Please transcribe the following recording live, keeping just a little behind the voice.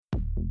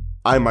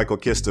I'm Michael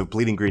Kist of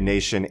Bleeding Green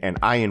Nation, and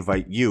I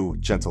invite you,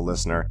 gentle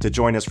listener, to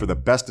join us for the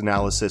best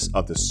analysis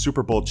of the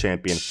Super Bowl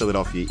champion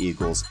Philadelphia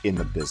Eagles in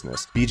the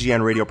business.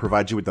 BGN Radio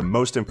provides you with the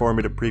most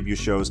informative preview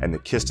shows, and the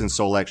Kist and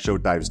Solak Show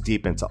dives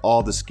deep into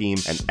all the scheme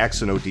and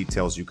X and O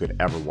details you could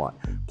ever want.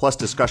 Plus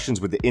discussions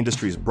with the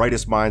industry's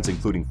brightest minds,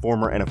 including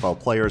former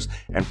NFL players,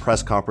 and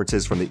press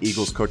conferences from the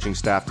Eagles coaching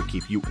staff to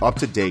keep you up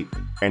to date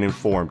and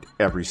informed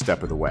every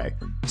step of the way.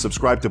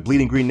 Subscribe to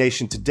Bleeding Green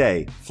Nation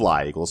today.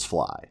 Fly, Eagles,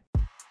 fly.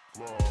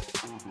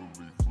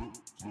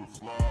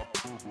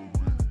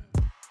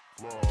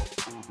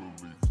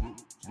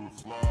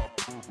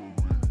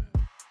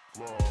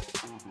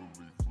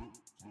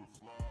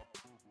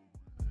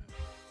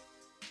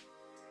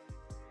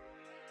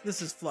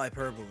 This is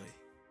Flyperbole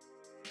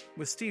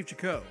with Steve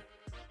Jaco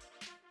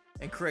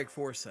and Craig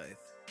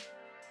Forsyth,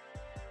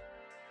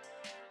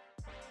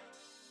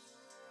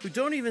 who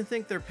don't even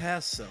think their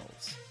past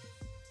selves,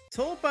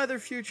 told by their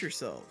future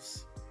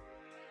selves,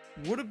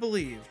 would have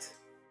believed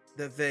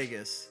that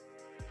Vegas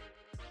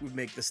would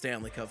make the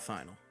Stanley Cup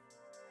final.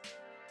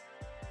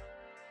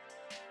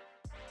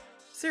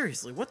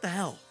 Seriously, what the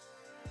hell?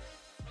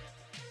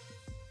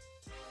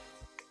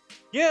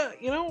 Yeah,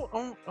 you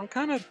know, I'm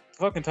kind of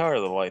fucking tired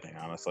of the Lightning,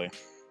 honestly.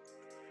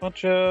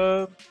 Bunch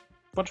of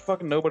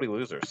fucking nobody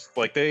losers.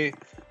 Like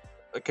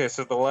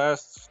so the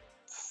last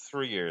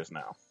 3 years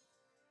now,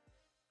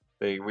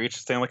 they reached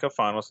the Stanley Cup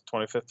Finals in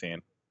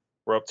 2015.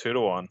 We're up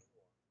 2-1,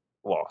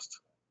 lost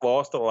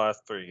the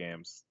last 3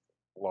 games,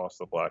 lost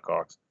the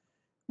Blackhawks.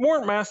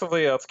 Weren't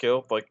massively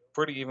outskilled, like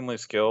pretty evenly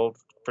skilled,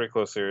 pretty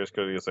close series.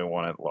 Could have easily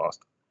won it, lost.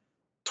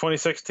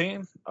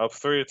 2016, up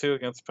 3-2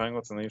 against the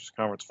Penguins in the Eastern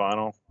Conference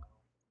Final.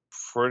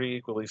 Pretty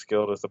equally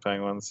skilled as the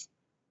Penguins.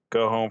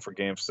 Go home for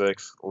Game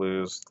 6,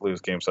 lose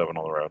Game 7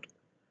 on the road.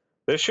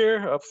 This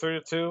year, up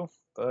 3-2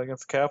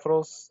 against the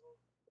Capitals,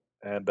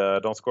 and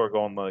don't score a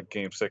goal in the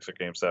Game 6 or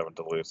Game 7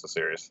 to lose the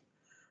series.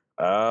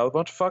 A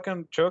bunch of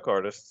fucking choke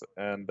artists,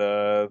 and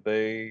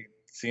they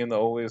seem to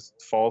always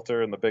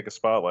falter in the biggest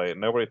spotlight,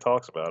 and nobody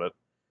talks about it.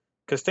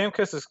 Because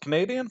Stamkos is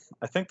Canadian?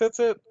 I think that's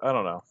it. I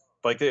don't know.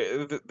 Like,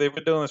 they've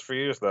been doing this for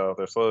years, though.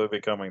 They're slowly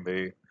becoming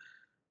the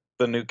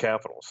new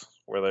Capitals,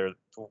 where they're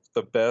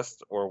the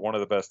best or one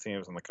of the best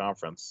teams in the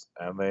conference,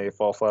 and they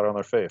fall flat on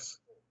their face.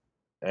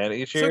 And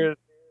each year,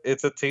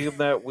 it's a team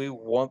that we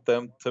want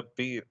them to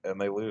beat, and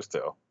they lose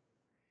to.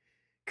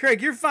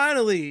 Craig, you're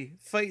finally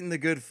fighting the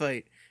good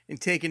fight and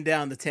taking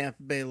down the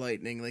Tampa Bay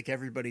Lightning like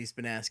everybody's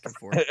been asking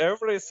for.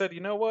 Everybody said,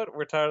 you know what?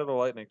 We're tired of the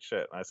Lightning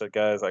shit. And I said,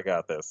 guys, I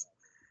got this.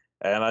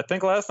 And I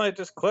think last night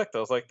just clicked. I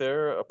was like,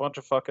 they're a bunch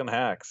of fucking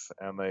hacks,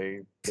 and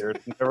they're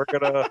never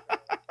gonna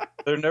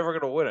they're never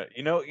gonna win it.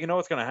 You know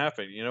what's gonna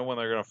happen. You know when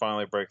they're gonna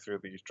finally break through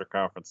the Eastern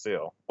Conference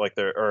seal,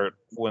 or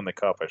win the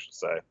cup, I should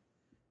say,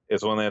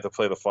 is when they have to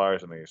play the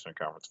Flyers in the Eastern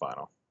Conference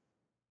Final.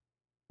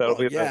 That'll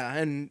be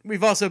and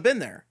we've also been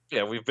there.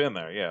 Yeah, we've been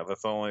there. Yeah,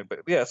 that's the only.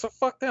 Yeah, so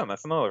fuck them.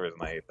 That's another reason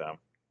I hate them.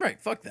 Right,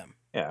 fuck them.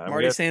 Yeah,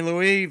 Marty St.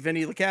 Louis,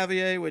 Vinny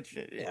Lecavalier, which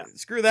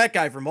screw that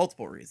guy for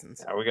multiple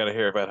reasons. Yeah, we got to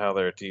hear about how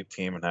they're a deep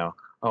team and how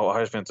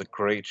Yzerman's a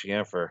great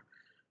GM for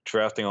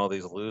drafting all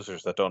these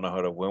losers that don't know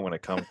how to win when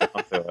it comes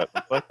down to it.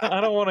 Like,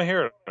 I don't want to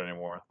hear it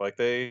anymore. Like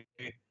they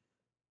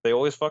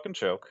always fucking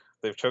choke.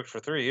 They've choked for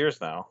 3 years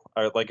now.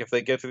 Like if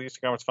they get to the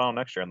Eastern Conference Final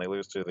next year and they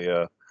lose to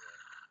the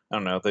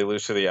they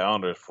lose to the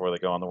Islanders before they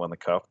go on to win the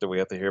cup, do we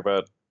have to hear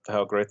about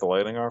how great the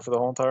Lightning are for the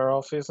whole entire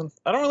offseason?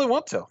 I don't really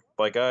want to.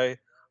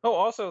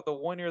 Also the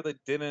 1 year they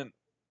didn't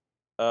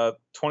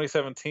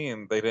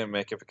 2017 they didn't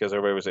make it because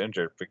everybody was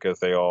injured because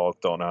they all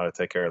don't know how to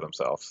take care of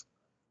themselves.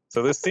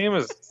 So this team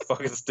is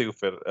fucking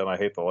stupid, and I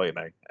hate the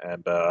Lightning.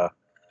 And I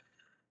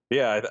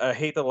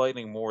hate the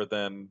Lightning more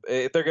than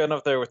they're getting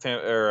up there with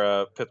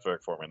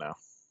Pittsburgh for me now.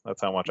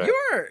 That's how much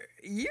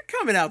you're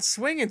coming out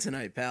swinging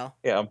tonight, pal.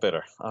 Yeah, I'm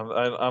bitter.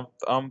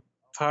 I'm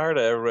tired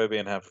of everybody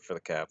being happy for the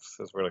Caps.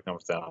 Is what it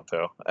comes down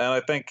to. And I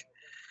think,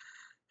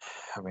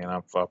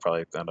 I'll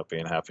probably end up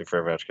being happy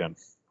for Ovechkin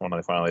when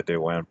they finally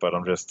do win. But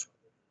I'm just,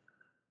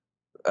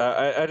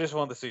 I just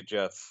wanted to see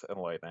Jets and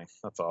Lightning.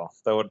 That's all.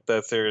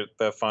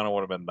 That final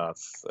would have been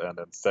nuts. And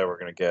instead, we're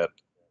gonna get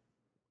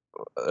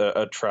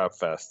a trap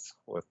fest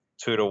with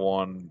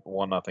 2-1,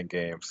 1-0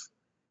 games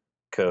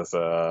because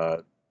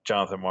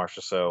Jonathan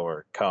Marchessault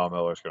or Kyle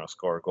Miller is going to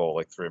score a goal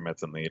like 3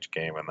 minutes in each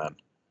game, and then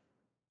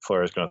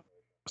Fleury's going to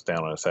stand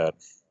on his head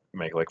and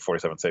make like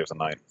 47 saves a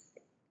night.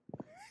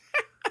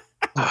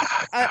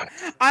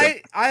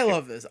 I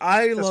love this.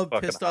 I love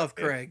pissed off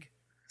Craig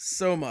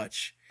so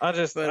much. I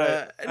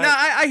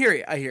hear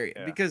you.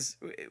 Yeah. Because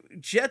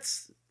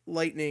Jets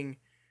Lightning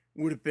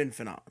would have been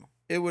phenomenal.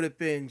 It would have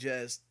been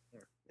just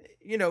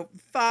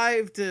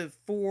 5-4,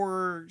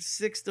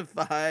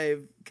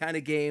 6-5 kind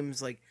of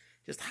games, like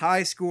just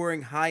high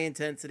scoring, high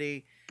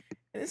intensity.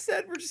 And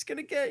instead, we're just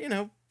gonna get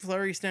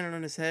Fleury standing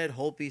on his head,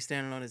 Holtby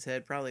standing on his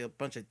head, probably a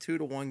bunch of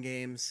 2-1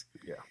 games.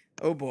 Yeah.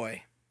 Oh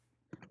boy.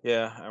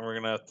 Yeah, and we're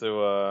gonna have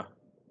to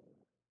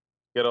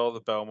get all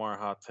the Belmar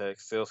hot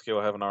takes. Sealski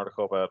will have an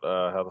article about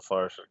how the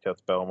Flyers should have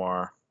kept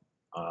Belmar.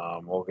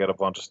 We'll get a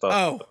bunch of stuff.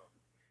 Oh,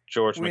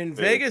 George when McPhee.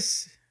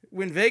 Vegas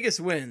when Vegas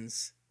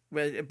wins,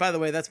 by the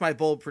way, that's my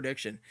bold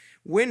prediction.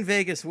 When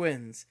Vegas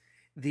wins,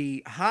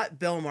 the hot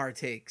Belmar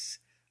takes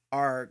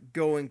are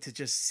going to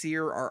just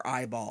sear our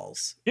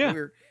eyeballs. Yeah.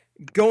 We're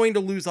going to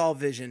lose all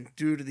vision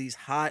due to these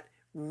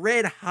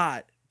red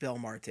hot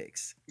Belmar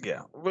takes.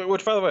 Yeah.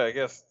 Which, by the way, I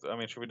guess,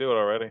 should we do it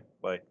already?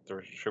 Like,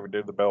 should we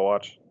do the Bell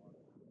Watch?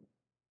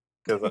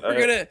 Because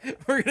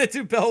we're gonna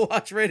do Bell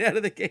Watch right out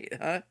of the gate,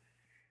 huh?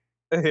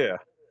 Yeah.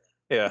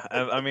 Yeah.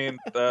 And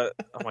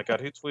oh my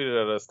God, who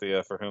tweeted at us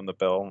for whom the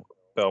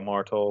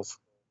Belmar tolls?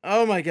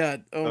 Oh my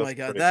God!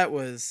 That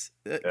was.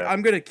 Yeah.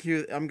 I'm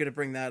gonna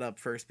bring that up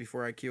first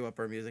before I cue up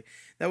our music.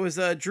 That was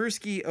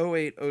Drewski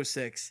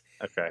 0806.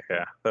 Okay,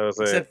 yeah, that was.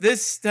 Except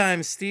this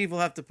time, Steve will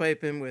have to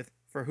pipe in with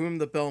 "For Whom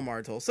the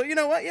Belmar Tolls." So you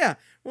know what? Yeah,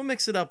 we'll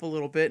mix it up a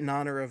little bit in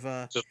honor of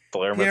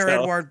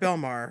Pierre-Edouard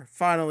Belmar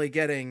finally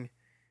getting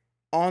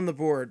on the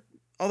board.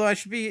 Although I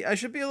should be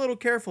a little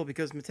careful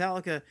because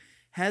Metallica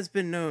has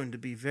been known to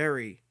be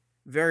very,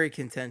 very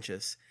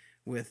contentious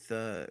with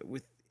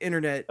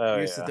internet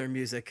use of their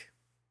music.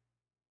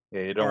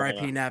 Yeah, you don't.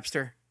 R.I.P.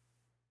 Napster.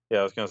 Yeah,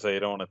 I was gonna say you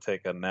don't want to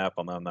take a nap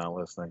on them not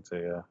listening to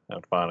you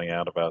and finding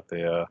out about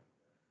the.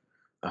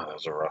 Oh, that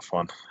was a rough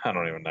one. I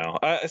don't even know.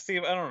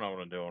 Steve, I don't know what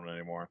I'm doing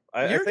anymore.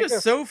 You're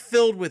just so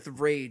filled with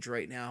rage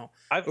right now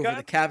over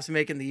the Caps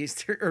making the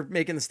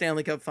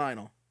Stanley Cup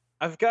final.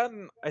 I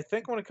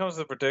think when it comes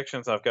to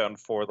predictions, I've gotten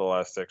 4 of the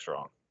last 6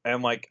 wrong,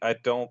 and I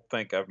don't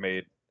think I've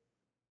made.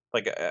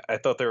 I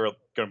thought they were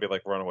gonna be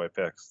runaway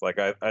picks.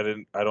 I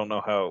don't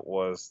know how it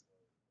was.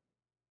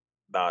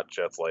 Not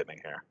Jets Lightning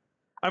here.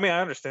 I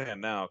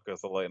understand now because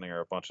the Lightning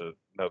are a bunch of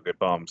no good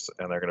bums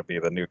and they're going to be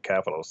the new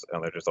Capitals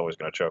and they're just always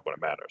going to choke when it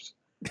matters.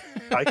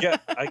 I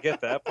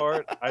get that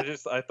part. I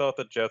thought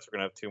the Jets were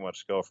going to have too much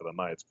skill for the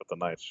Knights, but the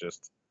Knights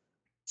just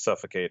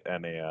suffocate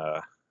any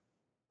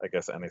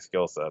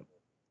skill set.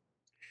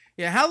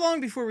 Yeah, how long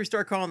before we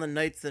start calling the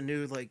Knights the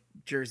new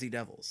Jersey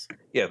Devils?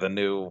 Yeah, the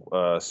new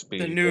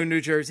speed. The new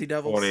New Jersey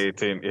Devils.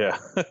 2018, yeah.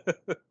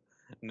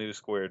 New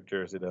squared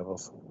Jersey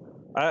Devils.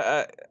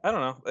 I don't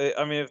know.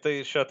 If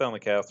they shut down the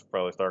Caps, they'll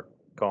probably start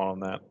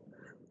calling them that.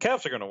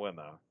 Caps are going to win,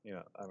 though.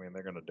 Yeah,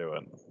 they're going to do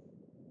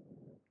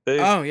it.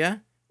 Oh yeah.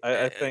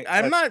 I think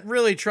I'm not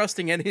really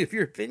trusting any of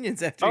your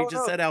opinions after you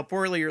just said how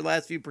poorly your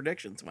last few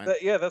predictions went.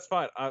 Yeah, that's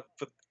fine.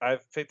 But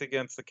I've picked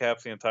against the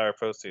Caps the entire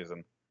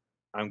postseason.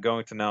 I'm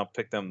going to now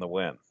pick them to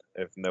win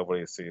if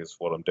nobody sees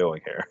what I'm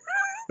doing here.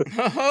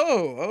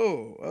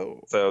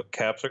 Oh. So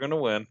Caps are going to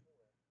win.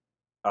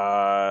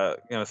 I'm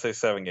going to say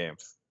 7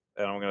 games.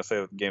 And I'm going to say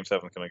that Game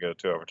 7 is going to go to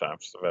 2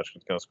 overtimes. So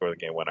Ovechkin's going to score the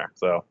game winner.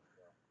 So,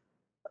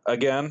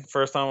 again,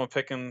 first time I'm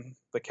picking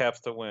the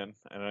Caps to win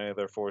in any of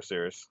their 4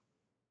 series.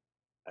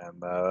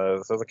 And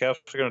so the Caps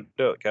are going to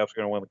do it. The Caps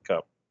are going to win the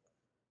Cup.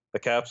 The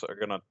Caps are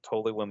going to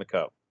totally win the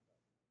Cup.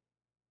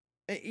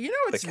 You know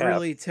what's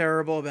really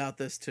terrible about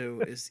this,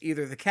 too, is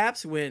either the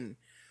Caps win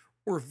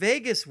or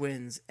Vegas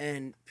wins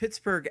and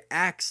Pittsburgh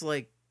acts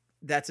like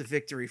that's a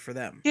victory for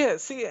them. Yeah,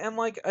 see, and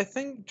I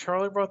think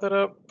Charlie brought that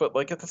up, but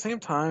at the same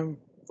time,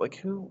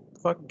 who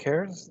fucking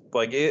cares?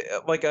 I get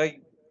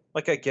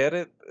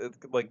it.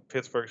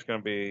 Pittsburgh's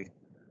gonna be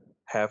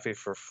happy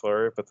for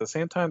Fleury, but at the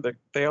same time,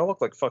 they all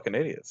look like fucking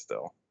idiots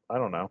still. I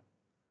don't know.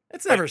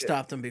 It's never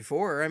stopped them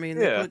before. They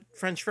put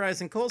French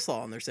fries and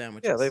coleslaw on their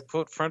sandwiches. Yeah, they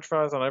put French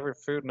fries on every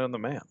food known to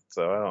man.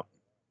 So I don't.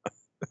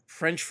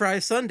 French fry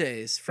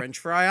sundaes, French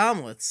fry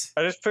omelets.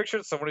 I just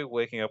pictured somebody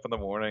waking up in the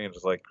morning and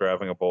just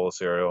grabbing a bowl of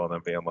cereal and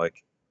then being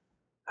like,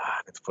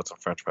 I need to put some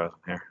French fries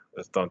in here.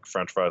 Just dunk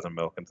French fries and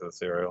milk into the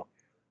cereal.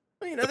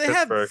 Well, they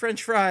have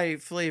French fry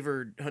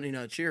flavored Honey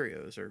Nut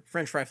Cheerios, or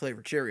French fry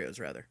flavored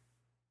Cheerios, rather.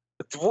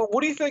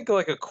 What do you think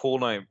a cool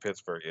night in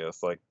Pittsburgh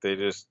is? They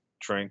just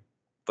drink,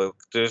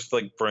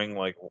 bring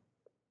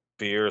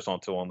beers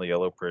onto one of the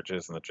yellow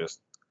bridges and then just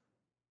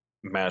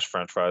mash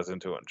French fries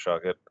into it and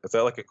chug it. Is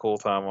that a cool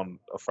time on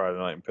a Friday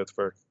night in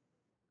Pittsburgh?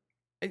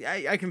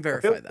 I can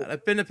verify that.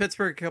 I've been to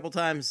Pittsburgh a couple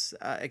times.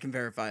 I can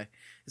verify.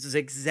 This is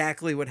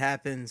exactly what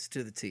happens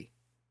to the T.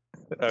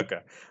 Okay.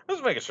 I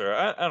was making sure.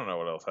 I don't know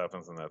what else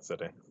happens in that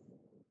city.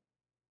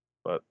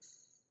 But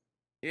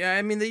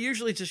yeah, they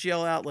usually just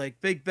yell out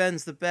Big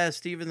Ben's the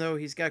best, even though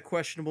he's got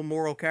questionable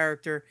moral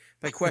character.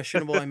 By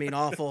questionable, I mean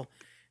awful.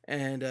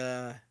 And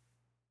then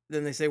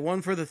they say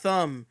 1 for the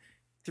thumb,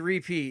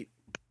 3-peat,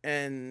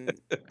 and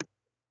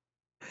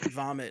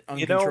vomit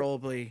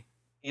uncontrollably.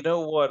 You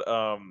know what?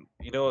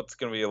 It's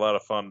going to be a lot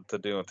of fun to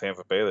do in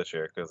Tampa Bay this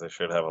year because they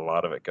should have a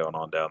lot of it going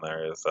on down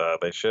there.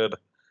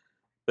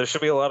 There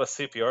should be a lot of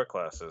CPR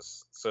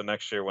classes. So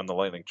next year when the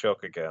Lightning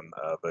choke again,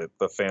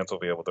 the fans will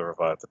be able to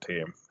revive the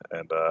team,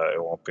 and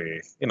it won't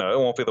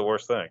be the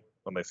worst thing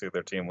when they see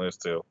their team lose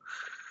to.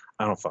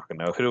 I don't fucking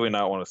know. Who do we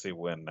not want to see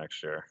win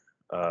next year?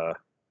 I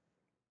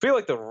feel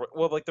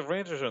the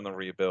Rangers are in the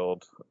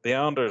rebuild. The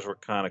Islanders were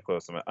kind of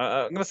close to it.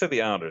 I'm going to say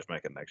the Islanders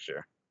make it next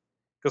year.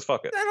 Because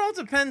fuck it. That all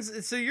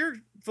depends. So you're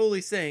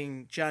fully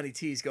saying Johnny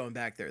T's going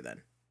back there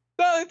then?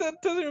 No, that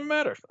doesn't even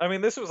matter.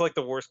 This was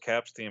the worst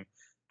Caps team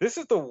This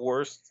is the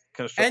worst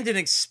construction. And an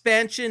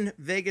expansion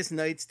Vegas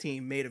Knights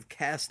team made of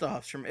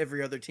cast-offs from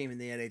every other team in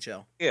the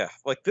NHL. Yeah,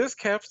 like this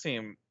Caps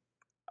team,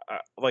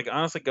 like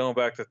honestly, going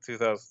back to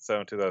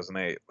 2007,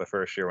 2008, the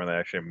first year when they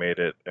actually made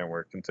it and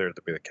were considered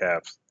to be the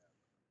Caps,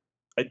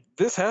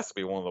 this has to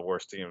be one of the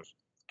worst teams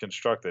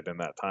constructed in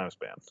that time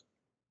span.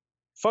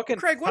 Fucking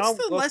Craig, what's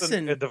the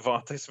lesson? And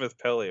Devontae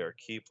Smith-Pelly are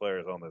key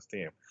players on this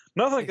team.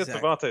 Nothing against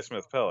Devontae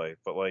Smith-Pelly,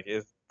 but like,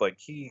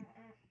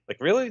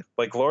 really?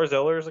 Like Lars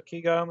Eller is a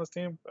key guy on this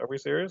team? Are we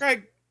serious?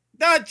 Craig,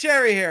 not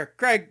Cherry here.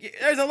 Craig,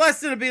 there's a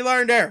lesson to be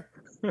learned there.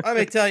 Let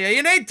me tell you,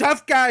 you need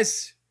tough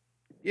guys.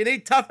 You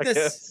need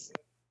toughness.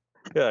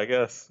 I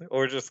guess.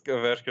 Or just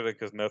Ovechkin and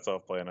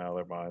Kuznetsov playing out of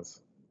their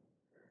minds.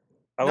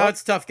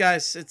 It's tough,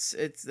 guys.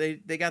 It's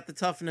they got the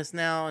toughness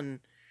now, and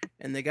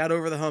they got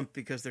over the hump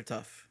because they're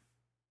tough.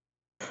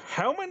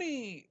 How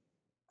many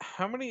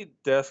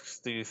desks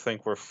do you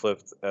think were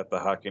flipped at the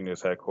Hockey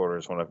News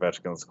headquarters when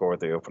Ovechkin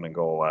scored the opening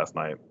goal last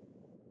night?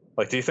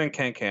 Like, do you think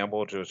Ken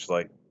Campbell just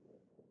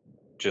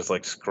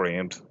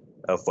screamed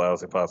as loud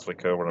as he possibly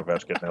could when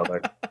Ovechkin nailed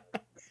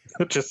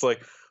it? Just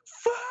like,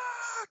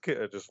 fuck!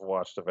 I just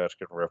watched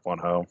Ovechkin rip one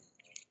home.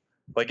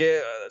 Like,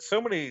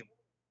 so many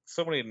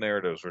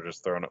narratives were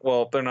just thrown.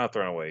 Well, they're not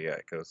thrown away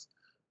yet because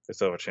they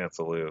still have a chance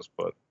to lose.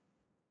 But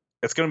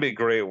it's going to be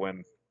great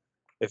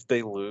if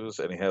they lose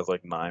and he has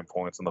like 9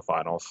 points in the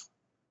finals.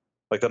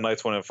 Like the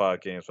Knights win in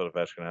 5 games, but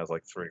Ovechkin has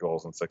like 3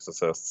 goals and 6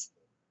 assists.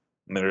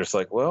 And they're just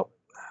like, well,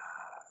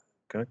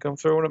 gonna come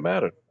through when it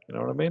mattered. You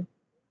know what I mean?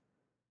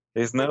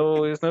 He's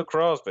no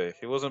Crosby.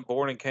 He wasn't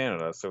born in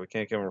Canada, so we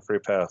can't give him a free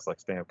pass like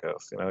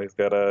Stamkos. You know, he's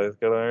got to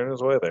earn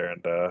his way there.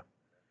 And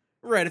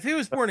right, if he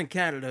was born in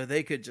Canada,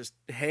 they could just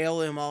hail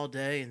him all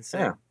day and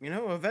say,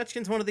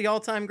 Ovechkin's one of the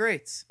all-time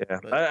greats. Yeah,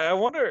 but I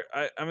wonder.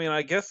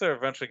 I guess they're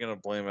eventually going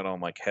to blame it on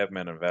like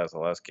Hedman and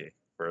Vasilevsky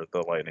for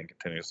the Lightning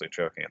continuously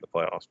choking in the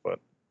playoffs. But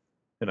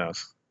who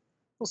knows?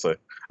 We'll see.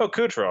 Oh,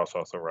 Kucherov's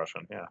also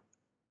Russian. Yeah,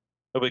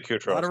 it'll be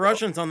Kucherov. A lot of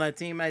Russians on that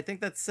team. I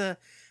think that's a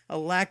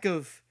lack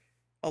of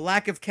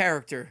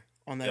character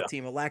on that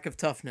team, a lack of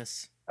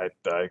toughness. I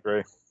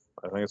agree.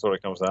 I think that's what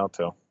it comes down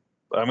to.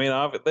 I mean,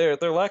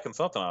 they're lacking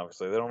something.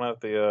 Obviously, they don't have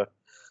the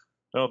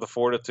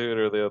fortitude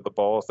or the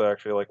balls to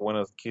actually like win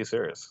a key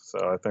series. So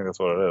I think that's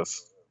what it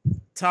is.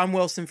 Tom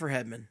Wilson for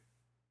Hedman.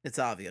 It's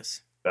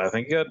obvious. I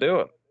think you got to do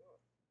it.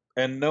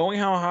 And knowing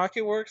how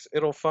hockey works,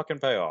 it'll fucking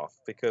pay off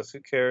because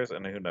who cares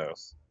and who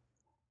knows.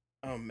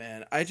 Oh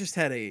man, I just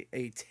had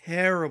a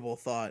terrible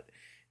thought,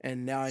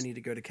 and now I need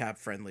to go to Cap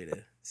Friendly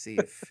to see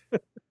if.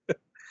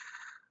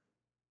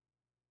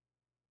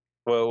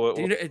 Well,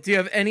 do you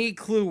have any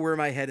clue where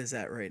my head is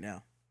at right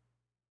now?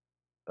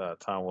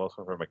 Tom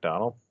Wilson for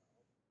McDonald?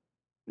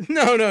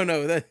 No.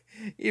 That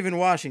even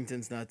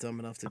Washington's not dumb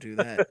enough to do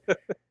that.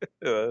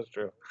 Yeah, that's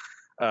true.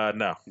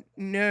 No.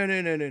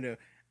 No.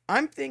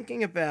 I'm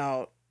thinking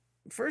about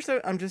first.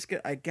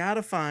 I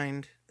gotta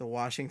find the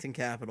Washington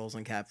Capitals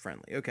on Cap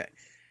Friendly. Okay,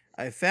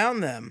 I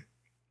found them.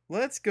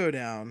 Let's go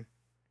down.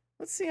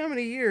 Let's see how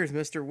many years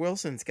Mr.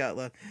 Wilson's got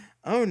left.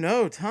 Oh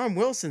no, Tom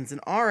Wilson's an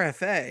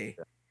RFA.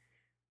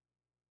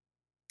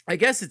 I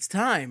guess it's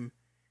time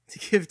to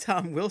give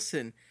Tom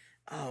Wilson.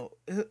 Oh,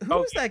 who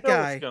was that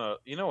guy?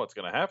 You know what's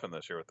gonna happen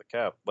this year with the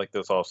Cap, like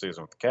this offseason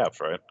with the Caps,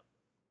 right?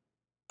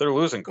 They're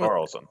losing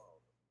Karlsson.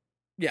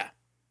 Yeah.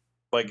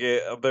 Like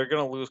they're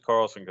gonna lose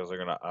Karlsson because they're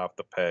gonna opt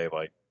to pay.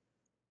 Like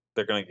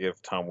they're gonna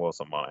give Tom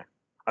Wilson money.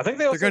 I think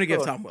they're gonna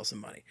give Tom Wilson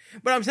money.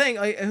 But I'm saying,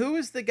 who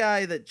was the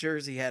guy that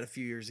Jersey had a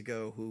few years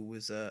ago who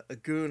was a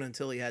goon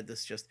until he had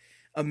this just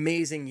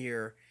amazing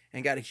year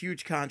and got a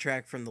huge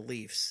contract from the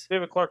Leafs?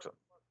 David Clarkson.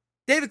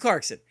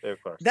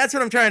 That's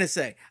what I'm trying to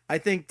say. I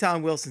think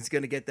Tom Wilson's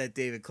going to get that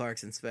David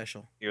Clarkson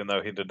special. Even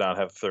though he did not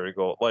have 30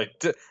 goals.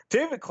 Like,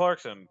 David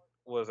Clarkson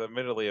was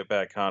admittedly a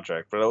bad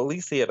contract, but at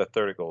least he had a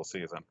 30-goal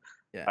season.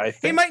 Yeah.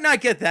 He might not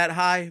get that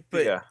high,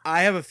 but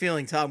I have a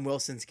feeling Tom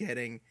Wilson's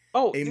getting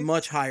a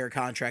much higher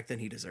contract than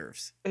he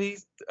deserves. He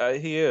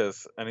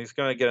is, and he's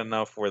going to get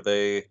enough where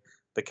the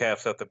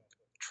Caps have to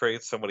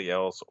trade somebody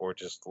else or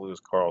just lose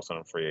Karlsson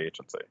in free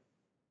agency,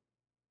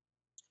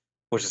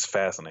 which is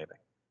fascinating.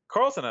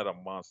 Karlsson had a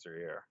monster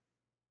year.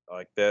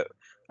 Like that,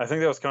 I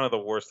think that was kind of the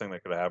worst thing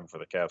that could have happened for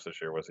the Caps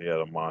this year was he had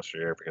a monster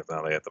year because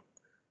now they're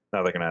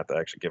going to have to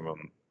actually give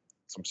him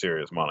some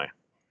serious money.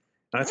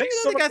 And I think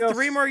they got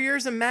 3 more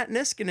years of Matt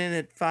Niskanen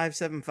at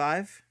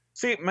 5.75.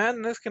 See, Matt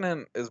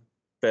Niskanen is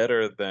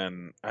better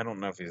than I don't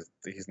know if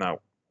he's not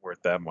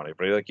worth that money,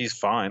 but he's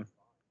fine.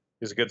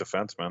 He's a good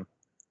defenseman.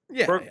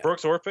 Yeah,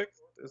 Brooks Orpik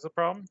is the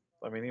problem.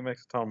 I mean, he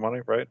makes a ton of money,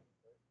 right?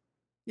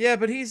 Yeah,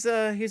 but he's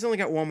only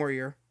got 1 more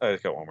year. Oh,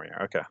 he's got 1 more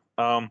year. Okay.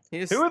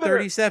 He's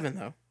 37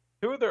 though.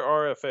 Who are their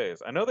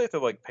RFAs? I know they have to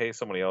like pay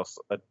somebody else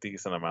a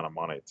decent amount of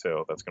money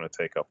too. That's going to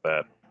take up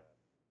that.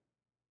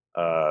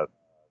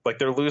 Like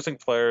they're losing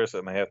players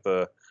and they have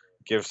to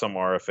give some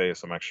RFAs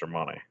some extra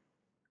money.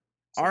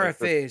 So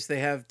RFAs, they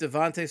have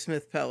Devontae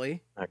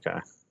Smith-Pelly. Okay.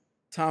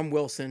 Tom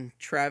Wilson,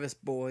 Travis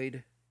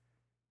Boyd,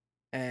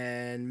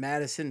 and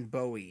Madison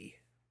Bowie.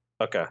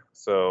 Okay,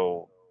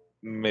 so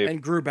maybe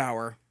and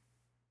Grubauer.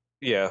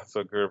 Yeah,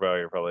 so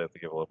Grubauer, you probably have to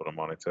give a little bit of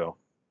money to.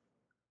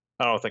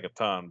 I don't think a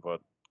ton,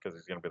 but because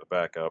he's going to be the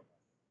backup.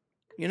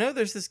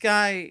 There's this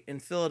guy in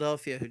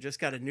Philadelphia who just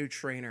got a new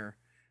trainer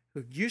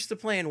who used to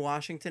play in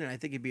Washington, and I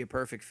think he'd be a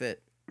perfect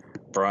fit.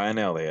 Brian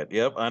Elliott.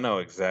 Yep, I know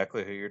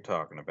exactly who you're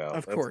talking about.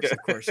 Of course.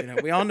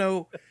 We all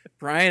know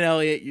Brian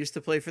Elliott used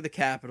to play for the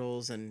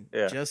Capitals and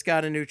just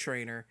got a new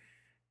trainer.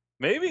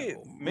 Maybe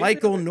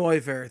Michael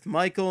Neuwirth.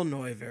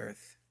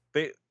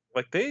 The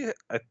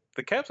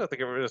Caps have to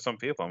get rid of some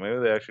people. Maybe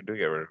they actually do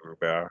get rid of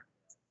Grubauer.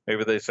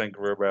 Maybe they send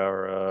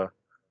Grubauer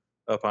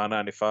up on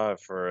 95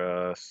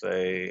 for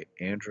say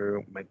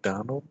Andrew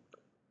McDonald.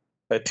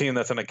 A team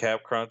that's in a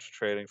cap crunch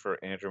trading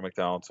for Andrew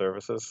McDonald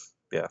services.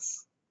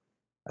 Yes.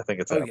 I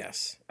think it's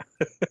yes.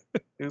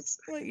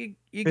 Well,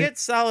 you get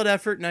solid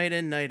effort night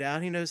in, night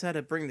out. He knows how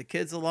to bring the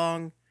kids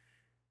along.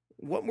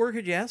 What more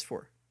could you ask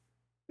for?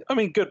 I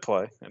mean, good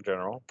play in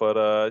general,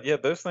 but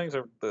those things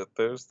are.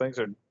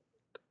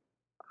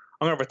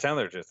 I'm gonna pretend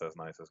they're just as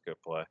nice as good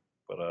play,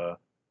 but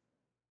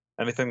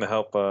anything to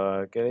help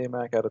get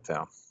Amac out of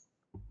town.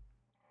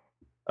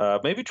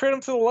 Maybe trade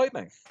him to the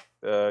Lightning,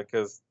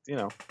 because they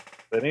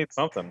need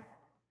something.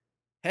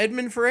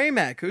 Hedman for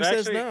Amac. Who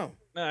says no?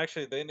 No,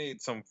 actually, they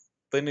need some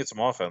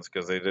offense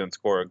because they didn't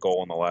score a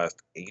goal in the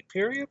last 8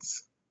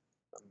 periods,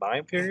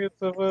 9 periods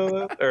of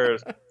that, or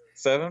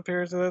 7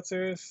 periods of that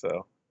series.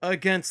 So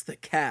against the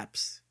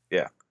Caps.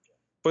 Yeah,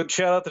 but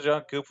shout out to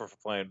John Cooper for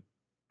playing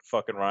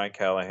fucking Ryan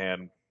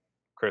Callahan,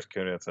 Chris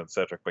Kunitz, and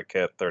Cedric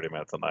Paquette 30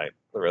 minutes a night.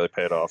 It really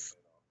paid off.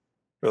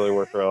 Really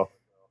worked well.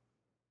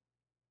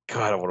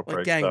 God, I want to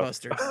break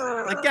gangbusters.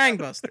 Like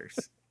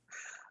gangbusters.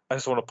 I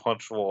just want to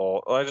punch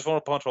wall. I just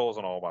want to punch holes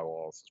in all my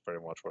walls. It's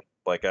pretty much what.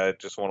 Like, I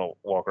just want to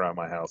walk around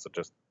my house and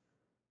just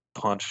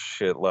punch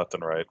shit left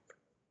and right.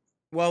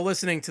 While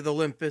listening to the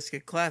Limp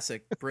Bizkit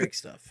classic, Break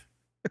Stuff.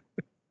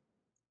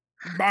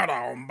 Okay.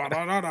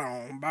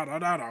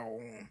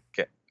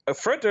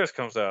 Fred Durst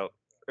comes out,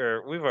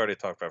 or we've already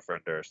talked about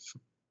Fred Durst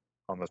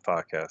on this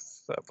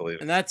podcast, I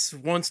believe. And that's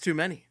once too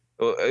many.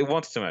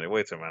 Once too many.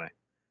 Way too many.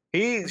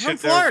 He's from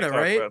Florida,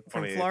 right?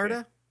 From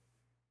Florida?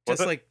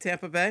 Just like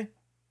Tampa Bay?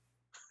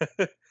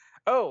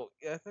 Oh,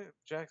 yeah, I think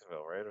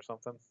Jacksonville, right? Or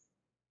something?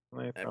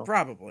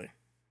 Probably.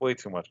 Way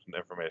too much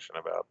information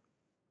about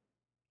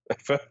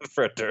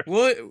Fred Durst.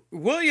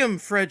 William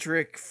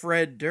Frederick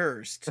Fred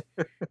Durst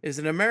is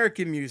an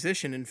American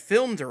musician and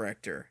film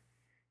director.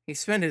 He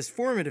spent his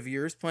formative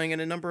years playing in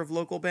a number of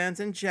local bands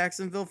in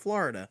Jacksonville,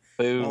 Florida,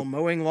 while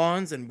mowing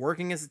lawns and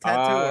working as a tattoo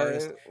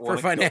artist for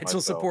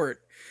financial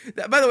support.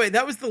 By the way,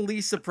 that was the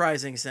least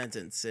surprising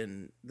sentence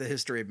in the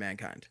history of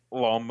mankind.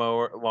 Mowing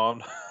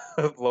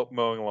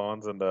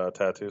lawns and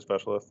tattoo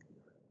specialist.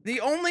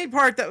 The only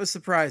part that was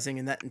surprising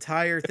in that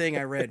entire thing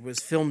I read was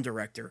film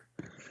director.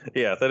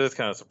 Yeah, that is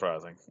kind of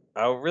surprising.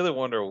 I really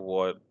wonder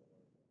what.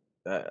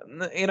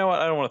 You know what?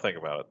 I don't want to think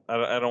about it.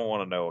 I don't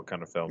want to know what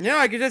kind of film.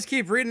 I could just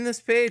keep reading this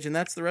page, and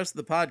that's the rest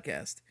of the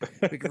podcast.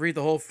 We could read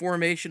the whole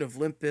formation of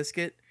Limp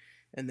Bizkit,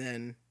 and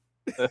then.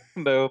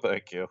 No,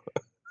 thank you.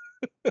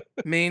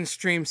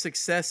 Mainstream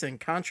success and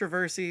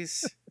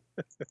controversies.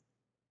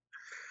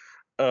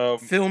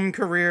 Film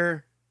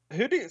career.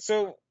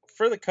 So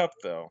for the cup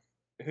though,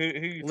 who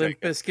you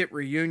Limp Bizkit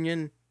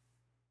reunion.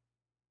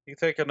 You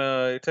taking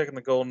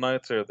the Golden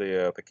Knights or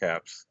the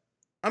Caps?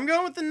 I'm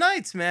going with the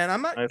Knights, man.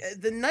 I'm not.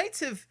 The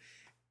Knights have.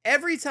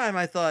 Every time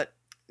I thought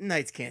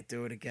Knights can't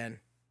do it again.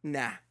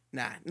 Nah,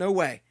 no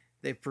way.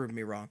 They've proved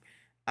me wrong.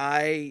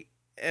 I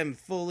am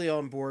fully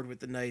on board with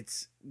the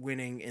Knights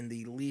winning in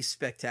the least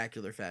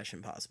spectacular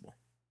fashion possible.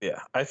 Yeah,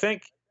 I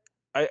think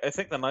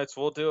the Knights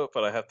will do it,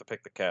 but I have to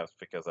pick the Caps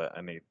because I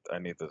need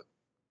the.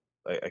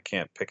 I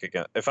can't pick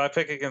against. If I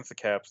pick against the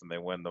Caps and they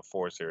win the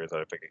 4 series,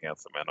 I pick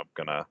against them, and I'm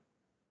gonna.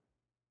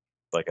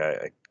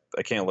 I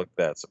can't look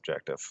that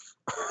subjective,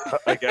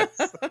 I guess.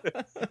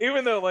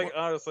 Even though,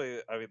 honestly,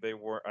 I mean, they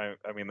weren't. I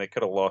mean, they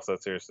could have lost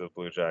that series to the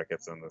Blue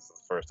Jackets, and this is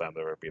the first time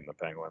they've ever beaten the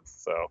Penguins.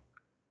 So,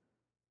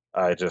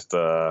 I just,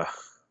 I'm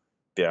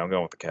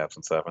going with the Caps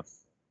in 7.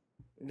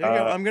 There you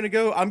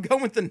go. I'm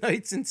going with the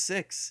Knights in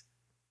 6.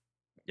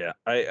 Yeah,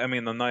 I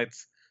mean, the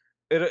Knights.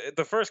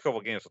 The first couple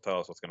of games will tell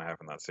us what's going to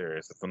happen in that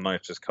series. If the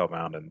Knights just come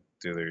out and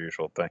do their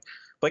usual thing,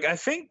 I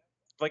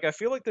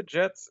feel like the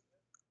Jets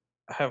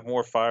have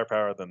more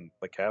firepower than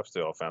the Caps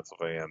do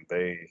offensively, and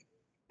they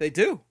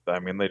do. I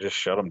mean, they just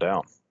shut them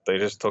down. They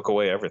just took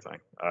away everything.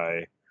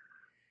 I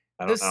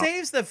don't know.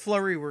 Saves that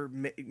Fleury were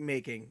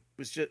making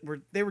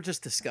they were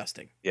just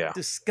disgusting. Yeah,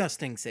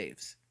 disgusting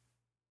saves.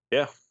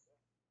 Yeah.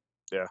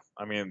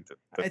 I mean,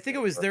 I think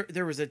it was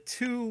there was a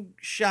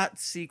 2-shot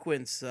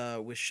sequence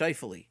with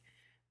Scheifele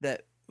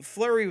that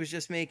Fleury was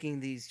just making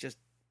these just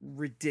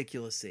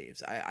ridiculous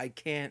saves. I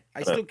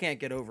still can't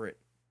get over it.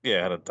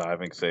 Yeah, had a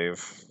diving save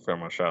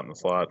from a shot in the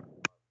slot.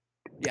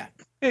 Yeah,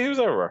 he was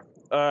everywhere.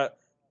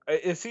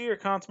 Is he your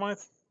Conn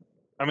Smythe?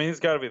 I mean, he's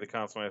got to be the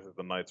Conn Smythe if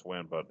the Knights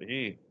win, but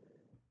he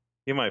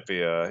might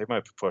be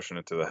pushing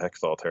into the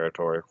Hextall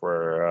territory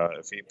where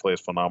if he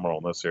plays phenomenal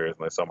in this series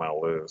and they somehow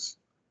lose,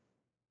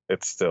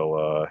 it's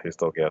still he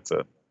still gets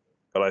it.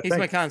 But he's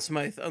my Conn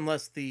Smythe.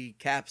 Unless the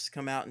Caps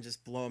come out and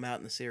just blow him out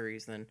in the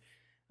series, then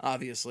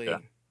obviously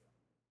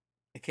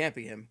it can't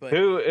be him. But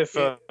who, if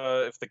the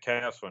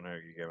Caps win, who are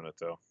you giving it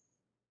to?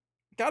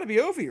 Got to be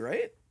Ovi,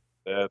 right?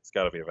 It's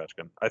got to be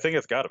Ovechkin. I think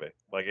it's got to be.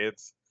 Like,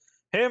 it's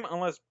him,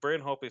 unless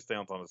Braden Holtby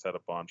stands on his head a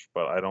bunch,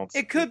 but I don't.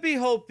 It could be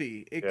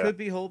Holtby. It could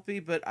be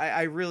Holtby, but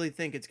I really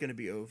think it's going to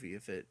be Ovi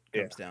if it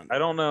comes down to I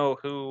don't know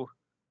who,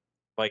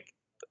 like,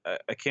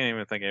 I can't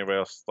even think of anybody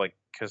else. Like,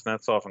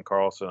 Kuznetsov and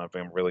Carlson have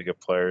been really good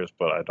players,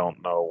 but I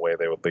don't know a way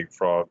they would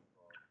leapfrog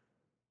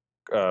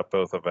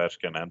both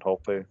Ovechkin and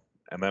Holtby.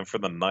 And then for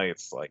the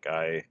Knights, like,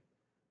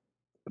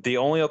 the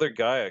only other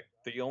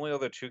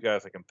two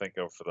guys I can think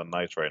of for the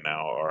Knights right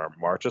now are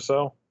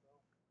Marchessault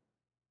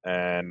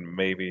and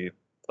maybe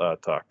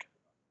Tuck.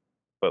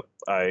 But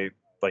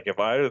if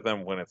either of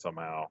them win it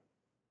somehow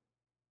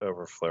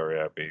over Fleury,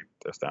 I'd be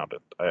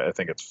astounded. I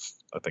think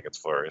it's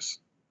Fleury's.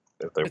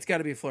 It's got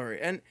to be Fleury.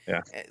 And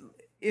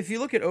if you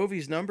look at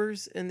Ovi's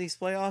numbers in these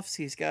playoffs,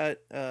 he's got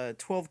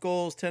 12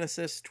 goals, 10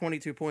 assists,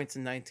 22 points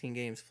in 19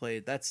 games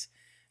played. That's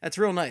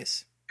real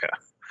nice.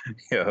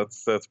 Yeah,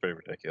 that's pretty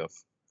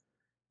ridiculous.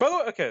 By the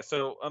way, okay,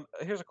 so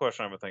here's a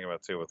question I've been thinking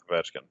about too with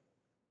Ovechkin.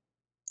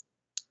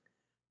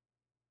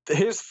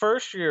 His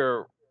first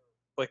year,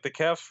 like the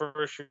Caps'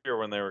 first year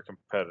when they were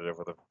competitive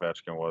with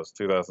Ovechkin was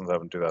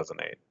 2007,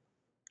 2008.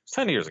 It's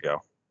 10 years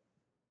ago.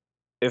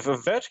 If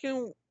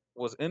Ovechkin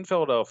was in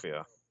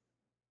Philadelphia,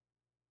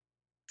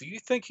 do you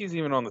think he's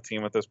even on the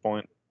team at this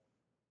point?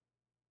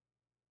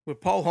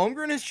 With Paul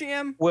Holmgren as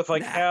GM? With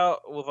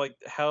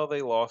how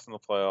they lost in the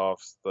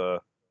playoffs,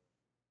 the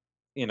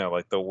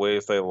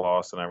ways they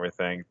lost and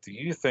everything, do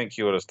you think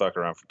he would have stuck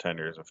around for 10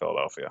 years in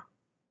Philadelphia?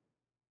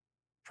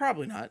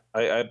 Probably not.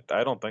 I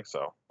don't think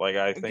so. Like,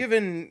 I think,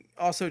 given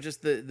also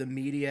just the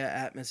media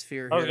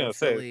atmosphere here in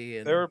Philly,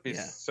 and there would be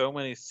so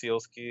many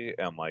Sealski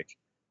and like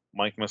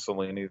Mike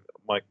Missanelli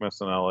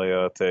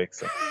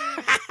takes.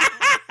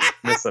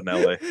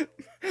 Missanelli.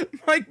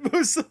 Mike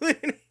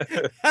Mussolini.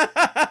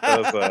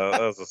 that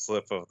was a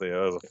slip that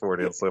was a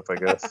Freudian slip, I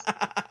guess.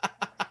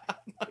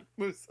 Mike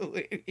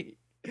Mussolini.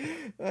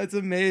 That's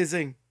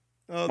amazing.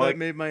 Oh, that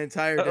made my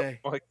entire day.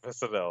 Mike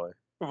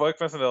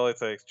Missanelli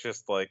takes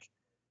just like,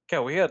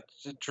 we had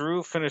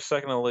Drew finished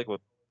second in the league with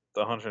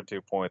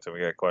 102 points, and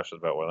we got questions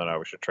about whether or not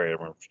we should trade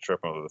him or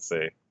strip him to the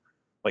sea.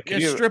 Like,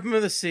 strip him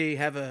of the sea,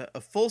 have a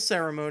full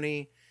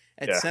ceremony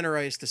at center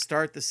ice to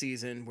start the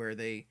season where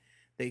they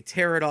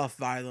tear it off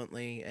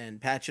violently and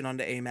patch it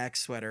onto Amax's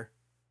sweater.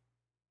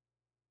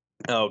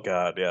 Oh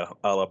God, yeah,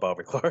 a la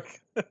Bobby Clark.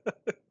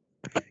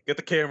 Get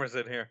the cameras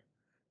in here.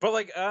 But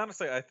like,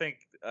 honestly, I think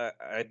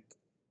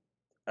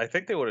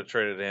they would have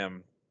traded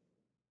him.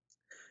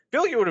 I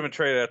feel like he would have been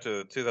traded after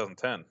the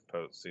 2010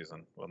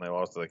 postseason when they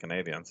lost to the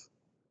Canadiens.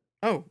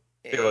 Oh,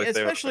 like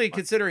especially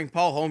considering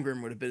Paul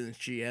Holmgren would have been his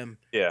GM.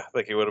 Yeah, I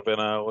think he would have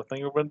been. I think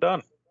he would have been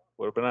done.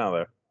 Would have been out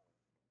of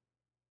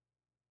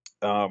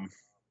there.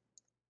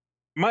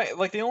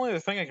 The only other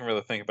thing I can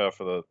really think about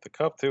for the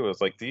Cup too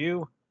is like, I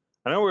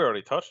know we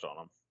already touched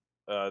on him.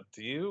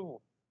 Do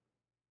you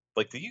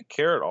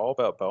care at all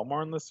about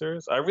Bellemare in this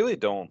series? I really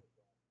don't.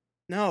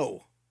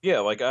 No.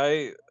 Yeah,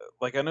 I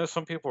know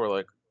some people are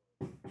like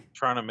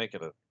trying to make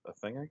it a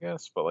thing, I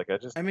guess, but like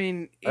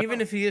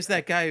even if he is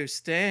that guy who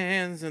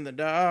stands in the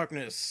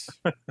darkness.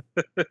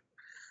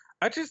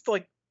 I just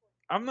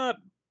I'm not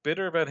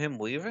bitter about him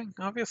leaving.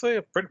 Obviously,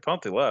 I'm pretty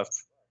pumped he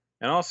left,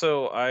 and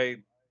also I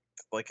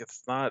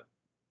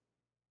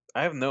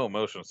have no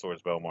emotions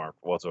towards Bellemare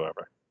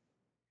whatsoever.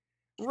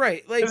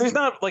 Right, like he's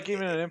not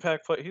even an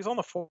impact player. He's on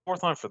the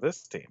fourth line for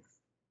this team,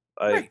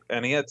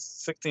 and he had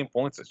 16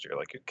 points this year.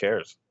 Like, who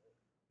cares?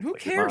 Who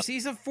cares?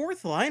 He's a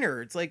fourth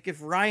liner. It's like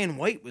if Ryan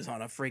White was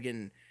on a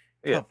friggin'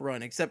 Cup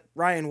run, except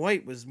Ryan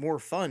White was more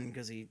fun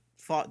because he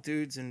fought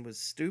dudes and was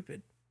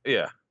stupid.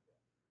 Yeah,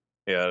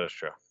 that is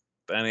true.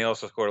 And he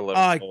also scored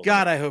 11 goals. Oh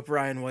God, I hope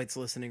Ryan White's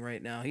listening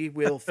right now. He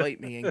will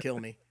fight me and kill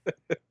me.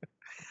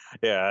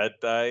 Yeah,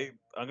 I'm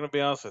gonna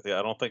be honest with you.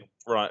 I don't think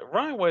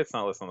Ryan White's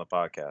not listening to the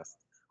podcast.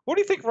 What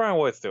do you think Ryan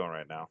White's doing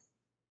right now?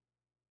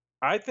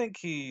 I think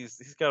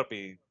he's got to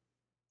be.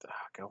 Oh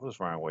God, what does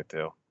Ryan White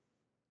do?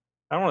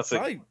 I don't want to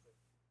say.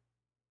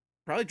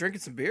 Probably drinking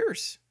some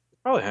beers.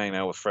 Probably hanging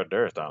out with Fred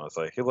Durst.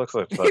 Honestly, he looks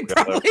like he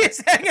probably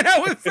is hanging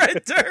out with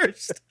Fred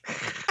Durst.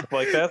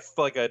 That's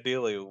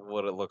ideally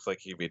what it looks like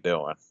he'd be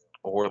doing,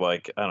 or I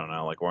don't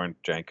know, wearing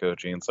Janko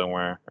jeans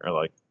somewhere,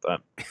 or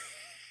that.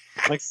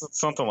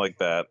 Something like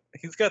that.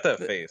 He's got that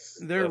face.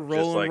 They're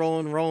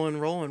rolling.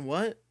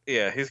 What?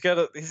 Yeah, he's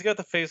got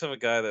the face of a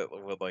guy that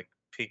would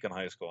peak in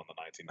high school in the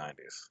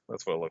 1990s.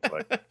 That's what it looks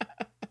like.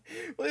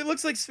 Well, he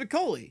looks like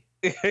Spicoli.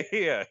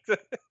 Yeah.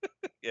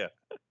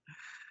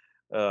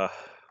 Yeah.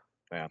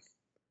 Man.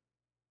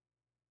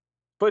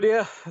 But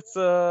yeah, it's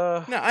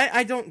No,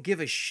 I don't give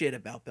a shit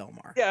about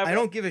Bellemare. Yeah, I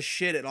don't give a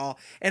shit at all.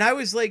 And I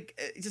was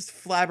just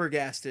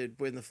flabbergasted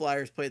when the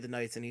Flyers played the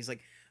Knights, and he's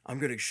like, I'm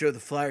going to show the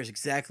Flyers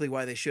exactly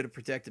why they should have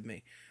protected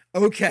me.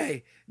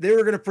 Okay, they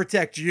were going to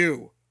protect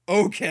you.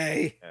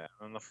 Okay. Yeah,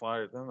 and the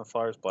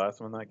Flyers blast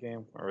them in that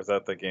game, or was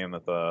that the game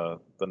that the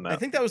net? I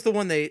think that was the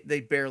one they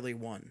barely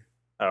won.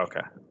 Oh,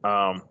 okay.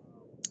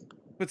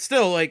 But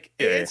still, like,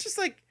 it's yeah. just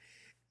like,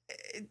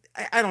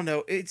 I don't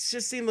know. It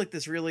just seemed like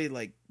this really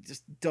like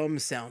just dumb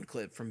sound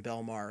clip from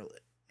Belmar.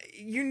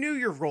 You knew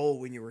your role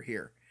when you were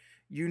here.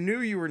 You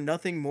knew you were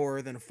nothing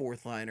more than a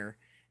fourth liner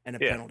and a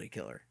penalty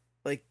killer.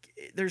 Like,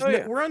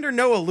 we're under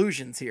no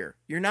illusions here.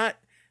 You're not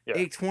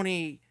a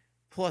 20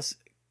 plus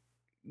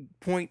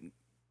point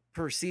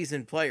per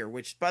season player,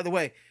 which, by the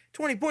way,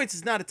 20 points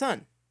is not a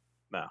ton.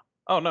 No.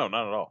 Oh, no,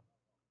 not at all.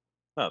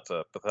 No, it's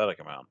a pathetic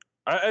amount.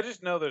 I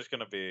just know there's going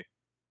to be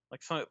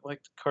like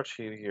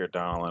Carchidi or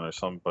Donaldson or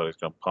somebody's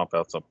going to pump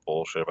out some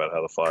bullshit about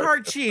how the Flyers.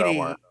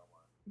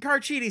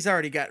 Carchidi's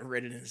already gotten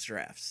written in his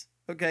drafts.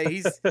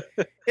 Okay,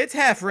 it's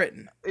half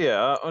written.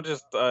 Yeah, I'm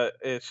just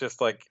it's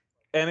just like,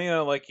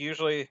 and like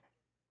usually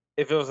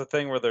if it was a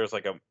thing where there's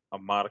like a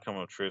modicum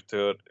of truth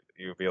to it,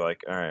 you'd be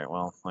like, all right,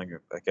 well, I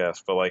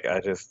guess. But like,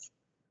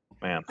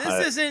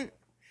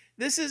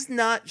 this is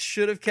not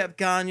should have kept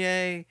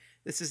Gagne.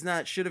 This is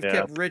not should have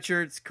kept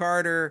Richards,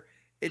 Carter.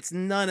 It's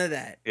none of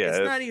that. Yeah, it's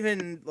not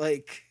even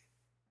like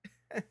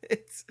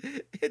it's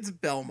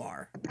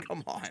Belmar.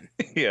 Come on.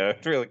 Yeah,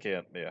 it really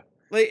can't. Yeah.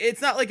 Like,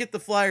 it's not like if the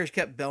Flyers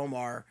kept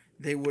Belmar,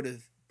 they would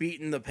have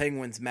beaten the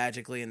Penguins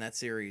magically in that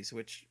series,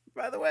 which,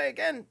 by the way,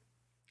 again,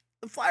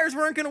 the Flyers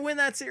weren't going to win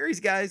that series,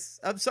 guys.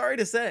 I'm sorry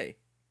to say.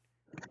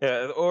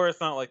 Yeah, or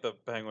it's not like the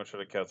Penguins should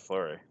have kept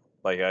Fleury.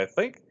 Like, I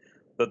think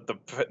that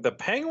the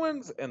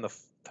Penguins and the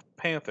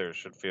Panthers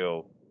should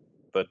feel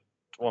the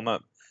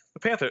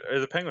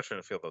Penguins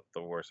shouldn't feel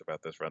the worst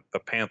about this run. The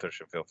Panthers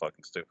should feel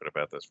fucking stupid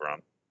about this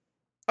run.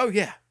 Oh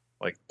yeah.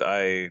 Like,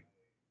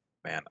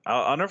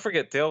 I'll never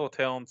forget. Dale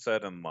Talon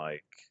said in I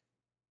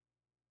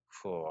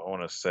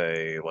want to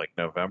say like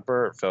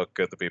November, it felt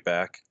good to be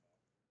back.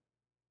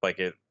 Like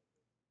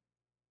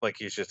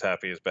he's just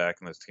happy he's back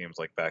and his team's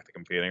like back to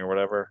competing or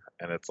whatever.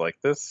 And it's like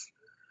this.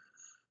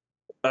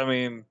 I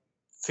mean,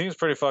 seems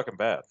pretty fucking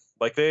bad.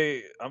 Like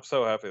I'm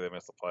so happy they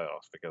missed the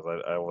playoffs because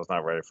I was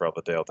not ready for all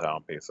the Dale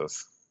Talon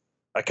pieces.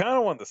 I kind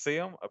of wanted to see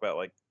them about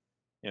like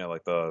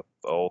the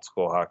old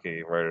school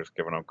hockey writers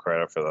giving them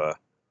credit for the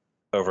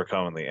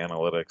overcoming the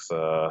analytics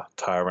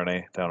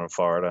tyranny down in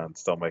Florida and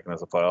still making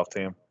us a playoff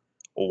team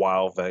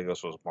while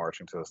Vegas was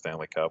marching to the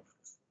Stanley Cup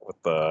with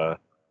their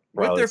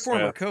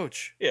former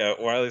coach. Yeah,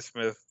 Riley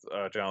Smith,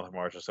 Jonathan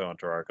Marchessault, and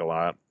Gerard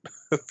Gallant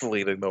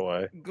leading the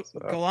way.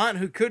 Gallant,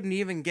 who couldn't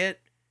even get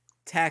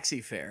taxi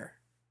fare.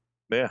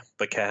 Yeah,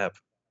 the cab.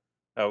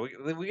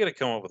 We got to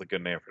come up with a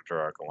good name for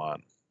Gerard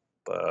Gallant.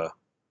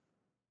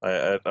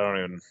 I don't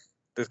even.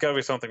 There's got to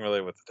be something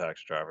related with the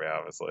taxi driver,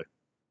 obviously.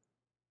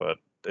 But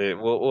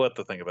we'll have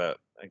to think of that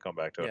and come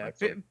back to it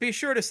next week. Be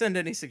sure to send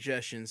any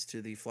suggestions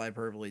to the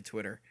Flyperbole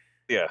Twitter.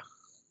 Yeah.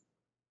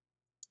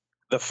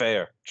 The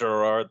Fair.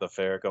 Gerard the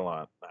Fair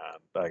Gallant.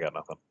 Nah, I got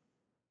nothing.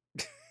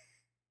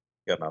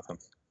 Got nothing.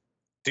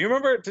 Do you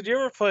remember, did you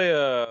ever play,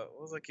 what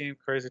was that game,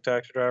 Crazy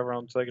Taxi Driver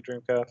on Sega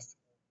Dreamcast?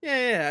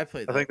 Yeah, I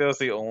played that. I think that was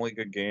the only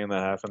good game that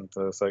happened to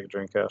Sega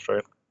Dreamcast,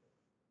 right?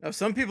 Now,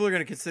 some people are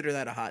going to consider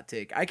that a hot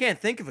take. I can't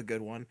think of a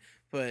good one,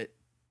 but,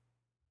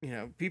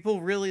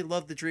 people really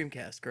love the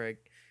Dreamcast, Greg.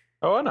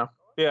 Oh, I know.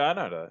 Yeah, I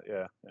know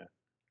that.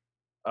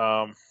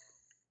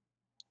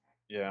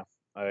 Yeah.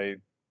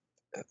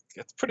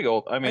 It's pretty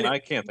old. I mean, I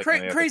can't think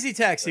of Crazy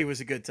Taxi was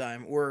a good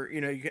time. Or,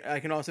 I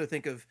can also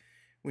think of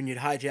when you'd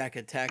hijack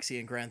a taxi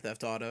in Grand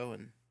Theft Auto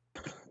and...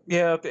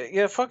 Yeah,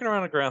 fucking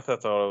around in Grand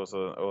Theft Auto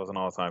was an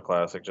all-time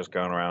classic, just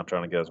going around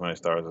trying to get as many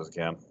stars as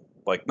you can.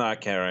 Like, not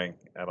caring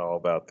at all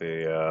about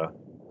the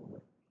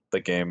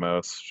game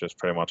modes, just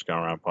pretty much going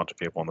around punching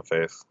people in the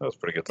face. That was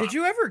pretty good time.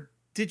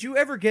 Did you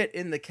ever get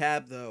in the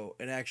cab, though,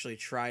 and actually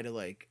try to,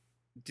 like,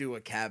 do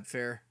a cab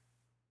fare?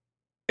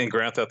 In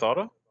Grand Theft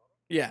Auto?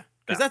 Yeah,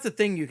 because that's a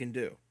thing you can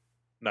do.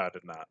 No, I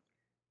did not.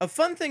 A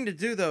fun thing to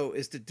do, though,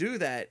 is to do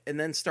that and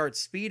then start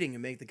speeding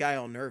and make the guy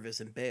all nervous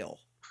and bail.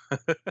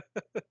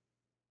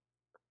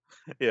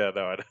 Yeah,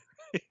 no, I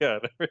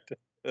never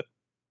did.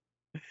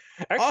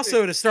 Actually,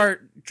 also, to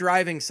start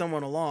driving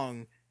someone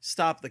along,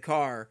 stop the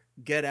car,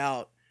 get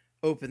out,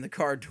 open the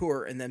car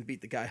door, and then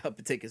beat the guy up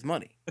and take his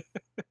money.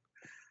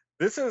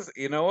 This is,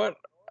 you know what?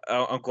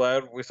 I'm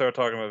glad we started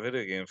talking about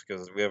video games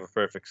because we have a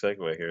perfect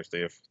segue here,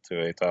 Steve,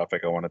 to a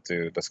topic I wanted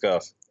to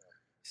discuss.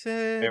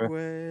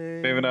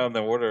 Maybe not in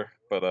the order,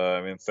 but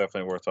I mean, it's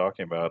definitely worth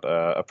talking about.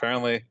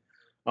 Apparently,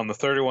 on the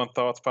 31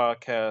 Thoughts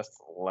podcast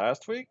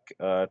last week,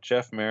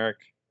 Jeff Merrick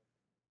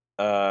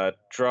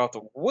dropped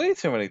way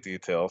too many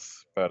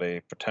details about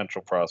a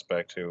potential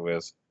prospect who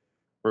is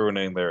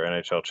ruining their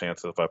NHL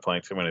chances by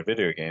playing too many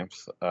video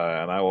games.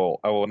 And I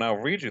will now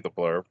read you the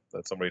blurb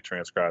that somebody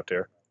transcribed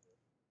here.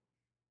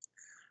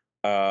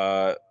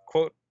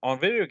 Quote, on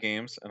video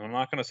games, and I'm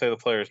not going to say the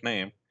player's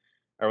name,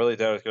 I really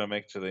doubt he's going to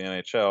make it to the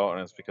NHL,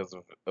 and it's because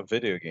of a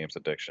video games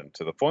addiction,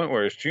 to the point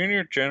where his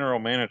junior general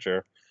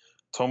manager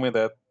told me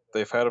that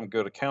they've had him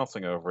go to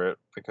counseling over it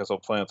because he'll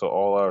play until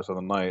all hours of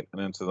the night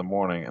and into the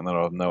morning, and then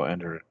he'll have no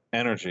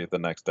energy the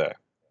next day.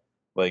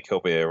 like he'll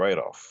be a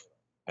write-off.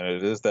 And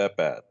it is that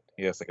bad.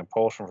 He has the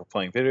compulsion for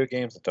playing video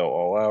games until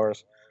all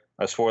hours.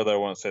 I swore that I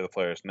wouldn't say the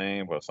player's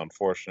name, but it's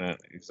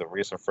unfortunate. He's a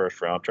recent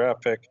first-round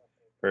draft pick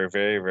for a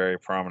very, very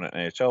prominent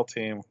NHL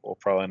team. Will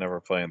probably never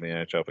play in the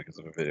NHL because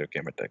of a video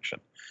game addiction.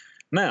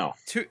 Now,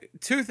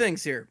 two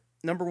things here.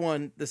 Number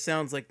one, this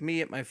sounds like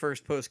me at my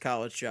first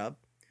post-college job.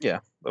 Yeah,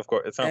 of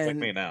course. It sounds like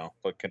me now,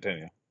 but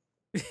continue.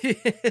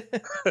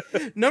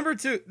 Number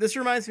two, this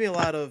reminds me a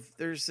lot of,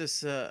 there's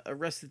this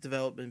Arrested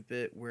Development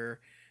bit where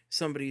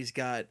somebody's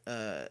got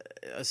a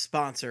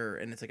sponsor,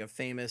 and it's like a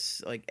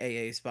famous like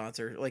AA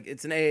sponsor. Like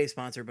it's an AA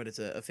sponsor, but it's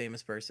a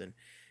famous person.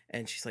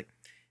 And she's like,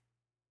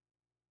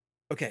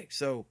 okay,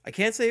 so I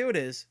can't say who it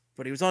is,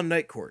 but he was on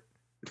Night Court,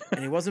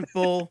 and he wasn't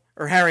Bull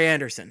or Harry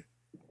Anderson.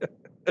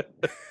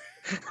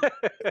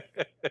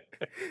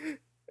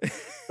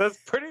 That's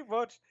pretty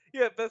much,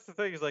 yeah, that's the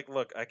thing. Is like,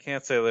 look, I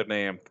can't say their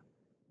name,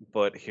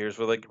 but here's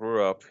where they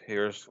grew up.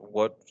 Here's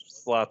what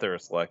slot they were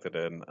selected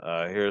in.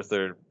 Here's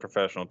their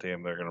professional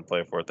team they're going to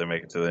play for if they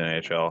make it to the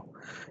NHL.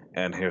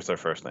 And here's their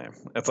first name.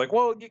 It's like,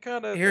 well, you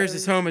kind of... Here's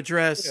his home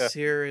address. Yeah.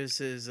 Here is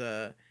his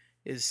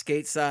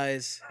skate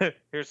size.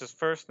 Here's his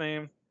first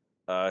name.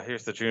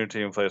 Here's the junior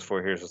team he plays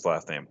for. Here's his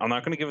last name. I'm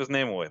not going to give his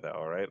name away, though,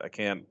 all right? I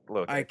can't...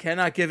 Look. I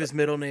cannot give his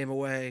middle name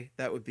away.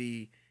 That would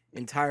be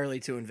entirely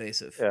too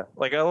invasive. Yeah,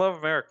 like, I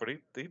love Merrick, but he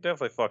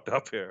definitely fucked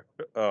up here.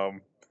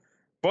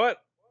 But...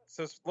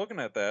 So looking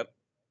at that,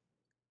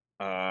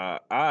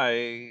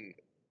 I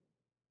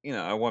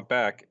went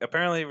back.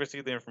 Apparently, he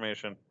received the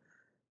information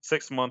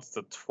 6 months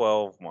to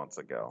 12 months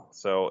ago.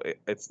 So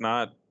it's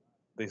not.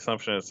 The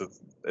assumption is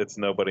it's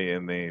nobody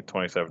in the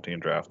 2017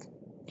 draft.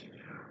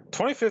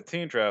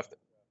 2015 draft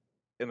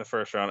in the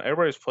first round,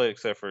 everybody's played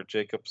except for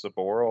Jacob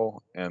Zboril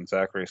and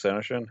Zachary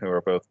Senyshyn, who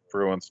are both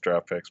Bruins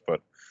draft picks.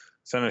 But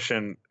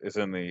Senyshyn is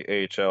in the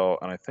AHL,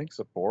 and I think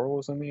Zboril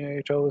was in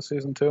the AHL this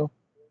season too.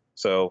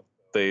 So.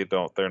 They're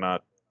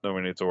not,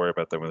 nobody needs to worry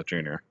about them with a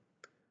junior.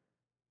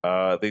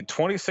 The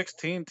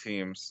 2016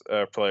 teams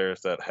are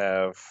players that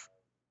have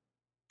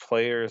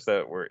players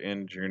that were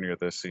in junior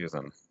this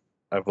season.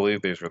 I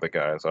believe these were the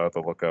guys. I'll have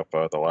to look up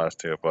the last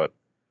two, but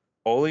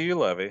Olli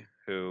Juolevi,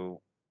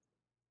 who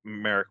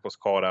Merrick was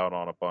called out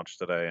on a bunch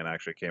today and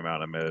actually came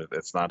out and admitted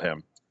it's not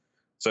him.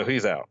 So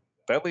he's out.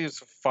 That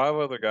leaves 5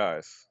 other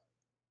guys.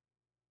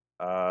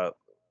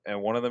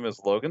 And one of them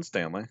is Logan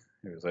Stanley,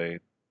 who's a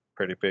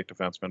pretty big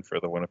defenseman for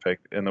the Winnipeg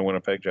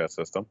Jet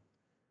system.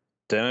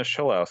 Dennis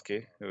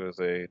Cholowski, who is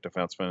a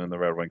defenseman in the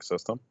Red Wings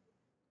system.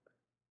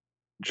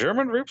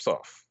 German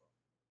Rupsov.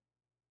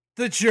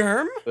 The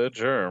Germ? The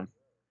Germ.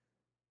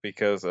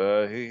 Because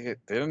he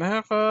didn't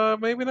have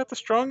maybe not the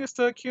strongest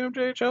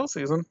QMJHL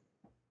season.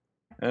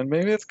 And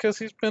maybe it's because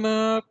he's been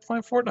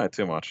playing Fortnite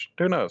too much.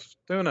 Who knows?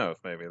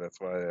 Maybe that's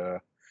why...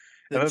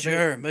 The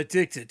Germ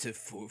addicted to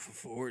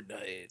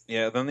Fortnite.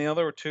 Yeah, then the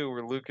other 2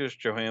 were Lucas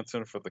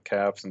Johansson for the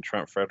Caps and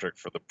Trent Frederick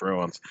for the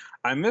Bruins.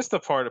 I missed the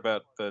part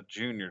about the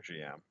junior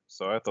GM,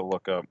 so I have to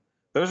look up.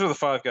 Those are the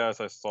 5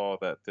 guys I saw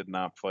that did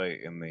not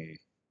play in the,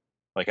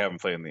 haven't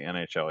played in the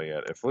NHL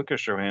yet. If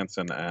Lucas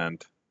Johansson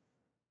and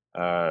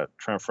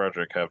Trent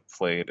Frederick have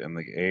played in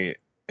the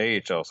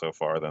AHL so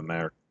far, then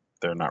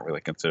they're not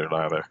really considered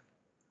either.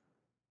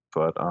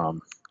 But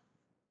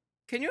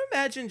can you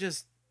imagine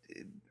just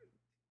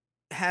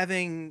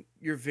having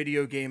your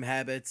video game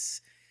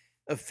habits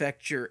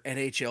affect your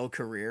NHL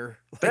career,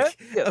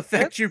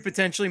 affect you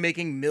potentially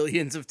making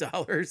millions of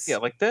dollars? Yeah,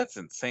 that's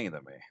insane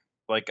to me.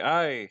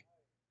 I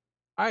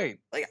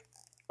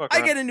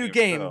get a new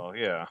game.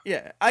 Yeah,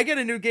 I get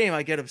a new game.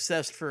 I get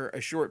obsessed for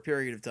a short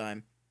period of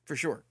time, for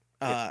sure.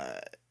 Yeah.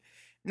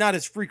 Not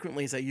as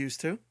frequently as I used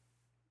to,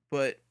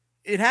 but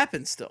it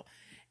happens still.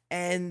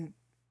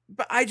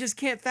 But I just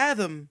can't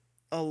fathom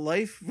a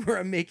life where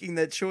I'm making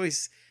that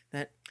choice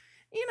that,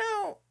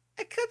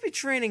 I could be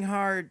training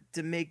hard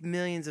to make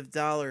millions of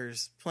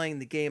dollars playing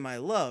the game I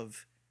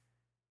love,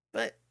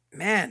 but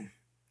man,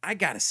 I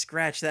gotta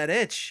scratch that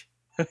itch.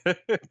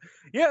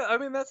 Yeah, I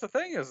mean, that's the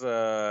thing is,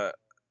 by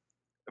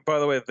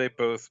the way, they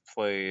both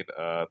played,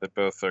 they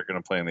both are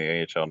going to play in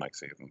the AHL next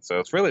season. So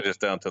it's really just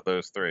down to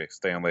those 3,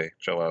 Stanley,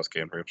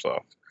 Cholowski, and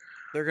Rupsov.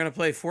 They're going to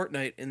play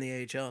Fortnite in the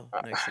AHL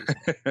next season.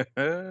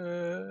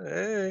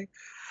 Hey.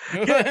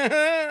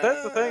 Yeah,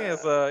 that's the thing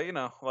is,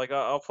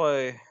 I'll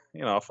play,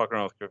 I'll fuck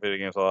around with video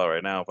games a lot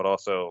right now, but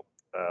also,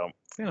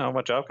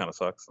 my job kind of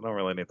sucks. I don't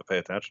really need to pay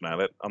attention at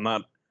it. I'm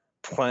not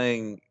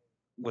playing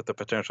with the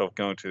potential of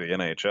going to the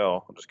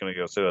NHL. I'm just going to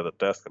go sit at the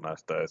desk the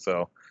next day.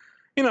 So,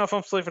 if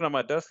I'm sleeping at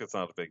my desk, it's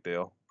not a big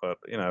deal. But,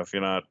 if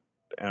you're not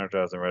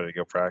energized and ready to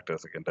go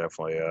practice, it can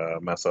definitely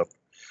mess up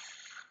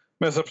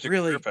your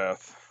career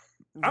path.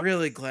 I'm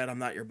really glad I'm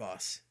not your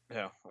boss.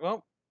 Yeah.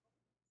 Well,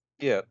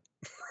 yeah.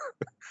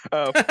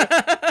 But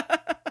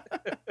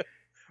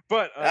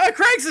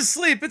Craig's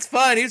asleep. It's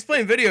fine. He's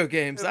playing video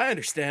games. I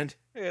understand.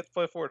 Yeah, let's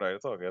play Fortnite.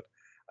 It's all good.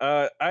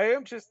 I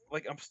am just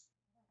I'm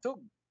still,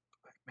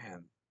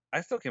 man. I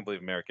still can't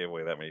believe Merrick gave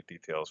away that many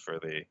details for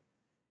the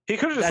He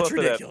could have just left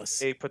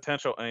ridiculous. it at a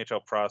potential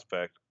NHL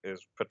prospect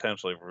is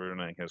potentially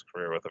ruining his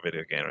career with a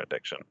video game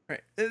addiction.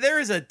 Right. There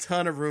is a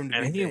ton of room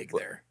to be vague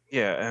there.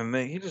 Yeah, and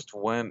then he just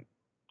went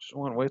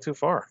way too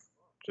far.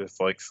 Just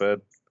like said,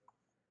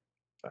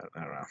 I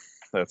don't know.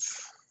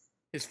 That's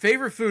his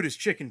favorite food is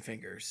chicken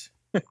fingers.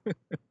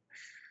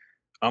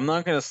 I'm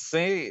not gonna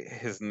say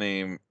his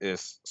name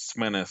is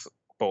Smenis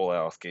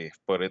Bolowski,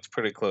 but it's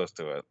pretty close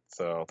to it.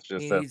 So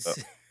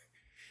just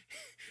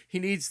he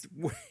needs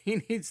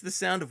the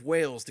sound of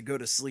whales to go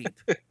to sleep.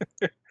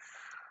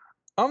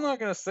 I'm not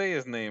gonna say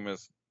his name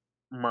is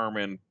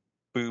Merman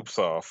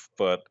Boobsoff,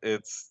 but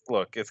it's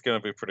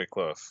gonna be pretty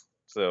close.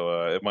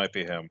 So it might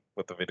be him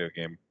with the video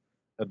game.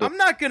 I'm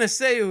not gonna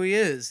say who he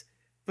is,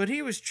 but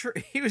he was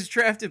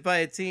drafted by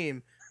a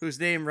team whose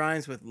name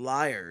rhymes with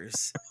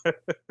liars.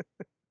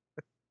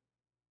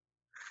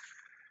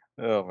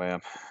 Oh man,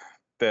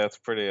 that's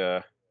pretty.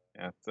 Yeah,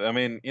 I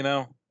mean,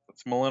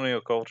 it's millennial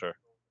culture.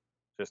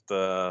 Just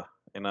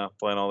playing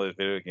all these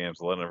video games,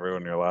 letting it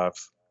ruin your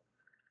lives.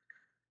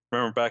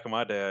 Remember back in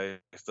my day, I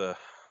used to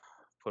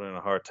put in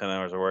a hard 10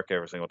 hours of work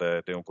every single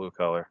day doing blue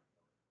collar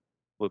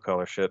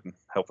shit and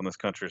helping this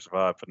country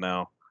survive. But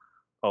now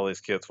all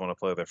these kids want to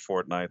play their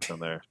Fortnites and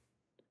their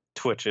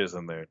Twitches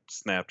and their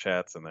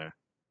Snapchats and their.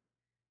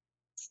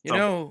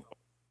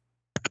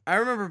 I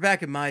remember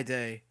back in my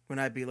day when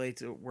I'd be late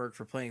to work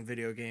for playing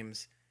video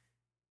games,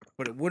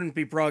 but it wouldn't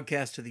be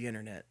broadcast to the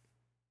internet.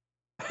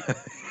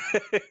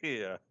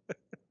 Yeah.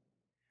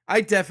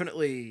 I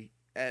definitely,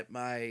 at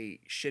my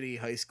shitty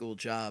high school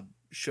job,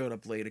 showed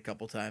up late a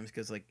couple times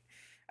because,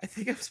 I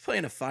think I was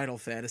playing a Final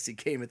Fantasy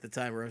game at the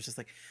time where I was just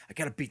like, I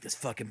gotta beat this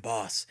fucking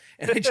boss.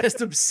 And I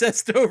just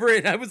obsessed over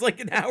it. I was like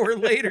an hour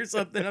late or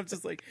something. I'm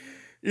just like,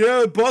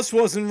 yeah, the bus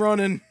wasn't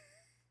running.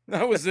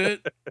 That was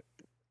it.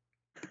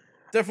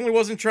 Definitely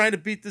wasn't trying to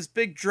beat this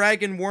big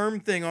dragon worm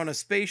thing on a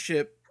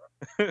spaceship.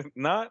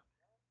 Not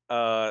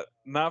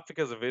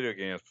because of video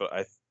games, but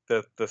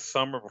the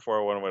summer before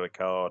I went away to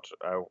college,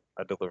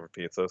 I delivered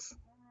pizzas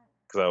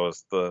because I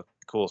was the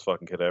coolest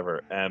fucking kid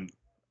ever. And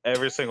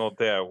every single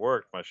day I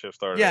worked, my shift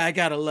started. Yeah, I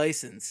got a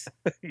license.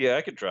 Yeah,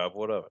 I could drive,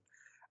 whatever.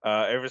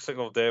 Every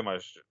single day my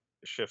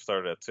shift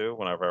started at 2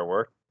 whenever I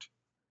worked.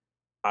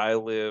 I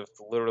lived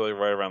literally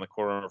right around the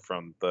corner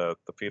from the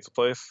pizza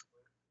place.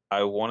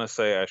 I want to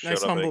say I showed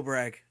nice up. Humble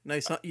brag.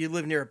 Nice. You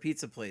live near a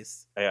pizza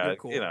place. Yeah,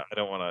 cool. I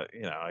don't want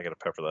to. I got to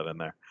pepper that in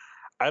there.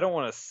 I don't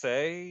want to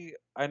say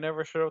I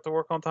never showed up to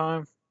work on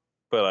time,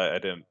 but I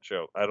didn't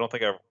show. I don't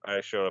think I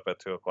showed up at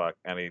 2:00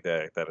 any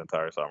day that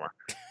entire summer.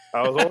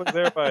 I was always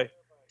there by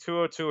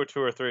 2:02 or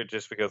 2:03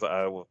 just because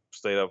I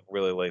stayed up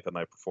really late the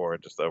night before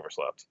and just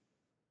overslept.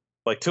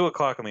 Like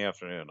 2:00 in the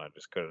afternoon, I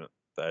just couldn't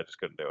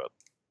do it.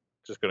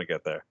 Just couldn't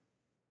get there.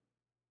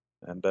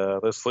 And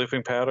those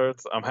sleeping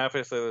patterns, I'm happy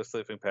to say those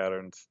sleeping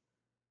patterns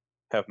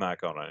have not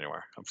gone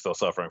anywhere. I'm still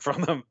suffering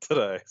from them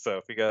today. So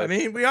if you guys, I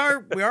mean, we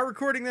are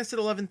recording this at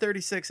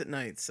 11:36 at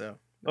night. So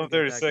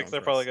 11:36, I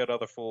probably got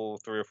another full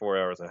 3 or 4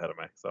 hours ahead of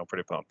me. So I'm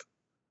pretty pumped.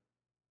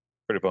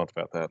 Pretty pumped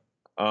about that.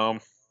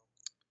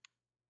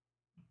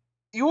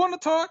 You want to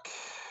talk?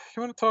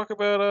 You want to talk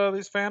about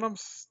these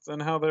Phantoms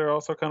and how they're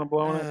also kind of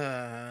blowing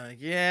it?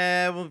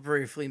 Yeah, we'll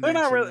briefly they're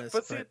mention not really, this.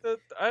 but see,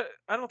 I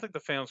don't think the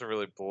Phantoms are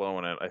really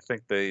blowing it. I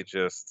think they're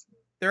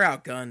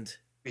outgunned.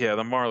 Yeah,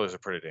 the Marlies are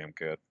pretty damn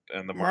good,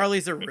 and the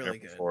Marlies are really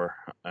good.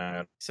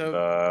 And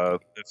so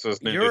this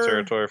is new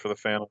territory for the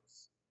Phantoms.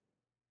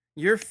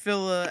 Your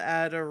Phila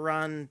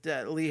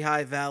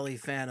Lehigh Valley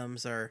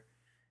Phantoms are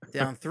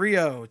down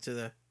 3-0 to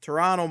the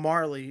Toronto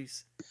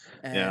Marlies,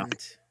 and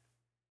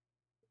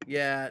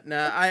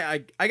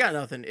I got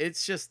nothing.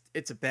 It's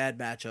a bad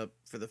matchup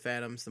for the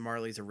Phantoms. The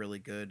Marlies are really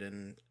good,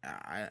 and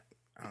I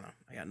don't know.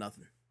 I got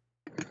nothing.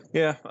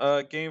 Yeah,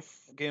 game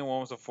 1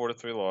 was a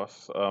 4-3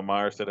 loss.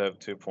 Myers did have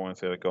 2 points.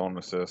 He had a goal and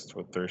assist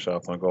with 3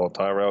 shots on goal.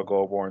 Tyrell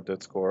Goulbourne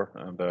did score,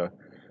 and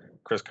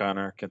Chris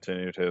Connor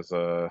continued his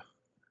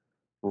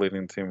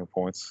leading team of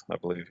points. I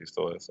believe he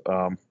still is.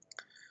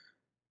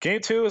 Game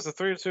 2 is a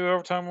 3-2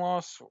 overtime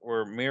loss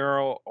where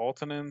Miro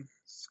Aaltonen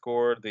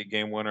scored the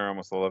game winner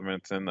almost 11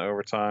 minutes in the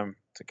overtime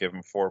to give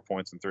him 4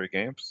 points in 3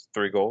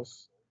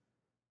 goals.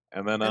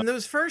 And then in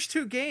those first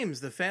 2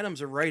 games, the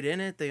Phantoms are right in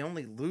it. They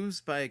only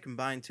lose by a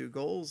combined 2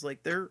 goals.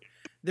 Like they're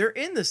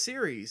in the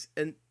series,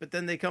 but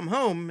then they come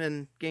home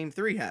and game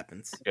 3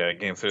 happens. Yeah,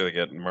 game 3 they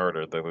get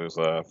murdered. They lose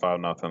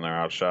 5-0. They're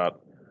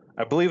outshot.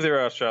 I believe they were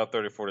outshot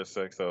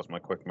 34-6. That was my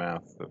quick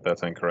math. If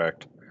that's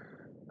incorrect,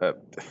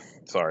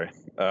 sorry.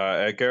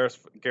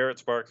 Garrett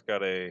Sparks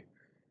got a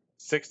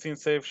 16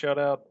 save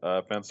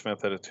shutout. Ben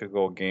Smith had a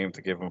 2-goal game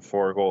to give him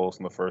 4 goals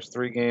in the first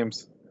 3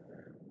 games.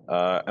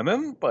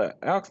 But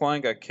Alex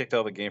Lyon got kicked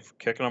out of the game for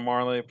kicking a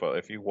Marley. But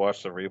if you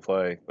watch the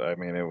replay, I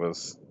mean, it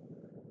was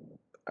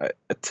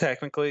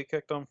technically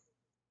kicked him.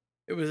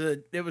 It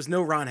was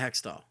no Ron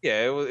Hextall.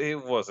 Yeah,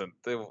 it wasn't.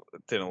 It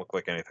didn't look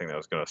like anything that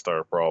was going to start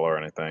a brawl or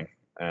anything.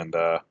 And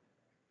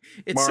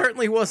it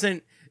certainly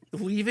wasn't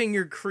leaving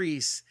your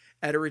crease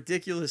at a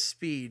ridiculous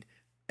speed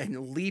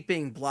and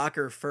leaping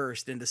blocker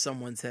first into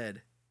someone's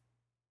head.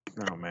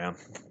 Oh man,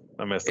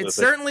 I missed it. It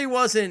certainly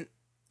wasn't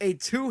a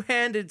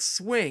two-handed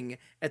swing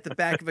at the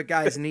back of a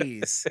guy's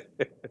knees.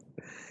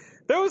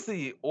 That was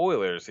the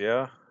Oilers,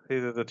 yeah? He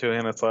did the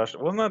two-handed slash.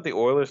 Wasn't that the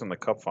Oilers in the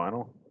Cup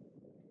final?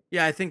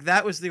 Yeah, I think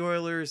that was the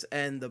Oilers,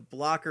 and the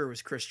blocker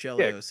was Chris Chelios.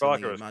 Yeah, the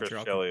blocker was Chris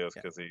Chelios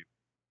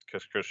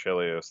because Chris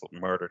Chelios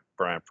murdered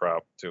Brian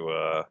Propp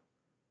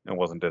and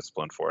wasn't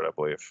disciplined for it, I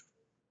believe.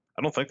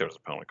 I don't think there was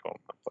a penalty call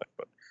in that play,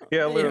 but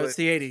yeah, literally, it's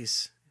the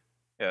 80s.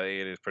 Yeah, the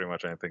 80s, pretty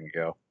much anything can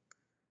go.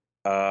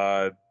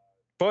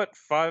 But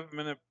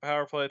 5-minute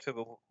power play to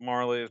the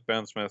Marlies.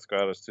 Ben Smith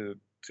got us two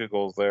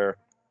goals there.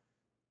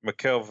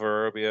 Mikhail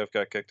Vorobiev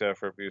got kicked out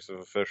for abuse of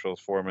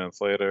officials 4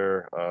 minutes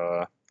later.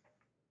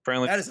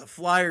 Apparently, that is a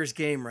Flyers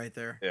game right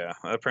there. Yeah,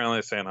 apparently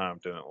Sanheim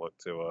didn't look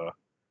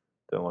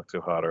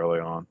too hot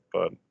early on,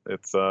 but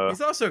it's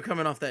he's also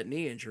coming off that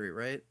knee injury,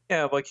 right?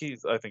 Yeah, like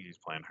I think he's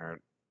playing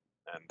hurt,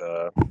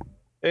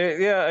 and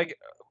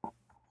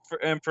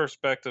in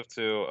perspective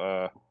too.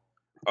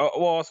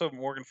 Also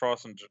Morgan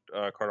Frost and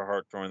Carter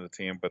Hart joined the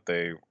team, but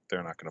they're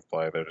not going to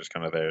play. They're just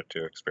kind of there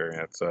to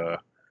experience AHL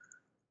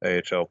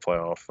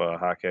playoff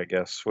hockey, I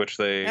guess. Which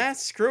they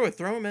screw it,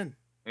 throw them in.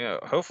 Yeah,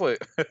 hopefully.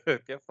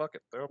 Yeah, fuck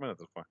it, throw them in at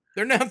this point.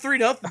 They're now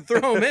 3-0.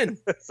 Throw them in.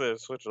 So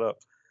switch it up.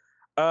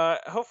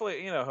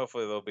 Hopefully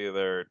they'll be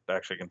there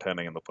actually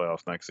contending in the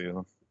playoffs next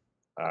season.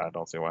 I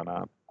don't see why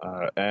not.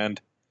 And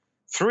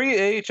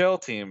 3 AHL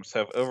teams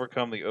have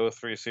overcome the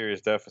 0-3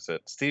 series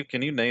deficit. Steve,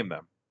 can you name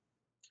them?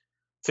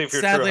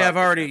 Sadly, I've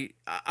already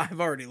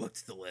looked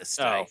at the list.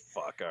 Oh,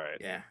 fuck! All right.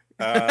 Yeah.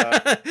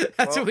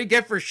 That's what we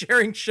get for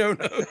sharing show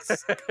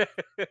notes.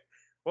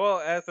 Well,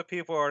 as the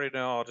people already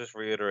know, I'll just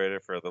reiterate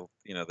it for the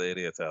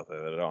idiots out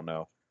there that don't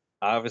know.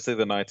 Obviously,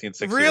 the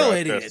 1960 real Rochester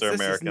idiots. Americans.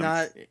 This is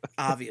not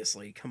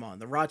obviously. Come on,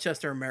 the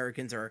Rochester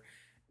Americans are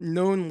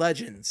known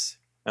legends.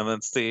 And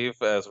then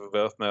Steve, as we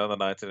both know, the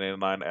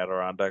 1989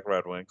 Adirondack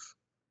Red Wings,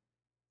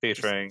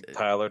 featuring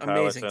Tyler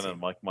Tylerson and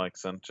Mike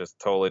Mikeson, just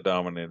totally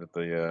dominated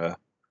the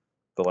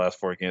last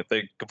 4 games.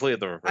 They completed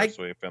the reverse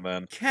sweep, and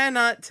then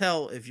cannot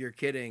tell if you're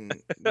kidding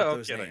with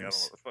those names. I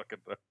don't fucking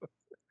know.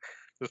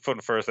 Just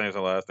putting first names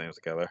and last names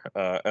together.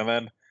 And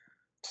then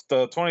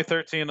the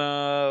 2013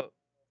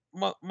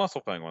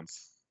 Muscle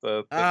Penguins.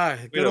 The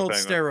good old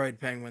steroid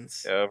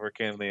Penguins. Yeah,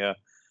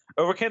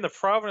 overcame the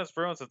Providence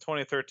Bruins in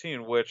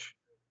 2013, which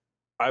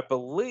I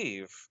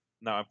believe,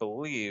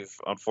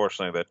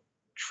 unfortunately, that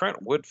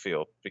Trent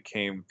Woodfield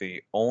became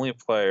the only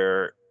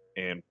player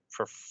in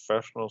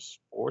professional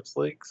sports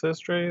leagues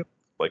history,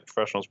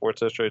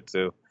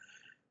 to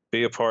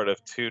be a part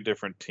of 2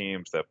 different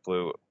teams that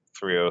blew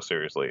 3-0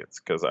 series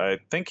leads. Because I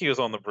think he was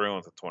on the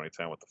Bruins in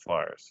 2010 with the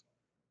Flyers,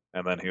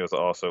 and then he was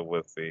also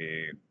with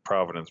the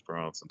Providence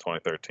Bruins in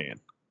 2013.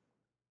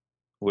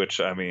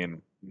 Which, I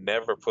mean,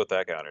 never put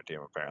that guy on your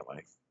team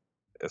apparently,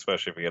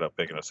 especially if you get up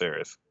big in a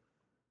series.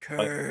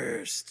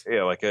 Cursed.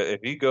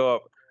 If you go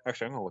up,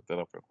 actually, I'm gonna look that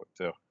up real quick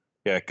too.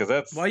 Yeah, because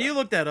that's while you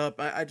look that up,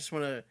 I just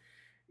want to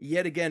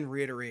yet again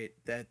reiterate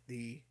that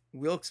the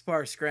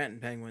Wilkes-Barre Scranton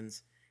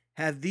Penguins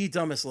have the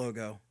dumbest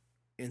logo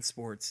in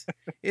sports.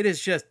 It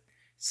is just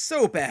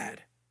so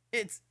bad.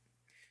 Let's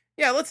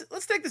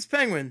take this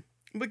penguin,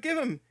 but give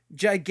him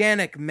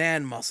gigantic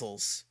man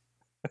muscles.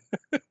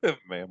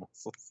 Man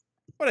muscles.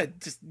 What a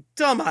just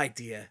dumb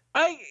idea.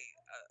 I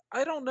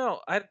don't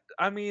know.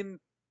 I mean,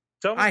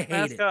 dumbest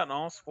mascot in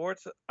all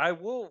sports. I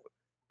will.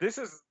 This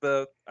is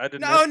the. I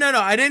didn't. No.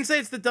 I didn't say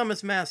it's the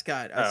dumbest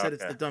mascot. I said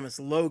it's the dumbest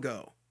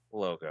logo.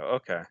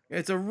 Okay.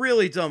 It's a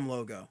really dumb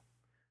logo.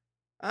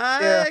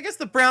 I guess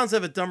the Browns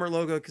have a dumber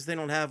logo because they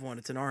don't have one.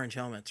 It's an orange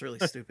helmet. It's really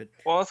stupid.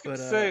 Well, I was going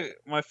to say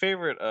my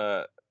favorite.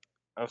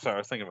 I'm sorry, I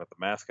was thinking about the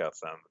mascot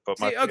sound. But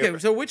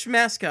so which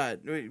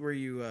mascot were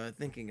you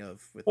thinking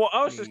of?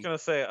 I was just going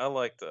to say I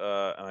liked, and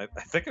I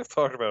think I've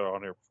talked about it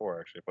on here before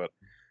actually, but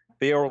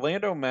the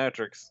Orlando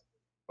Magic's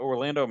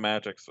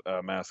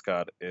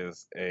mascot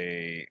is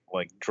a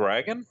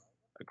dragon,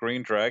 a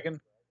green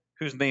dragon,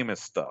 whose name is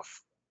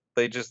Stuff.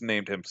 They just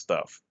named him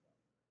Stuff.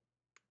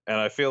 And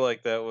I feel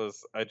like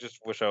I just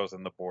wish I was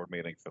in the board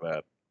meeting for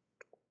that.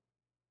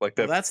 Well,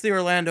 that's the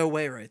Orlando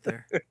way right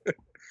there.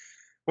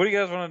 What do you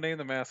guys want to name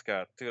the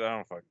mascot? Dude, I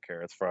don't fucking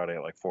care. It's Friday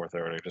at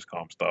 4:30. Just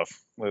call him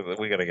Stuff.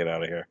 We got to get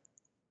out of here.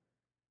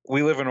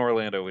 We live in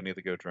Orlando. We need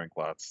to go drink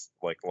lots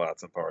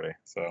and party.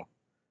 So,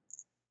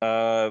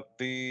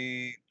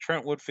 the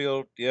Trent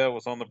Woodfield,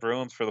 was on the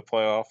Bruins for the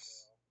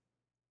playoffs.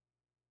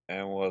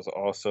 And was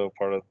also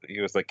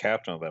he was the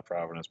captain of that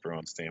Providence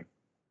Bruins team.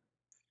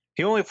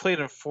 He only played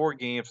in 4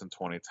 games in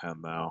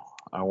 2010, though.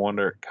 I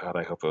wonder, God,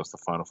 I hope it was the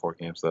final 4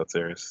 games of that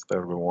series. That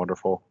would have been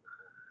wonderful.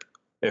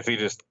 If he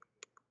just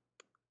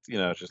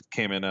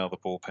came in out of the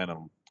bullpen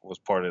and was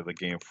part of the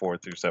game 4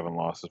 through 7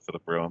 losses for the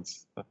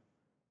Bruins.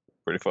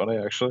 Pretty funny,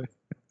 actually.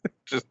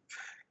 Just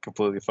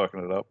completely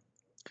fucking it up.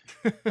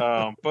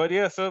 But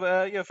yeah, so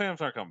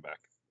Phantoms aren't coming back.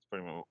 It's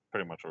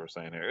pretty much what we're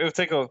saying here. It would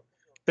take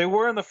they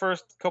were in the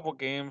first couple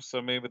games, so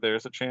maybe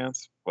there's a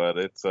chance. But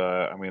it's,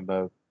 I mean,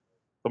 the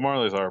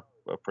Marlies are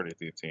a pretty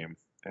deep team,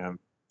 and a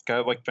guy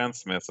like Ben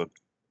Smith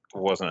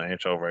was an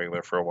NHL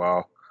regular for a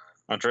while.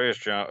 Andreas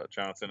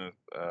Johnson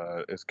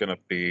is going to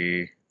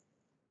be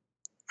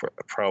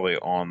probably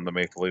on the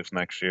Maple Leafs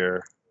next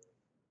year.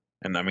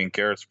 And I mean,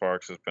 Garrett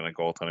Sparks has been a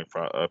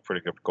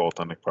pretty good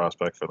goaltending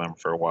prospect for them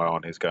for a while,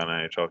 and he's got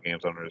NHL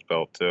games under his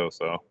belt too.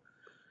 So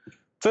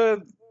it's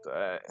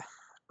a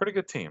pretty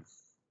good team.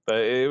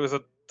 It was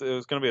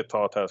going to be a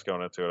tall task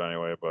going into it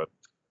anyway, but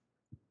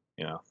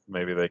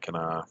maybe they can.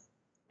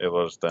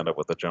 It'll just end up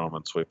with a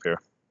gentleman's sweep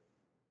here.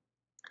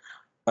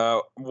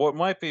 What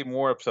might be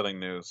more upsetting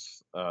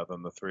news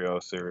than the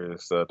 3-0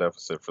 series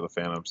deficit for the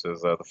Phantoms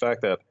is the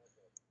fact that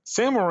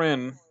Sam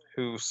Morin,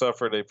 who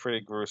suffered a pretty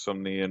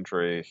gruesome knee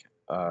injury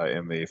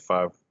in the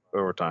 5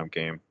 overtime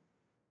game,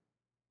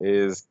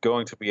 is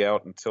going to be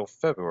out until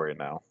February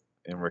now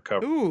in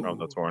recovery from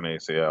the torn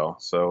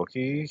ACL. So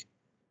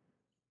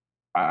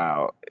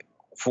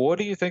what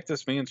do you think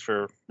this means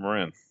for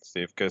Morin,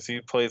 Steve? Because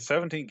he played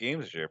 17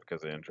 games this year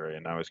because of injury,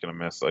 and now he's going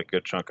to miss a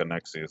good chunk of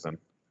next season.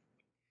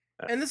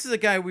 And this is a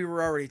guy we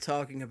were already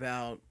talking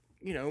about.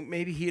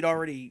 Maybe he'd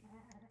already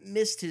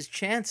missed his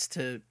chance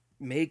to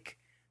make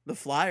the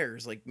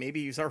Flyers. Like,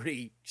 maybe he's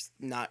already just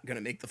not going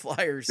to make the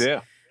Flyers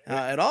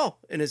at all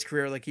in his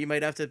career. Like, he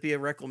might have to be a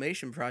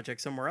reclamation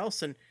project somewhere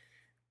else. And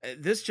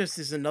this just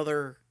is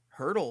another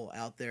hurdle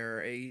out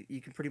there.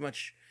 You can pretty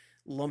much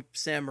lump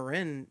Sam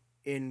Morin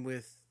in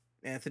with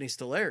Anthony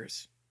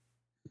Stolarz.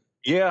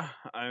 Yeah,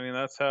 I mean,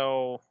 that's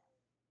how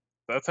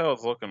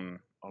it's looking,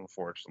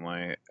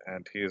 unfortunately.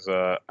 And he's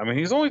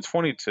he's only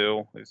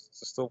 22. He's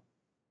still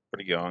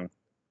pretty young.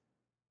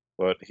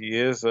 But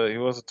he was a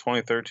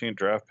 2013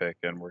 draft pick,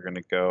 and we're going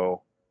to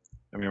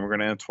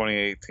end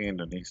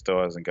 2018, and he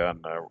still hasn't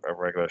gotten a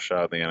regular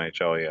shot in the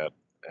NHL yet.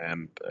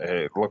 And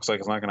it looks like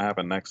it's not going to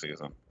happen next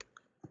season.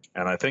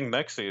 And I think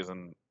next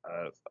season,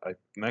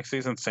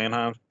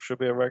 Sanheim should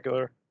be a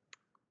regular.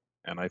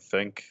 And I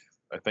think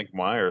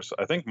Myers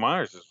has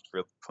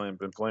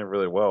been playing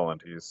really well,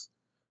 and he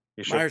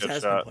should Myers get a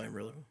has shot. been playing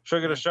really well.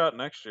 Should get a shot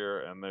next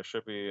year, and there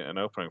should be an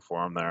opening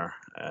for him there.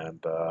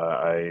 And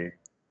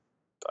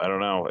I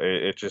don't know.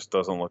 It just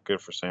doesn't look good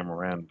for Sam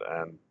Morin.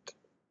 And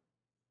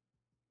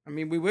I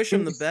mean, we wish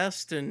him the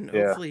best, and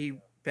hopefully he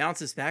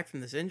bounces back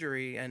from this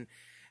injury. And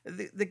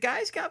the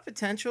guy's got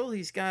potential.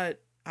 He's got,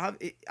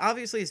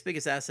 obviously, his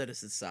biggest asset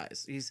is his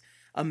size. He's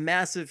a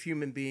massive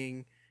human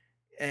being.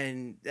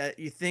 And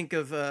you think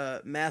of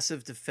a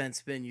massive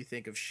defenseman, you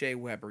think of Shea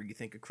Weber, you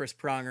think of Chris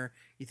Pronger,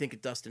 you think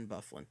of Dustin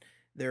Byfuglien.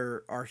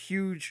 There are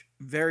huge,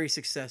 very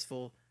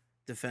successful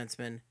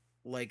defensemen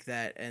like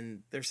that,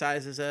 and their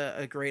size is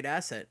a great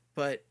asset.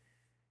 But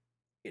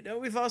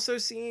we've also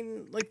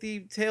seen like the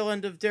tail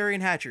end of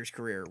Derian Hatcher's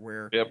career,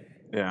 where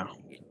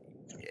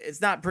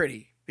it's not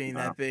pretty being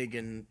that big,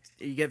 and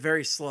you get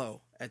very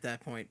slow at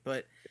that point.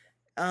 But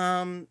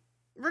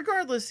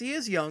regardless, he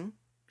is young,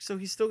 so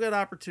he's still got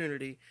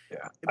opportunity.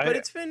 Yeah, but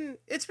it's been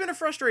a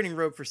frustrating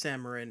road for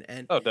Sam Morin,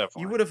 and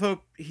definitely. You would have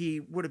hoped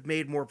he would have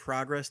made more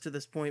progress to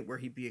this point, where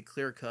he'd be a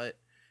clear cut,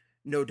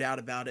 no doubt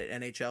about it,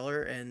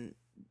 NHLer, and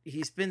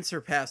he's been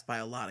surpassed by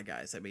a lot of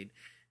guys. I mean,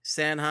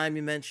 Sanheim,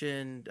 you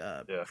mentioned,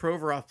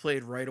 Provorov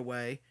played right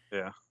away,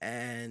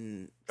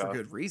 and for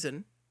good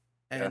reason,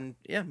 and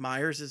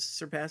Myers is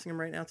surpassing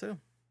him right now too.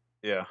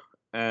 Yeah,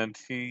 and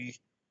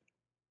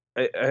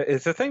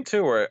it's a thing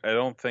too where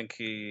I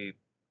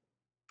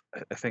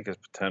think his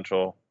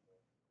potential,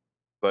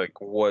 like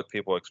what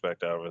people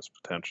expect out of his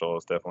potential,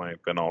 has definitely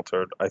been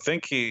altered. I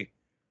feel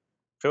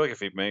like if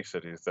he makes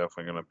it, he's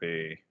definitely going to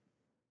be.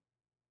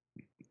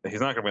 He's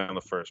not going to be on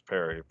the first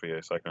pair. He'd be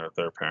a second or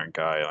third pairing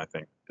guy, and I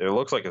think it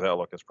looks like his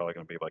outlook is probably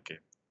going to be like a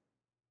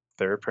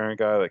third pairing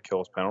guy that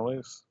kills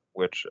penalties.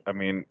 Which, I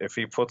mean, if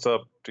he puts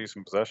up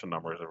decent possession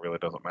numbers, it really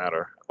doesn't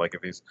matter. Like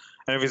if he's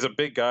a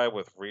big guy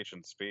with reach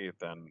and speed,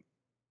 then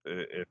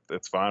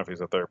it's fine if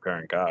he's a third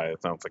pairing guy.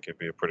 It sounds like he'd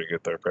be a pretty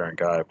good third pairing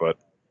guy, but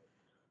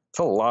it's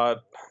a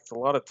lot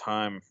of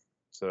time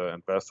to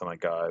invest in a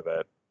guy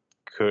that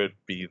could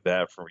be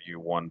that for you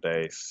one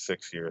day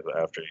 6 years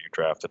after you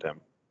drafted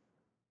him.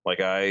 Like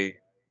I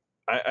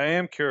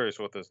am curious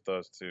what this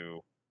does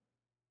to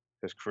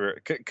his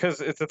career, because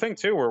it's the thing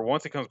too where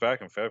once he comes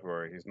back in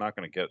February, he's not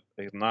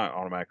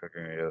automatically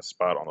going to get a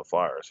spot on the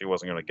Flyers. He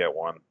wasn't going to get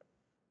one.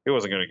 He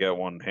wasn't going to get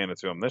one handed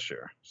to him this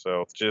year.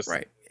 So it's just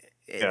right.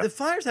 Yeah. The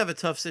Flyers have a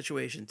tough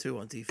situation too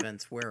on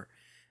defense, where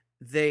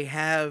they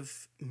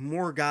have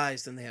more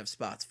guys than they have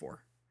spots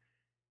for.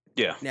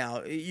 Yeah.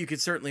 Now you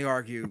could certainly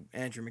argue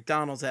Andrew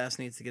McDonald's ass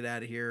needs to get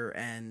out of here,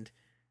 and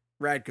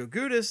Radko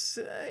Gudas,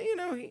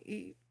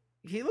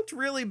 he looked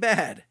really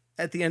bad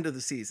at the end of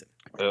the season.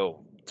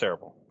 Oh,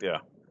 terrible. Yeah.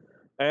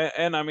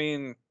 And I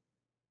mean,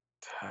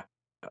 I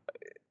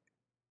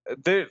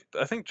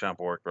think John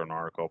Bork wrote an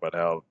article about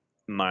how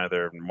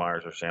neither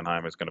Myers or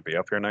Sanheim is going to be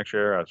up here next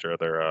year after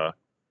their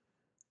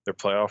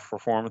playoff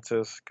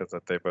performances, because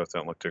they both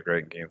don't look too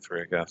great in Game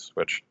 3, I guess,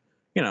 which,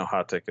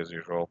 hot take as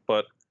usual.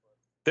 But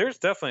there's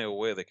definitely a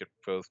way they could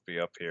both be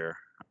up here.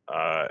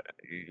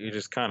 You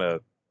just kind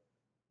of,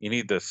 you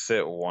need to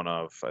sit one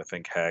of, I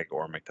think, Hag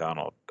or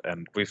McDonald.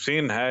 And we've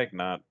seen Hag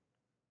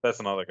that's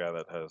another guy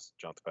that has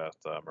jumped past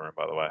Morin,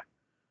 by the way.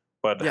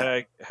 But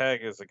yeah.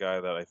 Hag is a guy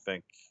that I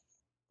think,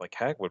 like,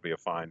 Hag would be a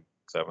fine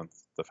 7th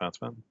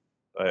defenseman.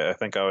 I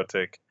think I would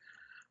take.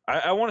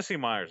 I want to see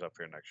Myers up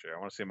here next year. I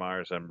want to see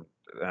Myers, and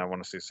I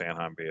want to see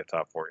Sanheim be a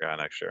top 4 guy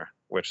next year,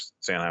 which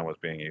Sanheim was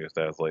being used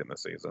as late in the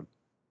season.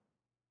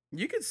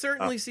 You could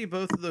certainly see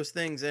both of those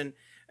things, and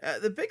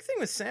the big thing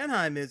with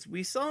Sanheim is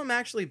we saw him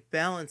actually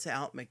balance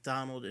out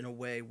McDonald in a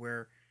way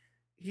where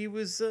he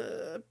was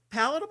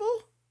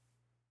palatable.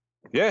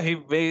 Yeah, he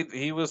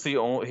was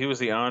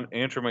the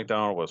Andrew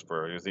McDonald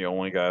whisperer. He was the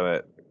only guy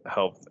that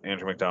helped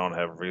Andrew McDonald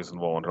have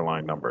reasonable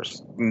underlying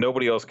numbers.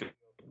 Nobody else could.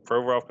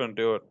 Provorov couldn't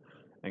do it,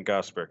 and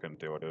Gosper couldn't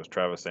do it. It was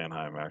Travis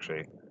Sanheim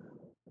actually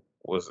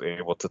was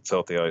able to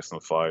tilt the ice in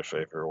the fly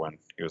favor when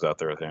he was out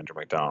there with Andrew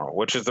McDonald,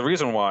 which is the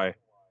reason why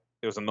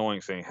it was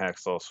annoying seeing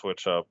Hacksaw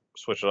switch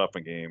it up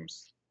in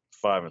games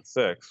 5 and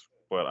 6.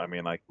 But I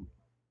mean, I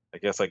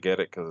guess I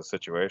get it because of the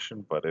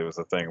situation. But it was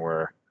a thing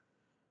where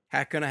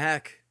hack gonna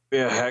hack.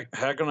 Yeah,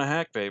 hack gonna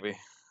hack, baby.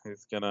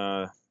 He's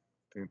gonna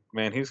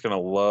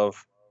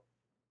love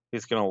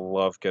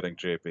getting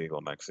Jay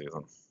Beagle next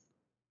season.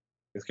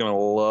 He's gonna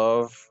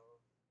love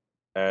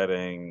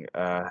adding.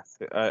 I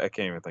can't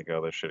even think of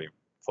other shitty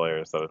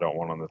players that I don't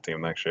want on the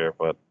team next year,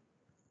 but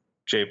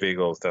Jay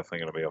Beagle is definitely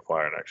gonna be a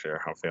flyer next year.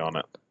 I'm feeling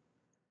it.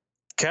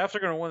 Caps are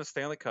gonna win the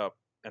Stanley Cup,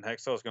 and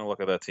Hextall is gonna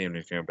look at that team and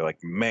he's gonna be like,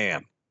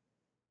 "Man,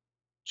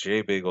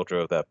 Jay Beagle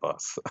drove that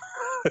bus."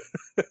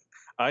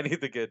 I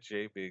need to get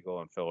Jay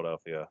Beagle in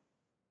Philadelphia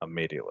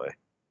immediately.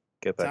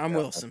 Get that Tom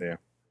Wilson.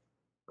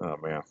 Oh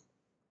man,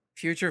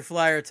 future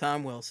Flyer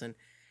Tom Wilson.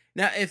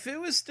 Now, if it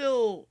was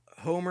still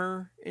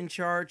Homer in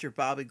charge or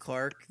Bobby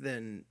Clarke,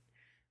 then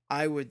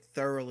I would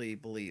thoroughly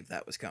believe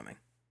that was coming.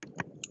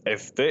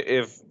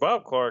 If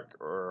Bob Clarke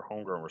or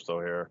Holmgren were still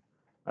here,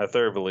 I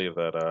thoroughly believe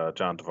that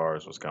John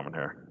Tavares was coming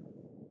here.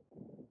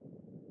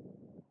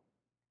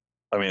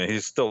 I mean,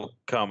 he's still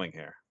coming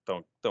here.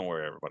 Don't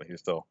worry, everybody.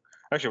 He's still.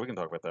 Actually, we can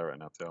talk about that right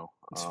now too.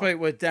 Despite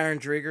what Darren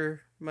Dreger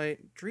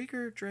might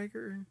Dreger,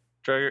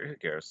 who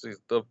cares?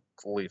 He's the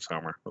Leafs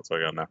homer. That's what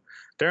I got now.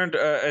 Darren,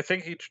 I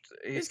think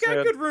he's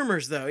got good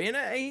rumors though. You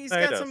know, he's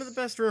got some of the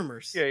best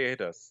rumors. Yeah, he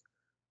does.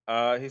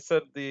 He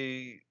said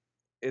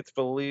it's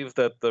believed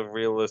that the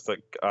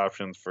realistic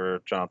options for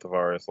John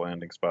Tavares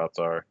landing spots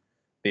are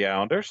the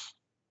Islanders,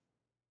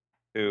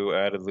 who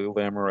added Lou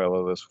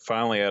Lamoriello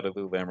finally added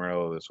Lou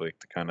Lamoriello this week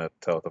to kind of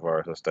tell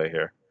Tavares to stay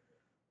here.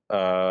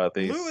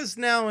 Lou is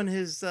now in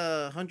his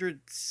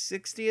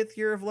 160th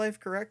year of life,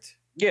 correct?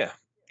 Yeah.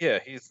 He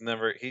had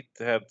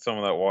some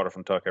of that water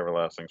from Tuck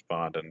Everlasting's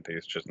pond, and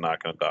he's just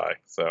not going to die.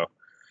 So,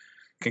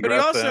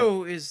 congrats.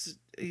 But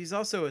he's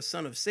also a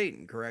son of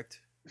Satan,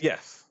 correct?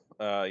 Yes.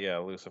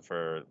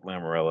 Lucifer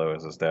Lamoriello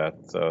is his dad,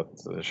 so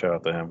it's a shout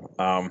out to him.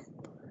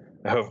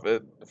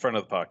 Friend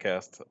of the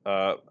podcast.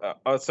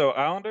 So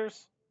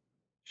Islanders,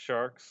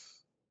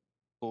 Sharks,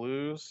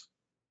 Blues,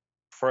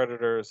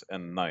 Predators,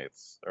 and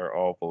Knights are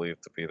all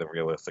believed to be the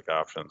realistic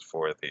options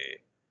for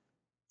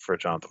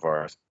John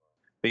Tavares.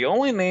 The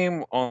only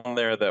name on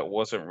there that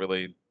wasn't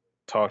really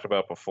talked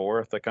about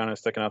before that kind of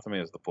sticking out to me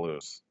is the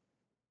Blues.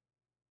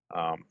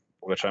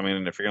 Which, I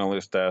mean, if you're going to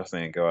lose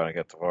Stastny and go out and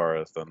get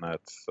Tavares, then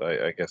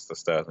I guess the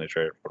Stastny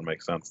trade would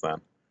make sense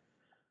then.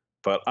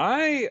 But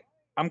I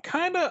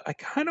kind of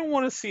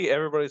want to see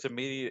everybody's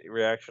immediate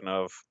reaction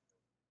of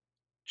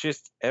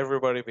just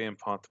everybody being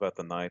pumped about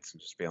the Knights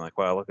and just being like,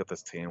 wow, look at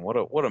this team.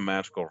 What a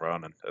magical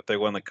run. And if they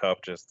win the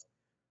Cup, just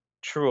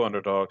true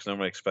underdogs.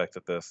 Nobody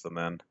expected this. And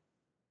then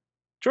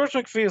George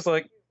McPhee is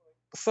like,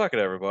 suck it,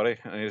 everybody.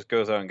 And he just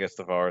goes out and gets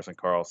Tavares and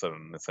Karlsson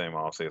in the same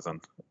offseason.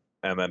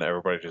 And then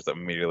everybody just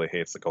immediately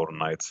hates the Golden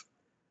Knights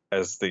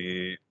as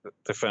the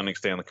defending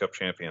Stanley Cup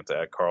champions to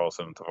add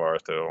Karlsson and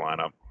Tavares to the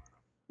lineup.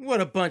 What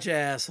a bunch of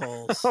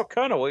assholes. I'm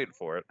kind of waiting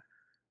for it.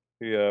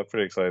 Yeah,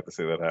 pretty excited to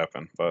see that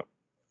happen. But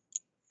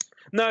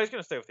no, he's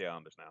going to stay with the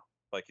Islanders now.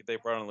 Like, they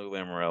brought in Lou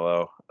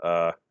Lamoriello,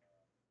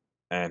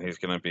 and he's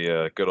going to be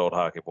a good old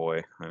hockey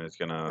boy. And he's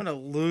going to... What a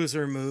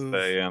loser move.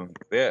 Stay in.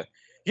 Yeah.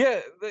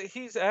 Yeah,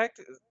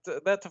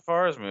 that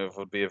Tavares move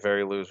would be a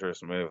very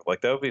loserous move.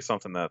 Like, that would be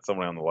something that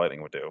somebody on the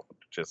Lightning would do,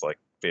 just like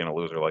being a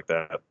loser like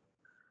that.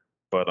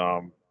 But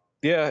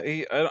yeah,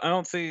 I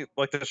don't see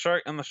like the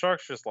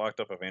Sharks just locked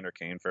up Evander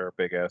Kane for a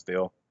big ass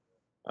deal.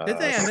 Did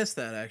they? I missed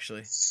that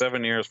actually.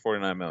 7 years,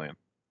 $49 million.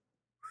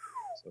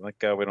 So thank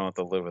God we don't have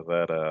to live with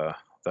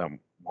that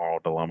moral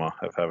dilemma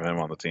of having him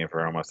on the team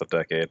for almost a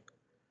decade.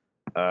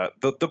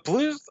 The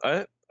Blues,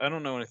 I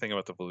don't know anything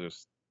about the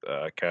Blues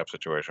cap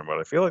situation, but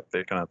I feel like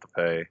they're gonna have to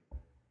pay.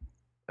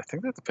 I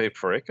think they have to pay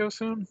Parayko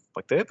soon.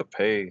 Like they have to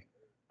pay.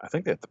 I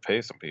think they have to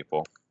pay some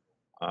people.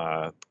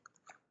 I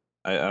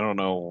don't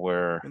know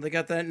where. Well, they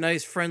got that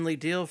nice friendly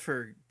deal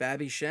for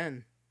Babby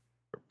Shen.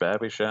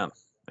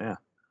 Yeah,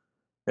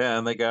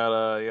 and they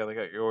got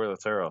Yuri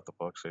Laterra off the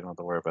book, so you don't have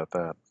to worry about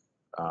that.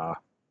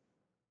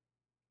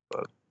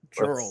 But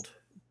Gerald.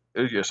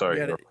 Yeah,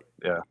 sorry.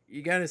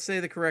 You got to say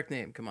the correct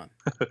name. Come on.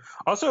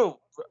 Also,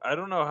 I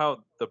don't know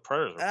how the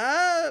Predators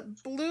are.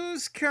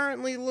 Blues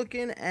currently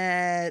looking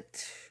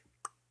at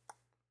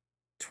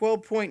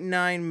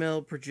 $12.9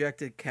 million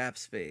projected cap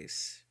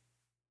space.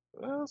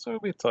 Well, so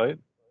it'll be tight.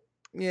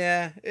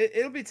 Yeah,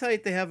 it'll be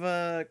tight. They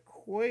have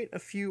quite a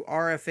few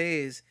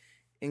RFAs,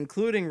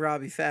 including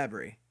Robbie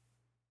Fabry.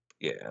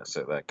 Yeah,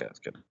 so that guy's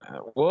gonna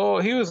have. Well,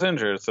 he was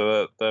injured,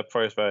 so that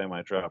price value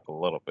might drop a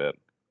little bit.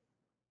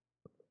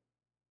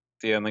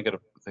 Yeah, and they gotta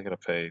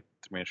pay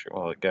Dimitri.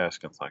 Well,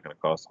 Gaskin's not gonna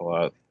cost a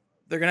lot.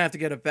 They're gonna have to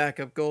get a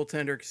backup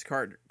goaltender because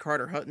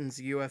Carter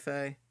Hutton's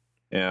UFA.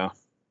 Yeah.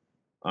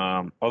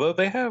 Although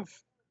they have,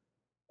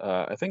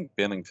 I think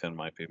Bennington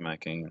might be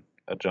making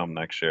a jump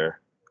next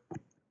year.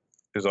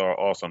 He's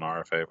also an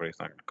RFA, but he's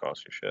not gonna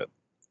cost you shit.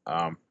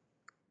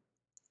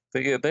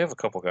 They have a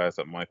couple guys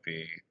that might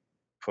be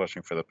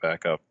pushing for the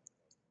backup.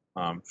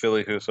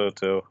 Philly Husso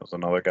too is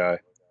another guy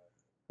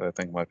that I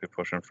think might be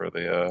pushing for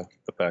the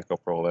backup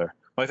role there.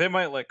 Like they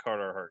might let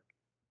Carter hurt.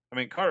 I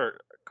mean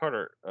Carter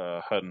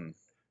Hutton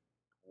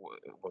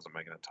wasn't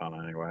making a ton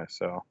anyway,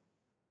 so.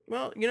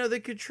 Well, they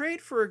could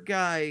trade for a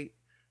guy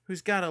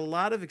who's got a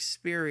lot of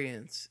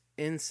experience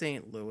in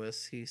St.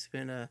 Louis. He's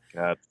been a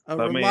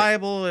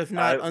reliable, if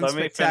not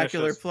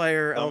unspectacular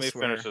player elsewhere. Let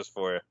me finish this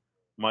for you.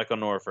 Michael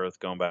Norforth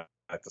going back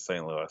to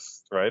St.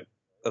 Louis, right?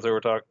 That's what we're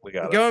talking. We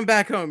got going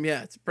back home.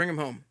 Yeah, bring him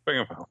home. Bring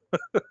him home.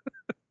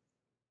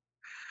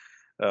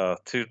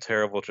 Two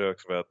terrible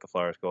jokes about the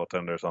Flyers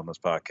goaltenders on this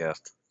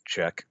podcast.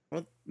 Check.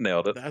 Well,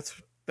 nailed it. That's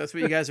what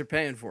you guys are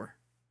paying for.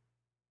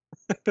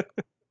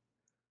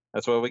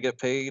 That's why we get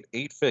paid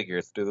 8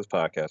 figures to do this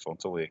podcast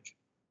once a week.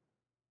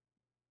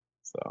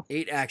 So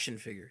 8 action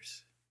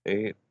figures.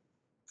 8.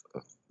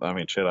 I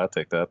mean, shit, I'd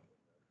take that.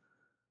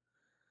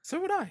 So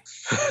would I.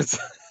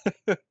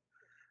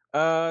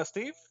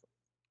 Steve,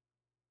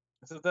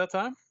 is it that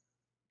time?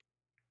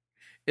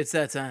 It's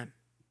that time.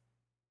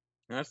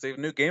 All right, Steve,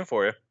 new game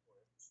for you.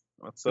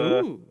 Let's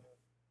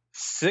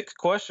 6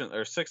 questions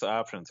or 6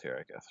 options here,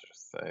 I guess I should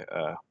say.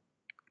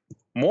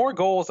 More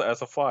goals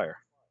as a Flyer.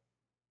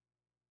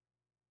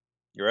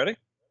 You ready?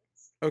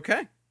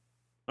 Okay.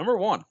 Number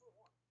 1,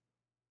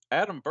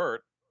 Adam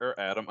Burt or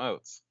Adam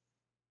Oates?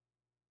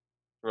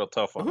 Real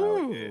tough one.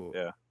 Ooh.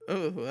 Yeah.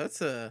 Oh,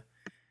 that's a.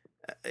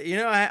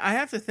 I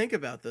have to think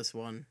about this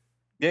one.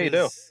 Yeah, you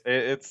do.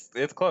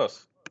 It's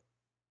close.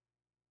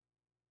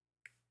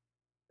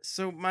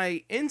 So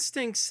my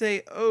instincts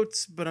say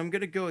Oates, but I'm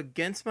gonna go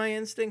against my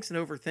instincts and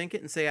overthink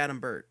it and say Adam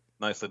Burt.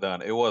 Nicely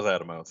done. It was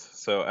Adam Oates.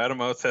 So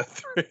Adam Oates had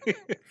 3.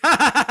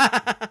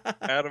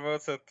 Adam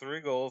Oates had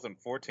 3 goals in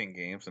 14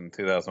 games in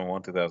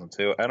 2001,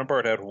 2002. Adam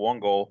Burt had 1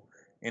 goal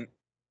in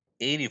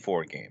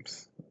 84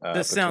 games.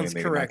 This sounds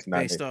correct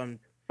based on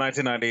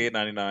 1998,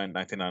 99,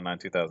 1999,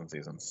 2000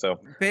 season. So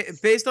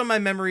based on my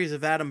memories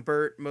of Adam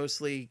Burt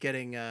mostly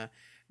getting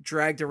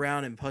dragged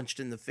around and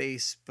punched in the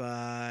face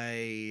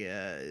by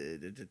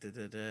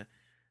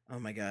oh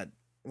my god,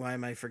 why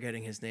am I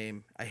forgetting his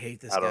name? I hate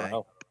this guy. I don't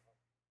know.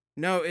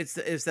 No, it's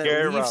that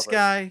Gary Leafs Roberts.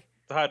 Guy.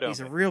 Ty Domi. He's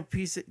a real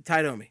piece of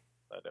Ty Domi.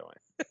 Ty Domi.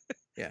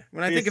 Yeah.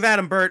 When I think of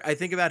Adam Burt, I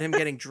think about him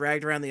getting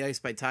dragged around the ice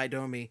by Ty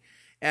Domi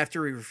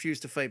after he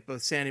refused to fight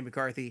both Sandy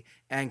McCarthy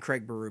and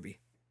Craig Berube.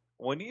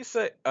 When you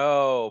say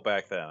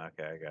back then,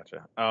 okay, I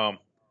gotcha.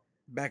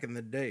 Back in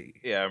the day.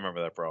 Yeah, I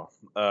remember that, bro.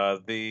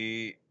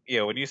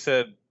 When you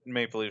said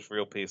Maple Leafs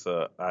real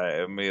pizza,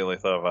 I immediately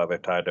thought of either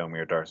Ty Domi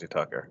or Darcy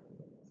Tucker.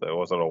 So it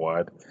wasn't a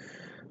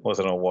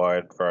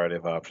wide variety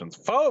of options.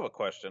 Follow-up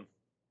question.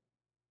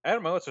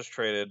 Adam Oates was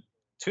traded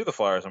to the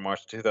Flyers in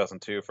March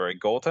 2002 for a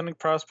goaltending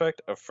prospect,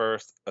 a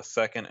first, a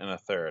second, and a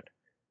third.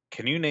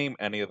 Can you name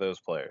any of those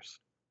players?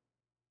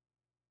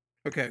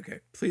 Okay.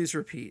 Please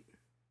repeat.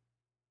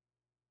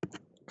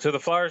 So the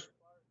Flyers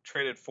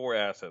traded 4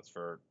 assets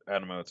for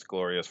Adam Oates'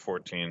 glorious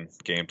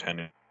 14-game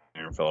tenure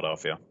in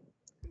Philadelphia.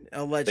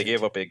 Alleged. They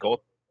gave up a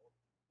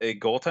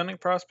goaltending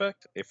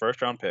prospect, a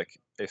first-round pick,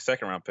 a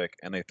second-round pick,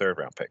 and a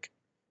third-round pick.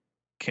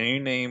 Can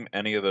you name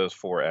any of those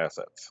 4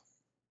 assets?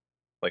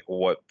 Like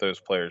what those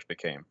players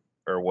became,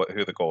 or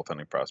who the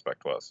goaltending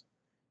prospect was?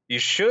 You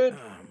should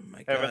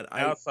have an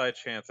outside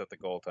chance at the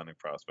goaltending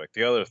prospect.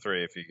 The other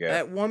 3, if you get.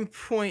 At one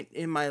point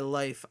in my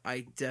life,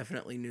 I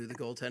definitely knew the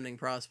goaltending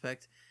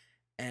prospect,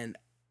 and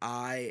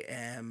I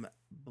am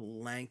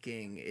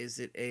blanking. Is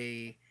it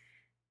a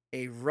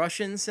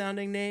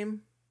Russian-sounding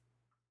name?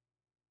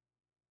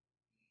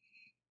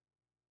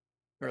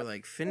 Or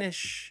like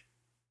Finnish?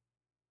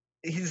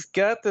 He's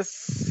got the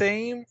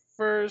same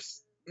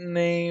first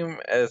name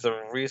as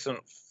a recent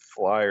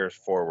Flyers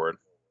forward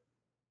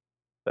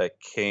that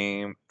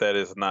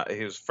is not,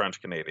 he was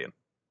French Canadian,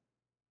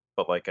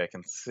 but like I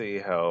can see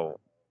how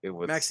it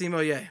would. Maxime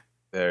Oye.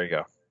 There you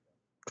go.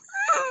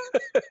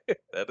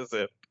 That is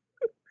it.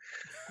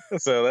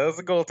 So that was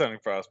the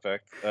goaltending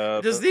prospect. I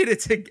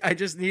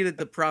just needed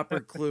the proper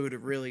clue to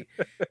really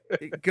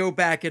go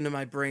back into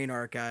my brain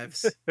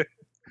archives.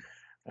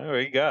 Oh,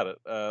 you got it.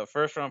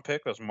 First round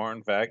pick was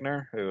Martin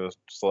Wagner, who was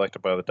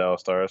selected by the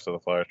Dallas Stars, so the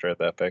Flyers traded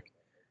that pick.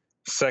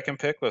 Second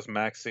pick was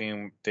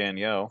Maxime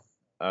Daniel.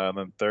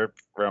 Then third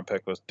round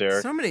pick was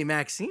Derek. So many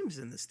Maximes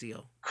in this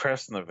deal.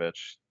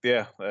 Kresnovich.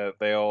 Yeah,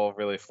 they all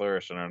really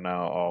flourished and are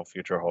now all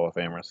future Hall of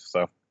Famers.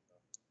 So,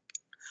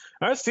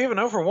 All right, Steven,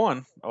 0 for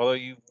 1. Although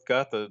you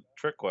got the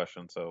trick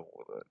question, so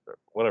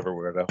whatever,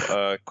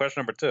 weirdo.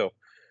 Question number 2.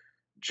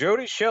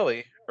 Jody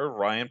Shelley or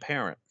Ryan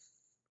Parent?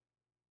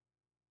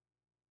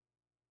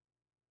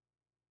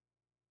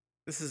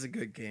 This is a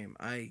good game.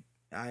 I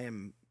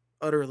am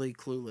utterly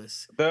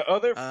clueless. The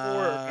other 4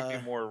 are gonna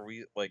be more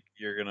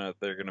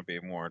they're gonna be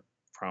more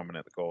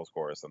prominent goal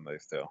scorers than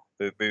these two.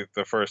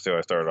 The first 2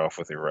 I started off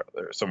with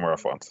some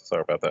rough ones.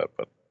 Sorry about that,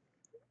 but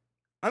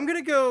I'm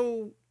gonna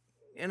go.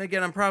 And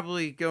again, I'm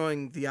probably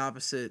going the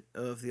opposite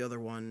of the other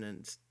one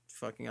and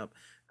fucking up.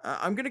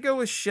 I'm going to go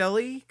with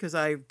Shelley because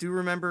I do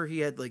remember he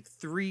had like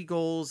 3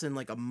 goals in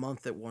like a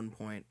month at one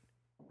point.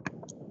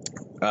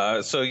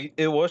 So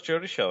it was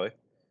Jody Shelley.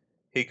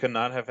 He could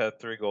not have had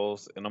 3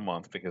 goals in a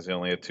month because he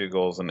only had 2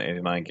 goals in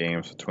 89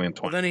 games between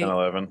 2010 and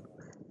 11.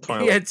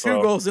 He had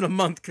 2 goals in a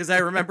month because I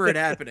remember it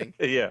happening.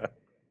 Yeah,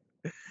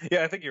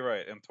 I think you're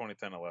right. In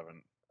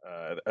 2010-11,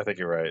 I think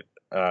you're right.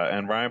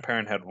 And Ryan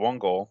Parent had 1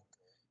 goal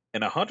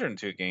in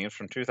 102 games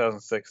from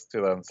 2006,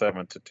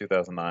 2007 to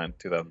 2009,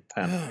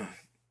 2010.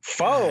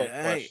 Follow-up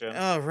question.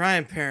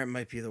 Ryan Parent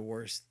might be the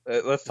worst.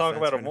 Let's talk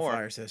about it more.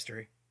 Flyers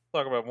history.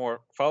 Talk about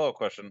more. Follow-up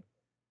question.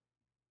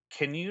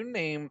 Can you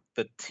name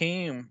the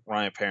team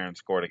Ryan Parent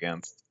scored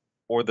against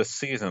or the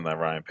season that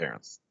Ryan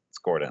Parent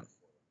scored in?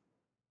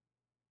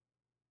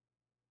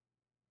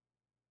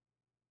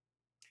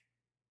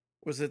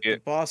 Was it the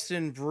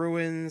Boston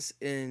Bruins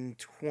in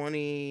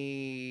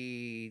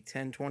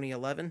 2010,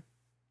 2011?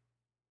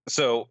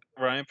 So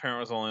Ryan Parent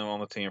was only on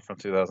the team from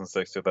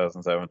 2006,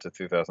 2007 to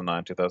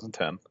 2009,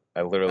 2010.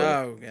 I literally.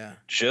 Oh yeah.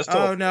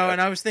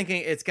 And I was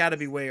thinking it's got to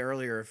be way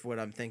earlier if what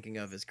I'm thinking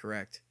of is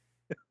correct.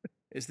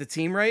 Is the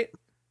team right?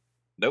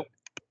 Nope.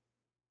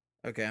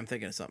 Okay, I'm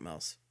thinking of something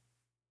else.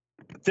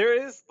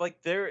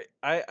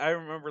 I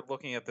remember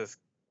looking at this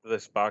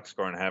box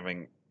score and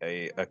having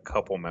a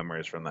couple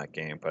memories from that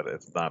game, but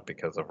it's not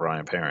because of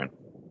Ryan Parent.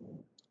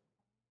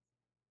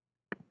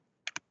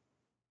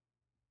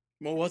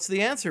 Well, what's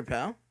the answer,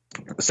 pal?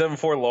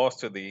 7-4 loss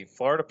to the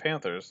Florida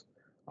Panthers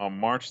on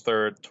March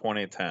 3rd,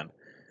 2010.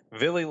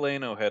 Ville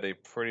Leino had a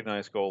pretty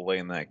nice goal late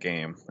in that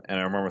game, and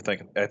I remember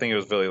thinking, I think it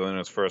was Ville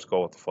Leino's first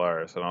goal with the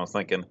Flyers, and I was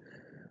thinking,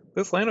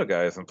 this Leino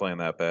guy isn't playing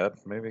that bad.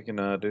 Maybe he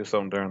can do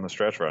something during the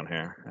stretch run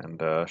here.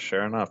 And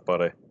sure enough,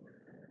 buddy,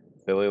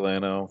 Ville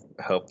Leino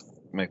helped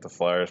make the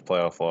Flyers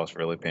playoff loss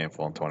really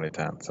painful in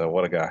 2010. So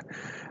what a guy.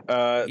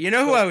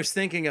 Who I was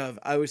thinking of?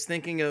 I was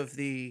thinking of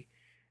the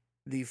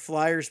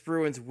Flyers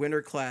Bruins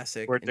Winter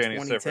Classic in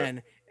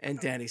 2010 and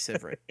Danny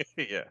Sivert.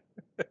 Yeah.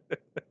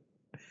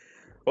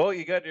 Well,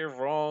 you got your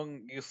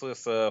wrong,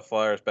 useless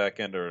Flyers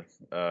backender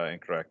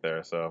incorrect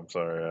there, so I'm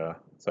sorry.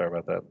 Sorry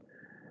about that.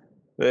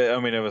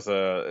 I mean, it was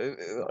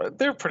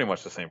they're pretty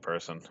much the same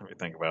person if you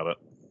think about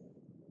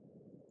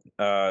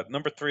it.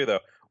 Number 3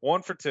 though,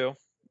 1 for 2.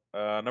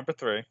 Number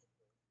 3,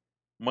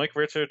 Mike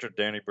Richards or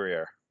Danny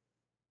Briere?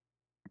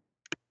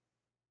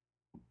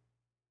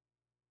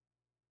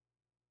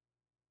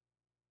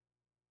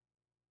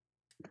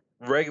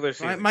 Regular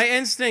season. My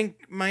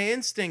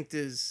instinct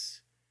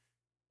is,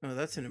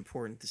 that's an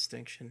important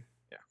distinction.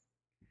 Yeah.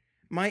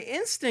 My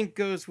instinct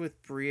goes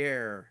with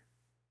Briere,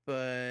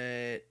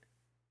 but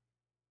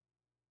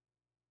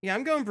yeah,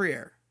 I'm going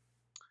Briere.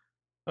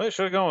 Well, you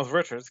should have gone with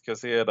Richards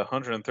because he had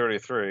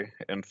 133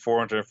 in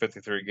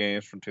 453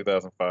 games from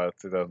 2005,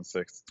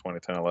 2006 to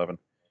 2010-11.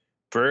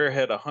 Briere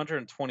had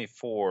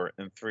 124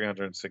 in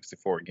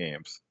 364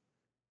 games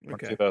from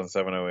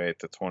 2007-08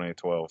 to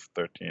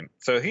 2012-13.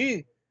 So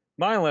he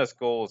 9 less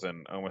goals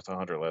and almost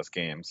 100 less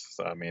games.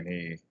 So I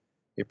mean,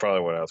 he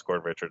probably would have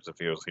outscored Richards if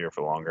he was here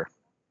for longer.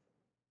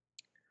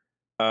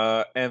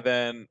 And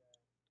then,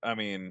 I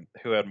mean,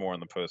 who had more in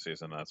the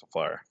postseason as a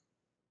Flyer?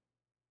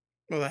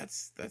 Well,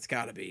 that's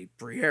got to be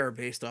Briere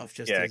based off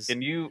just his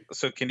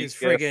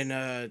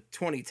friggin'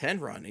 2010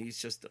 run. He's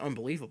just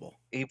unbelievable.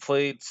 He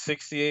played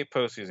 68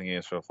 postseason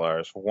games for the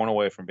Flyers, 1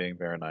 away from being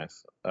very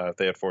nice. If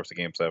they had forced a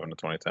Game 7 in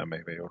 2010,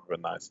 maybe it would have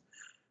been nice.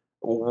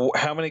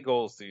 How many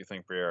goals do you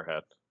think Briere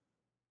had?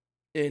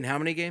 In how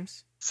many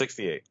games?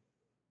 68.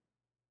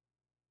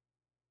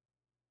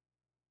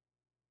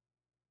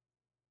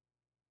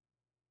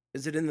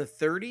 Is it in the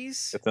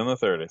 30s? It's in the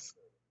 30s.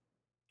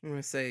 I'm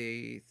going to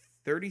say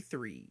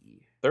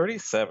 33.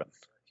 37.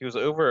 He was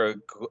over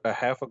a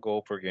half a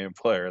goal per game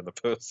player in the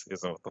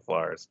postseason with the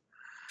Flyers.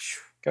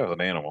 Guy was an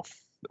animal.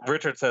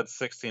 Richards had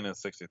 16 in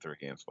 63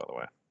 games, by the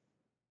way.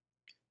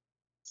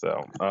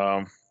 So,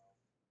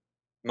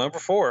 number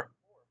 4.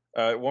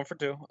 1 for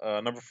 2.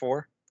 Number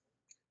 4.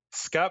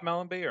 Scott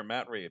Mellanby or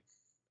Matt Reed?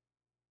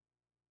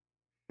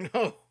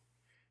 Oh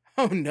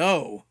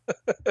no.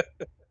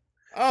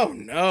 Oh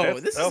no.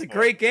 This is a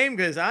great game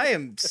because I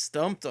am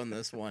stumped on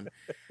this one.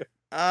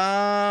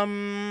 Scott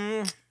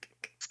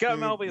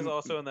Mellanby is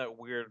also in that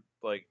weird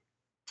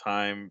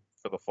time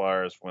for the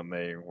Flyers when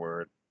they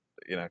were,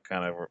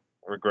 kind of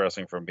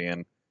regressing from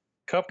being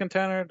cup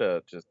contender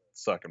to just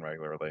sucking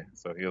regularly.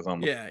 So he was on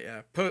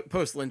the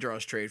post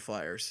Lindros trade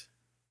Flyers.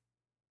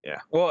 Yeah.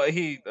 Well,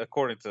 he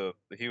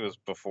was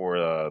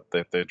before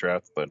they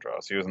drafted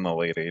Lindros. He was in the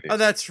late 80s. Oh,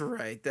 that's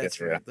right. That's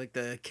yeah, right. Yeah. Like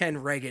the Ken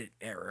Reggett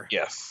era.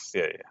 Yes.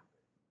 Yeah.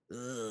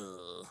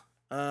 Ugh.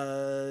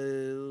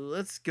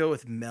 Let's go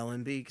with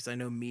Mellenby because I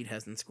know Mead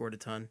hasn't scored a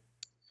ton.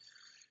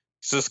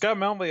 So Scott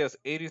Mellenby has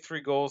 83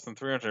 goals in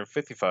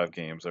 355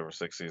 games over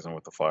 6 seasons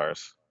with the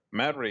Flyers.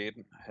 Matt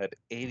Reed had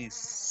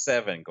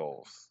 87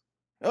 goals.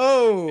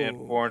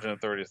 In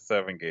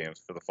 437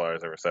 games for the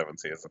Flyers over 7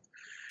 seasons.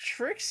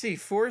 Trixie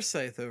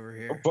Forsyth over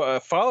here. But a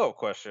follow-up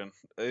question.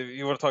 If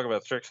you want to talk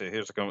about Trixie,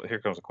 here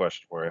comes a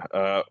question for you.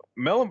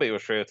 Mellenby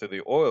was traded to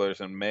the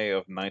Oilers in May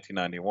of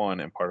 1991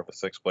 and part of a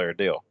 6-player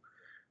deal.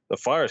 The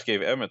Flyers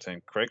gave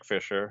Edmonton Craig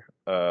Fisher,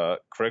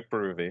 Craig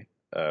Berube,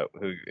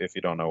 who, if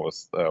you don't know,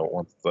 was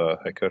once the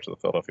head coach of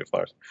the Philadelphia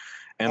Flyers.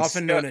 And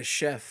often known as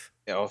Chef.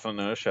 Yeah, often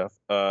known as Chef.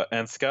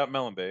 And Scott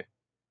Mellenby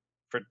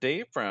for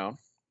Dave Brown,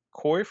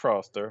 Corey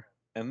Foster,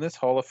 and this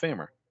Hall of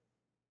Famer.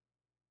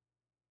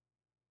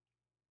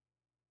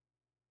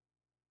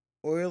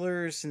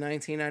 Oilers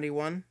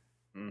 1991.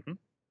 Mm-hmm.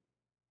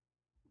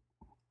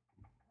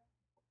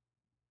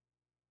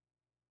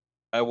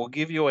 I will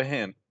give you a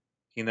hint.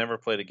 He never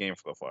played a game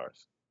for the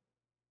Flyers.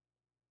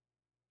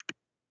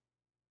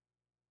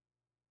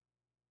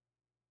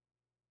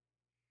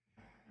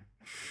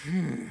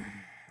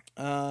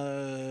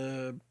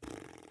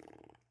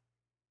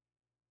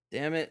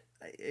 Damn it.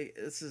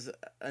 This is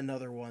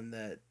another one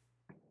that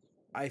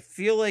I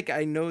feel like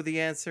I know the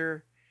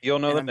answer. You'll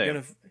know the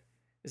name.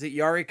 Is it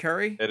Jari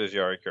Kurri? It is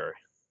Jari Kurri.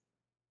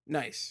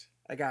 Nice.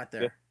 I got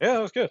there. Yeah,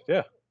 that was good.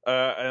 Yeah.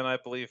 And I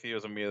believe he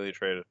was immediately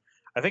traded.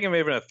 I think it may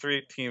have been a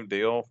 3-team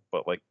deal,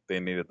 but like they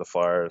needed the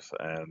Flyers,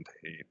 and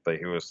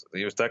he was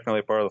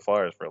technically part of the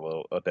Flyers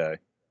for a day.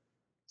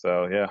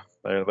 So yeah,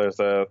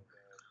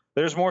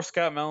 there's more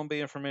Scott Mellenby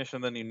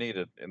information than you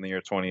needed in the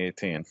year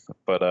 2018.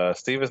 But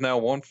Steve is now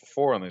 1 for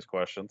 4 on these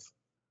questions.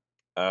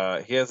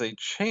 He has a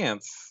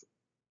chance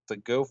to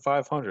go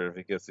 500 if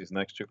he gets these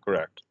next 2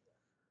 correct.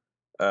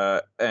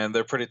 And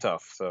they're pretty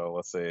tough. So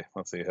let's see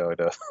how he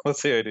does.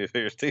 Let's see how he does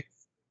here, Steve.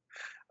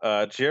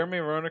 Jeremy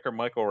Roenick or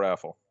Michael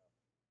Raffl?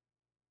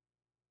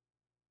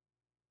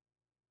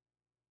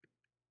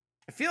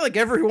 I feel like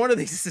every one of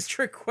these is a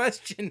trick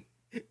question.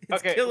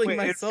 It's killing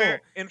my soul.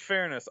 In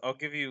fairness, I'll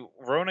give you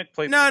Roenick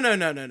played. No.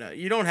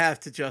 You don't have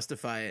to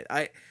justify it.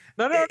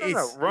 No.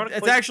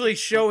 It's actually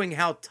showing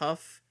how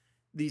tough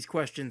these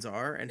questions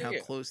are and how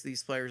close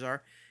these players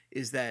are.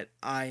 Is that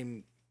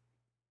I'm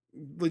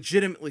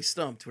legitimately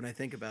stumped when I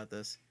think about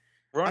this.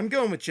 I'm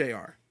going with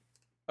JR.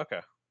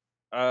 Okay.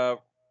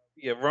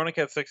 Roenick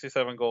had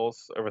 67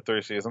 goals over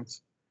 3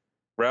 seasons.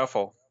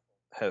 Raffl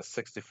has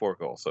 64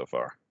 goals so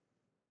far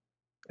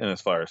in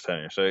his Flyers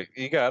tenure. So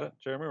you got it,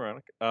 Jeremy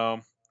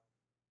Roenick.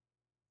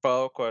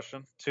 Follow-up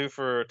question. 2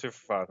 for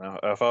 5 now.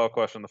 Follow-up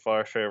question. The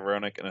Flyers traded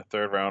Roenick in a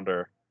 3rd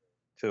rounder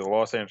to the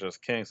Los Angeles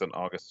Kings in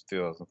August of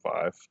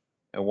 2005.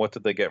 And what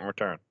did they get in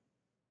return?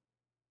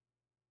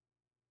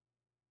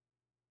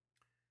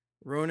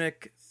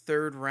 Roenick,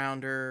 3rd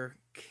rounder,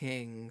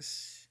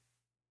 Kings.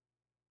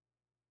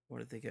 What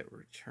did they get in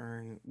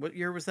return? What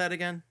year was that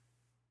again?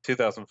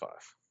 2005.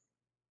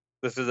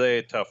 This is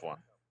a tough one.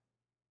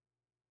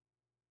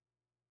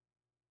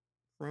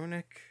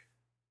 Roenick,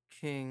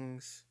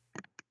 Kings,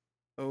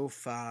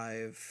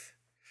 05.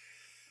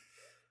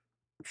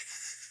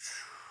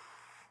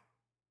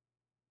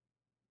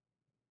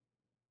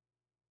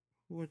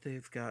 Who would they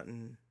have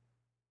gotten?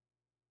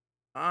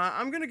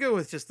 I'm going to go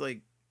with just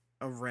like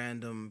a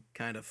random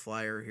kind of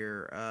flyer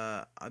here.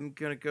 I'm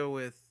going to go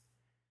with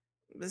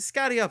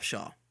Scotty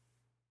Upshaw.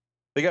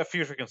 They got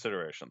future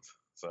considerations.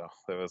 So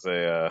it was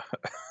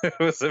it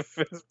was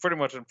pretty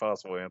much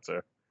impossible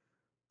answer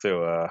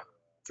to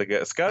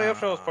get. Scotty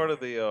Upshaw was part of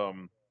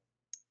the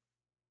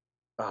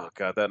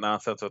that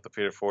nonsense with the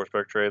Peter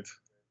Forsberg trades.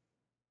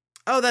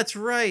 Oh, that's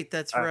right.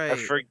 I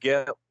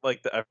forget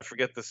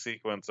the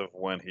sequence of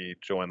when he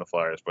joined the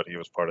Flyers, but he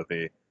was part of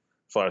the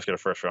Flyers get a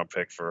 1st-round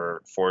pick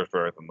for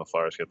Forsberg, and the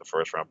Flyers get the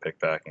 1st-round pick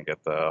back and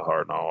get the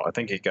Hartnell. I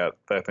think they got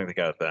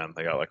it then.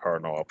 They got like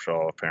Hartnell,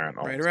 Upshaw,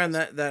 apparently. Right around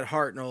that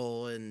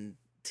Hartnell and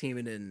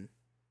Timonen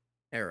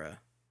era.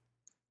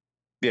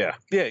 Yeah,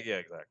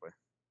 exactly.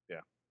 Yeah.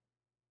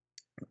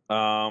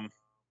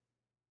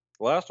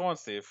 Last one,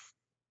 Steve.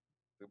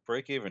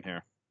 Break even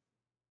here.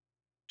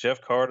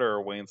 Jeff Carter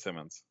or Wayne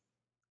Simmons?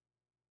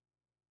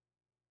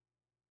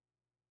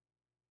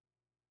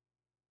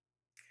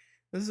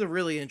 This is a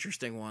really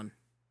interesting one.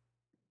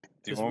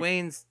 Do you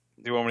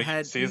want me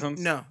to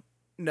seasons? No.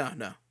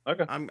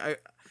 Okay.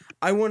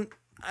 I want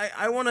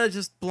to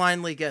just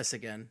blindly guess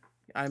again.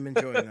 I'm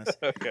enjoying this.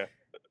 Okay.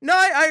 No,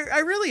 I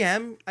really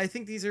am. I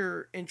think these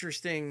are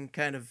interesting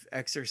kind of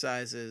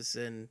exercises,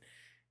 and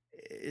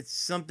it's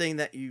something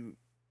that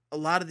a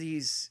lot of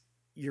these,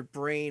 your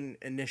brain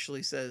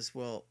initially says,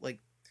 well, like,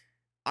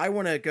 I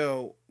want to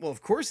go, well,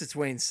 of course it's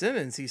Wayne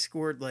Simmons. He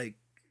scored like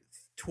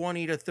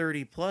 20 to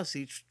 30 plus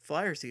each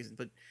Flyer season,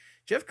 but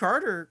Jeff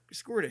Carter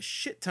scored a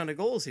shit ton of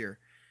goals here.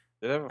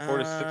 Did have a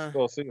 46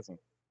 goal season.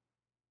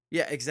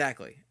 Yeah,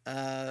 exactly.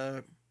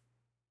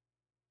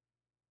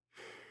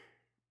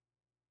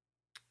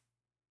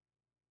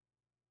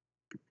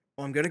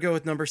 Well, I'm going to go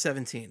with number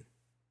 17.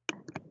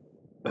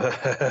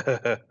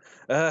 Oh,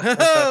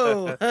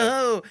 oh.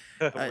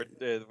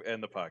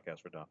 End the podcast.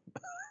 We're done.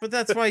 But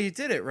that's why you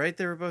did it, right?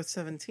 They were both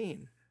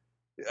 17.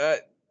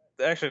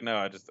 Actually,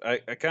 no. I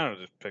kind of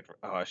just picked.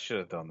 Oh, I should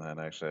have done that.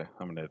 Actually,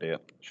 I'm an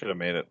idiot. Should have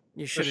made it.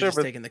 You should have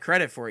just taken the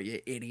credit for it, you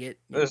idiot.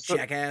 You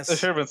jackass. There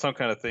should have been some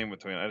kind of theme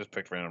between. I just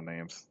picked random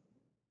names.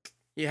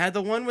 You had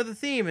the one with a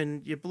theme,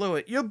 and you blew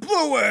it. You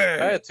blew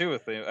it. I had two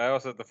with theme. I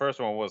also the first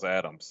one was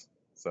Adams.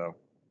 So.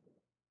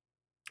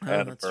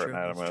 That's true.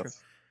 All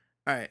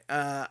right.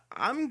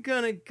 I'm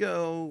gonna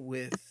go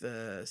with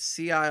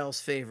Sea Isle's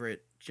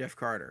favorite, Jeff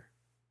Carter.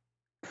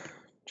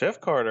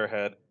 Jeff Carter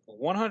had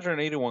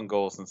 181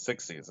 goals in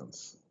 6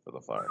 seasons for the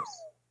Flyers.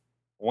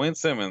 Wayne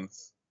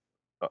Simmons,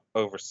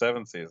 over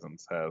 7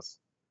 seasons, has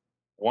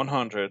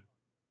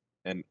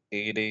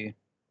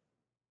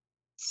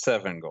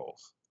 187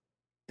 goals.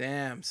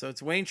 Damn. So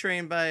it's Wayne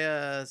trained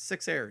by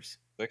 6 hairs.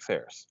 6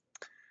 hairs.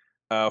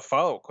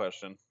 Follow-up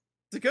question.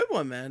 It's a good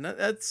one, man.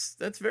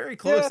 That's very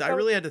close. Yeah, I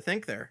really had to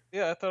think there.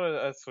 Yeah, I thought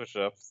I'd switch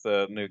it up. It's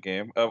the new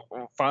game.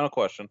 Final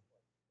question.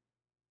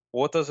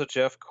 What does a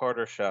Jeff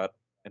Carter shot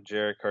and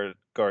Jerry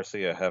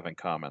Garcia have in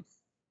common?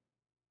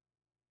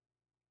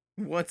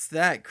 What's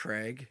that,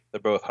 Craig? They're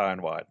both high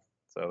and wide.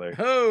 So they're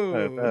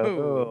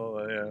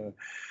yeah.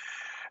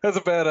 That's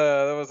a bad.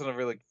 That wasn't a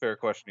really fair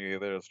question to you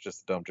either. It was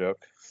just a dumb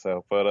joke.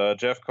 So, but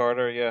Jeff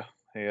Carter, yeah,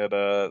 he had.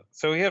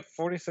 So he had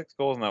 46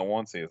 goals in that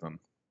one season.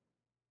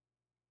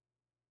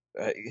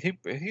 He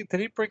did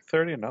he break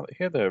 30? No,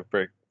 he had to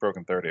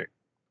broken 30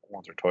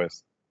 once or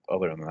twice.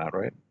 Other than that,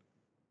 right?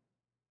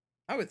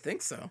 I would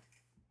think so.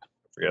 I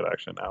forget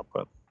actually now,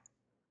 but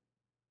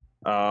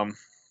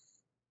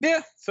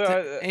yeah.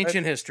 So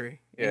ancient history.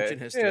 Yeah,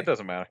 ancient history. Yeah, it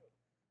doesn't matter.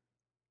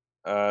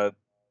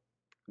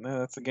 No,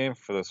 that's the game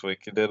for this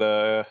week. He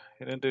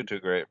didn't do too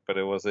great, but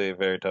it was a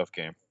very tough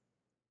game.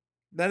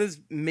 That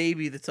is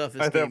maybe the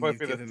toughest game you've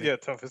given me.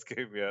 Toughest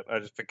game yet. I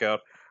just pick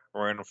out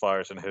random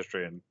Flyers in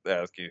history and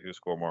ask you who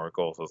scored more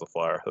goals as a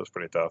Flyer. That was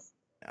pretty tough.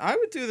 I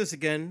would do this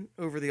again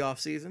over the off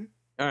season.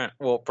 All right.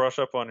 Well, brush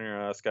up on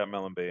your Scott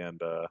Mellenby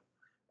and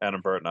Adam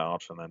Burton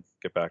knowledge, and then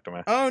get back to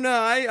me. Oh no,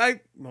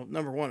 well,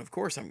 number one, of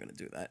course I'm going to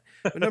do that.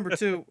 But number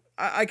two,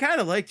 I kind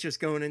of like just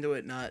going into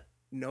it not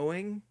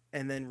knowing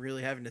and then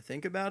really having to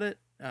think about it.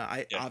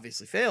 I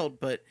obviously failed,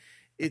 but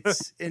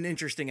it's an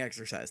interesting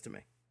exercise to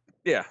me.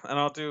 Yeah, and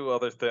I'll do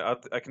other things.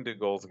 I can do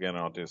goals again, and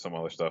I'll do some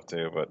other stuff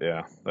too. But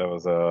yeah, that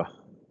was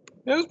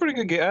it was a pretty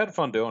good game. I had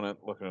fun doing it,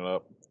 looking it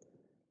up,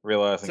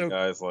 realizing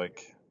guys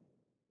like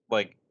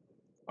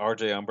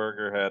R.J.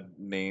 Umberger had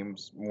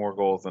more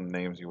goals than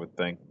names you would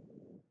think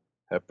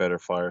had better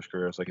Flyers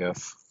careers, I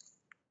guess.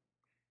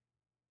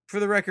 For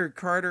the record,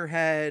 Carter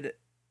had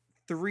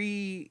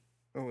 2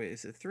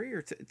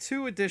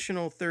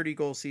 additional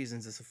 30-goal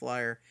seasons as a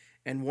Flyer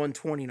and 1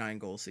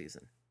 29-goal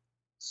season.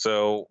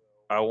 So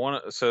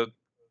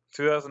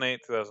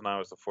 2008, 2009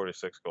 was the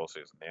 46-goal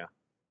season, yeah?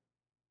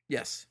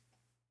 Yes.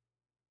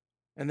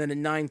 And then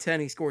in 9-10,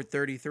 he scored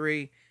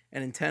 33,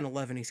 and in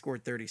 10-11, he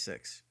scored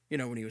 36.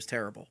 When he was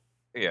terrible.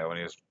 Yeah, when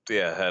he was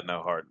had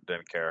no heart,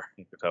 didn't care.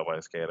 You could tell by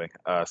his skating.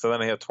 So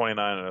then he had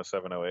 29 in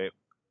 07, 08.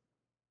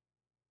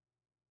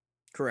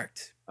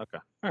 Correct. Okay.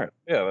 All right.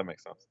 Yeah, that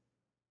makes sense.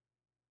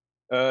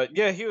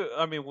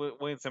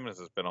 Wayne Simmons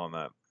has been on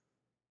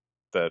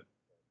the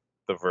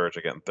verge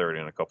of getting 30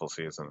 in a couple of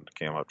seasons.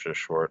 Came up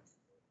just short.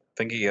 I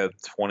think he had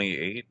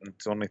 28 in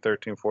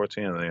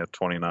 2013-14, and then he had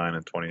 29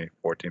 in 2014-15.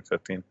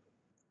 And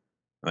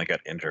then got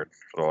injured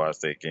for the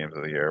last 8 games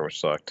of the year, which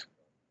sucked.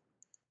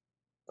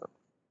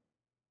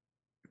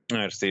 All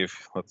right, Steve,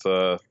 let's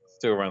do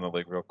around the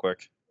league real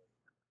quick.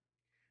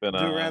 Do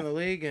around the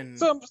league and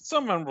some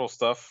memorable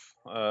stuff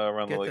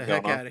around the league. Get the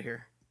heck out of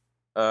here.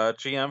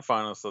 GM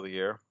finalist of the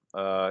year,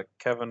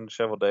 Kevin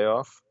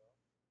Cheveldayoff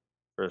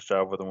for his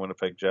job with the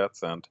Winnipeg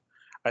Jets, and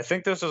I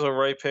think this is a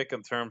right pick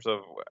in terms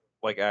of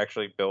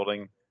actually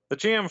building. The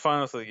GM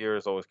finalist of the year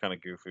is always kind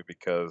of goofy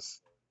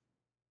because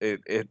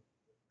it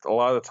a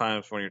lot of the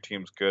times when your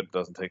team's good, it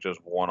doesn't take just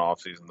one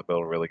offseason to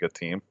build a really good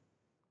team.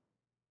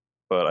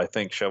 But I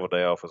think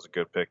Cheveldayoff was a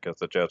good pick because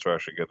the Jets were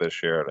actually good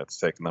this year, and it's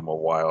taken them a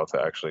while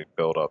to actually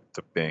build up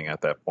to being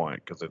at that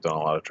point because they've done a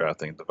lot of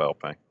drafting and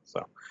developing.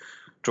 So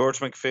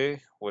George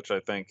McPhee, which I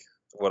think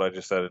what I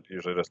just said, it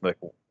usually doesn't take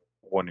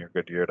 1 year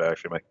good year to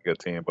actually make a good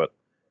team, but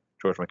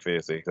George McPhee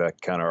is the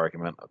exact counter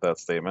argument of that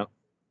statement.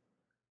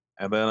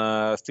 And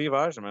then Steve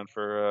Yzerman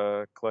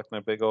for collecting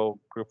a big old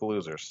group of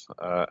losers.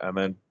 And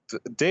then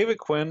David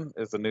Quinn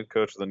is the new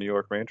coach of the New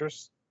York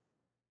Rangers.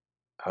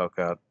 Oh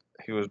God.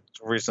 He was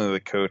recently the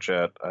coach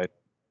at I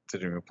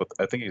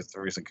think he's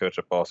the recent coach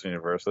at Boston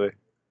University.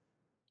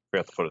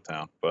 Forgot to put it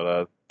down,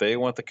 but they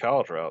went the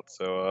college route.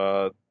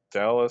 So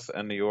Dallas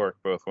and New York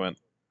both went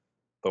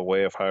the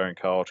way of hiring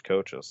college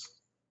coaches.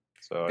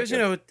 So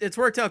because it's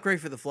worked out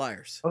great for the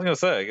Flyers. I was gonna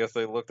say, I guess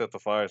they looked at the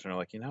Flyers and were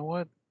like, you know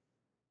what,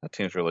 that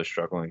team's really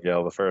struggling to get out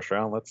of the first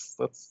round. Let's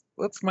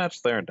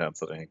match their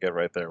intensity and get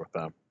right there with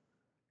them.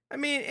 I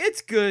mean,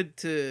 it's good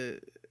to.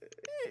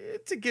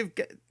 to give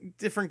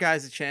different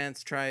guys a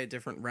chance, try a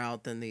different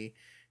route than the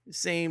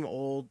same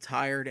old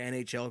tired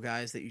NHL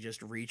guys that you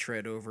just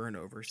retread over and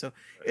over. So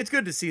it's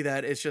good to see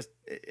that. It's just,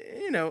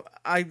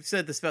 I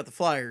said this about the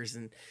Flyers,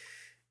 and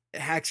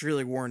Hack's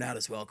really worn out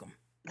his welcome.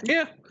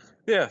 Yeah,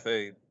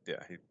 he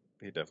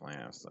definitely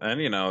has. And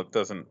it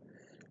doesn't,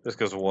 just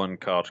because one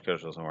college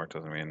coach doesn't work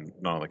doesn't mean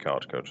none of the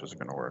college coaches are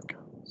going to work.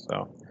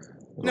 So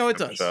no, it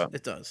does.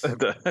 It does.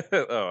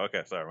 Oh,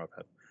 okay. Sorry, my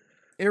bad.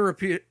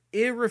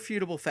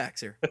 Irrefutable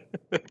facts here.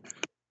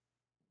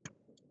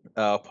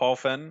 Paul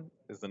Fenton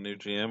is the new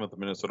GM of the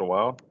Minnesota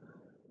Wild.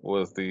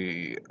 Was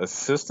the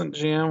assistant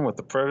GM with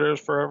the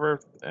Predators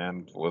forever,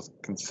 and was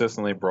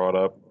consistently brought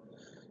up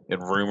in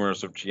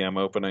rumors of GM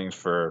openings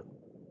for,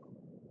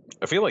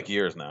 I feel like,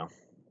 years now.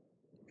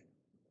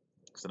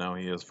 So now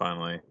he is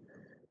finally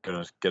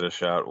going to get a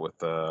shot with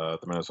the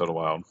Minnesota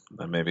Wild,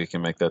 and maybe he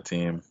can make that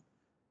team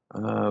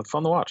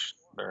fun to watch.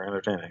 They're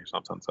entertaining or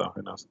something, so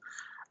who knows.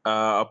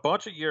 A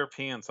bunch of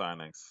European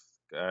signings.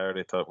 We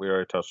already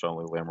touched on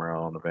Lou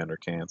Lamoriello and Evander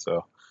Kane, so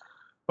a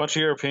bunch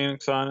of European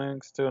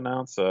signings to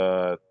announce.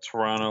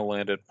 Toronto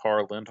landed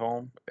Par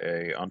Lindholm,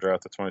 a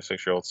undrafted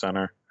 26-year-old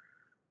center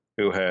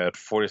who had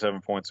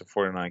 47 points in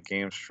 49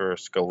 games for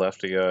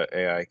Skellefteå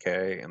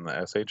AIK in the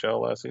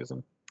SHL last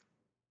season,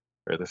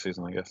 or this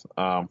season, I guess.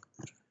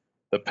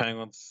 The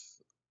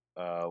Penguins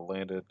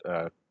landed.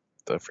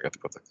 I forgot to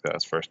put the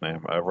guy's first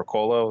name.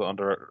 Riccolo,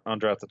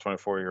 undrafted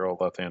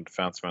 24-year-old left-hand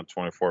defenseman,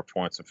 24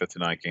 points in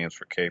 59 games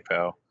for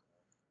KPAL.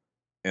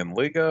 In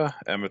Liga,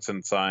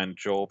 Edmonton signed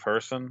Joel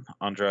Persson,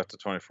 undrafted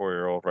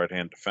 24-year-old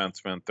right-hand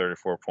defenseman,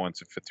 34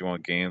 points in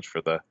 51 games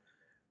for the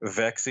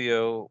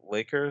Vexio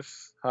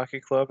Lakers Hockey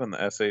Club in the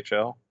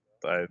SHL.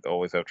 I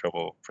always have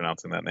trouble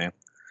pronouncing that name.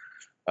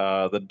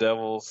 The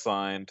Devils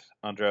signed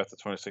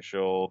undrafted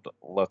 26-year-old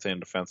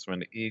left-hand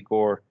defenseman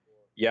Igor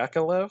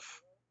Yakovlev,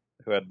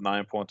 who had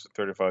 9 points in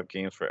 35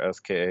 games for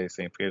SKA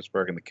St.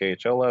 Petersburg in the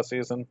KHL last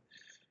season.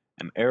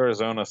 And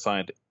Arizona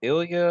signed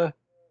Ilya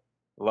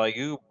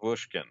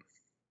Lyubushkin,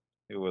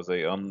 who was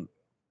a undrafted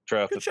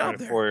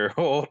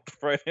 24-year-old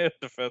right-hand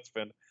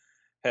defenseman,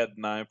 had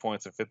 9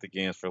 points in 50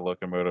 games for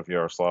Lokomotiv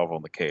Yaroslavl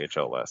in the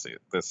KHL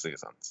this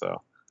season.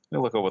 So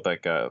look at what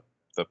that guy,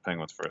 the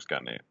Penguins' first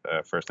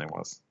name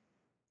was.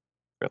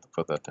 Got to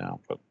put that down,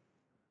 but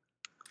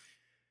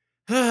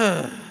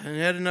and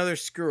yet another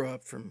screw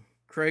up from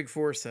Craig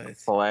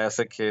Forsyth.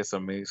 Classic case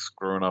of me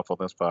screwing up on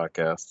this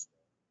podcast.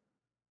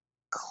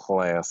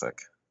 Classic.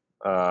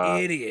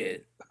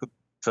 Idiot.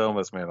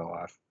 Thomas made a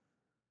laugh.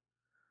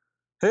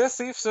 Yeah,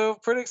 Steve. So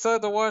pretty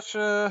excited to watch.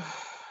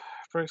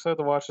 Pretty excited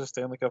to watch the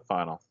Stanley Cup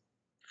final.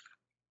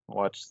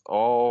 Watch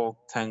all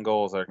 10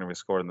 goals that are going to be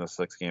scored in this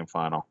 6-game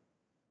final.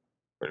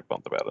 Pretty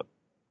pumped about it.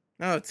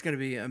 Oh, it's going to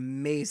be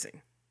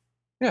amazing.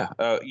 Yeah.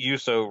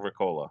 Juuso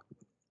Ricola.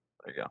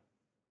 There you go.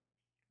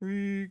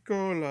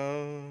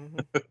 Ricola.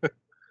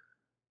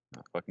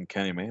 Fucking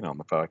Kenny Mayne on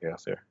the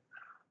podcast here.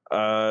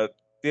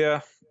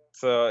 Yeah.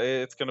 So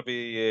it's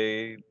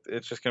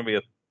just gonna be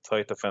a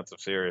tight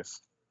defensive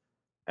series,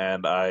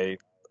 and I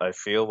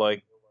feel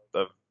like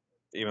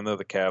even though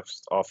the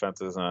Caps'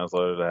 offense isn't as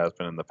loaded as it has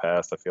been in the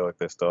past, I feel like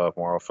they still have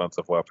more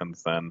offensive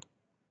weapons than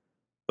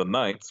the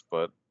Knights.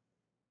 But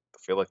I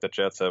feel like the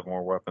Jets have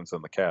more weapons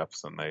than the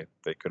Caps, and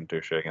they couldn't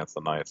do shit against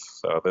the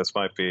Knights. So this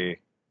might be.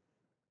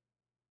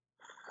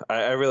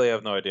 I really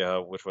have no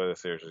idea which way the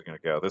series is going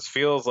to go. This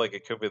feels like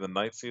it could be the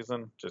Knights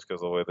season, just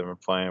because of the way they've been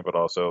playing, but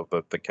also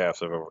the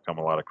Caps have overcome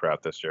a lot of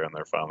crap this year, and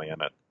they're finally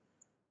in it.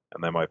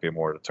 And they might be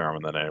more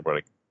determined than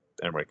anybody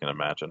can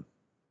imagine.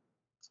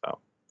 So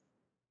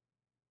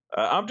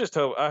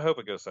I hope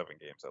it goes 7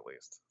 games at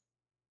least.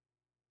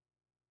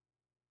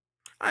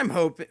 I'm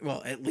hoping.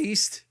 Well, at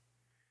least.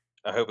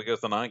 I hope it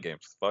goes to 9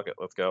 games. Fuck it,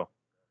 let's go.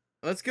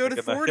 Let's go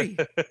to 40.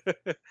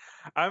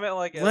 I meant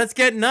like. Let's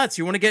get nuts.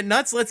 You want to get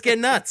nuts? Let's get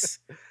nuts.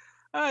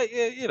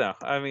 Yeah,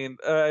 I mean,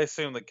 I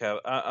assume the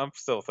Caps. I'm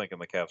still thinking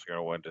the Caps are going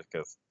to win just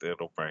because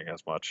it'll bring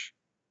as much.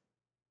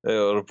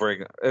 It'll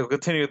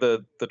continue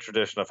the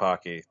tradition of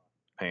hockey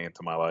pain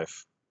to my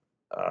life.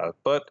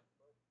 But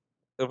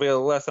it'll be a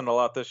lesson a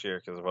lot this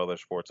year because of other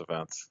sports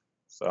events.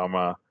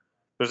 So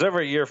there's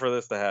every year for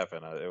this to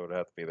happen. It would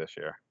have to be this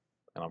year,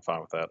 and I'm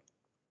fine with that.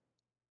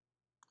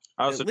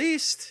 At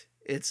least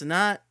it's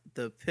not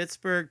the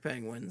Pittsburgh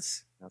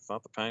Penguins. It's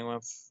not the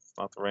Penguins. It's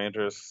not the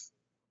Rangers.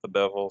 The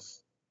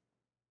Devils.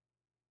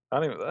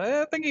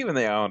 I think even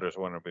the Islanders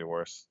wouldn't be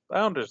worse. The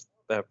Islanders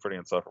have pretty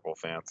insufferable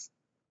fans.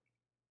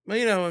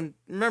 Well, and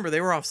remember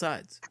they were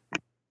offsides.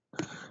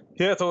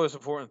 Yeah, it's always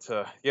important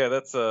to. Yeah,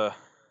 that's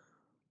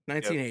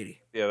 1980.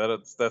 Yeah,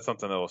 that's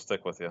something that will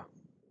stick with you.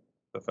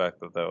 The fact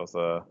that was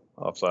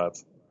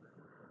offsides.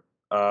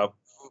 But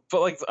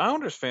like the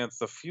Islanders fans,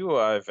 the few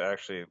I've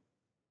actually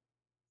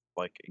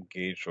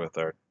engaged with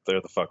they're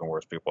the fucking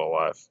worst people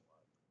alive.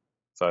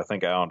 So I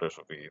think Islanders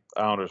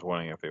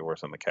winning it would be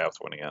worse than the Caps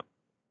winning it.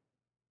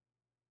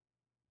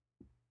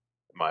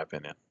 In my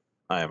opinion.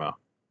 IMO.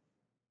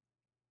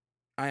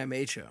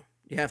 IMHO.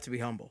 You have to be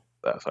humble.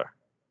 Sorry.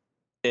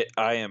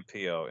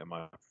 IMPO in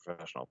my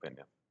professional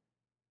opinion.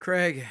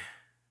 Craig,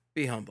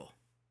 Be humble.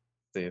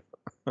 Steve.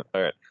 All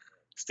right.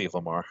 Steve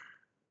Lamar.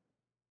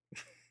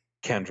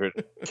 Kendrick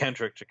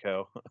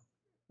Jaco.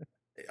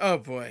 Oh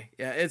boy,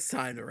 yeah, it's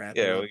time to wrap it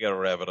up. Yeah, we gotta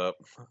wrap it up.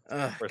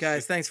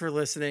 Guys, thanks for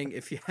listening.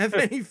 If you have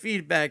any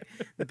feedback,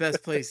 the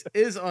best place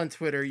is on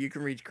Twitter. You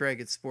can reach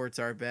Craig at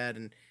SportsAreBad,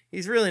 and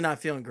he's really not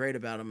feeling great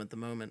about him at the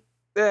moment.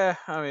 Yeah,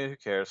 I mean, who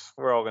cares?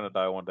 We're all gonna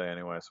die one day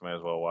anyway, so may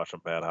as well watch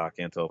some bad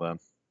hockey until then.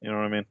 You know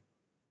what I mean?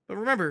 But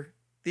remember,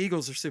 the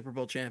Eagles are Super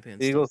Bowl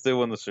champions. The Eagles do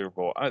win the Super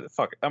Bowl. I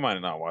might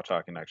not watch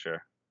hockey next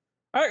year.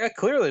 I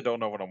clearly don't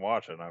know what I'm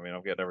watching. I mean,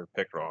 I'm getting every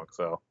pick wrong,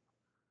 so.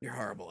 You're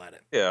horrible at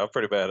it. Yeah, I'm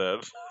pretty bad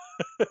at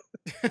it.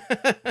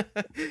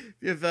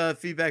 If you have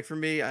feedback from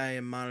me, I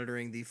am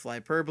monitoring the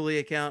Flyperbole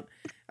account.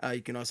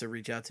 You can also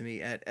reach out to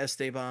me at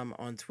Estebomb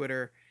on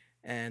Twitter.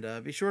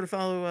 And be sure to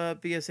follow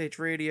BSH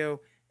Radio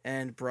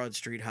and Broad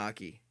Street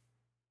Hockey.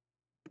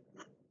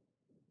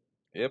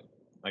 Yep,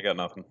 I got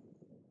nothing.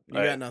 You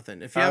got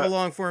nothing. If you have a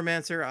long form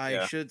answer,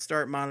 I should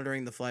start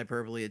monitoring the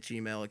Flyperbole at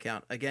Gmail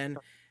account. Again,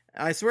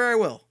 I swear I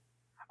will.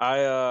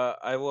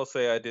 I will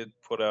say I did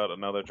put out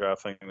another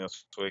draft thing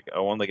this week. I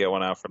wanted to get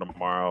one out for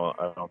tomorrow.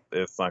 I don't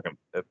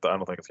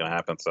think it's gonna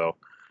happen. So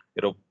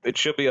it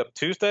should be up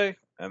Tuesday,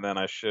 and then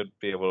I should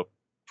be able to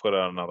put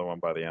out another one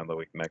by the end of the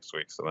week next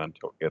week. So then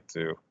you'll get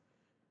to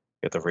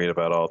read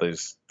about all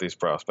these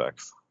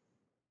prospects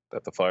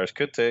that the Flyers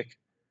could take.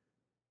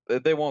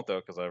 They won't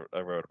though, because I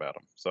wrote about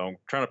them. So I'm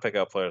trying to pick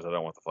out players that I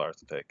want the Flyers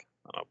to take.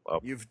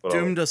 You've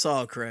doomed us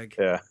all, Craig.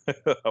 Yeah,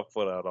 I'll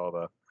put out all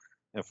the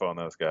info on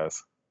those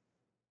guys.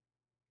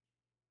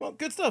 Well,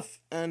 good stuff.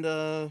 And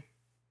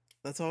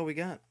that's all we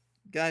got.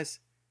 Guys,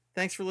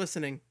 thanks for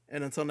listening.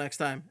 And until next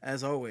time,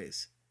 as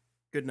always,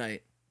 good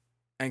night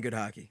and good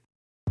hockey.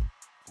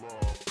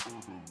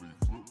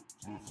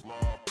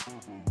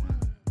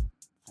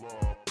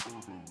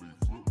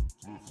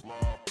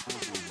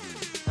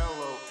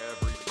 Hello,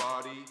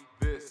 everybody.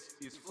 This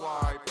is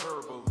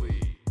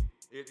Flyperbole.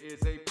 It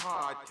is a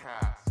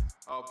podcast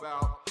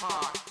about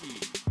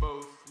hockey,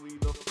 mostly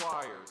the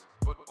Flyers,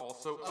 but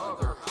also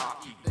other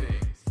hockey things.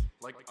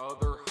 Like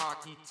other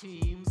hockey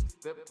teams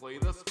that play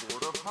the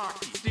sport of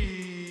hockey.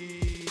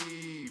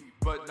 Steve,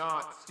 but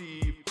not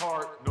Steve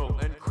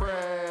Hartnell. And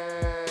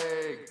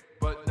Craig,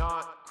 but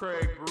not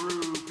Craig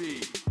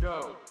Berube.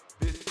 No,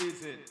 this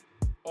isn't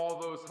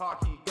all those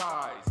hockey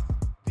guys.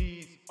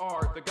 These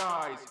are the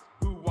guys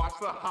who watch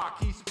the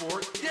hockey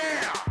sport.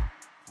 Yeah!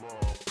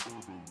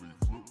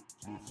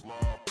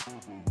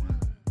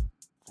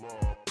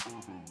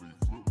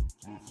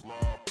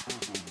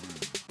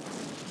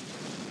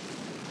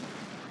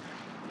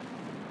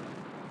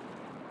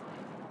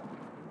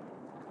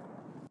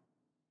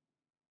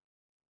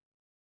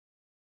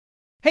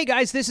 Hey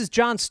guys, this is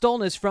John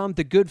Stolnis from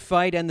The Good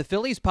Fight and the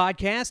Phillies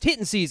podcast,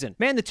 Hittin' Season.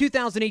 Man, the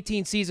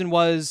 2018 season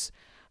was,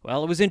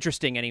 well, it was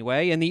interesting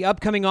anyway, and the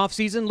upcoming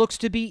offseason looks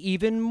to be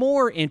even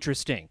more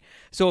interesting.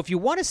 So if you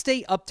want to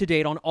stay up to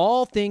date on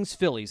all things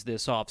Phillies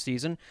this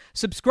offseason,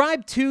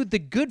 subscribe to the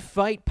Good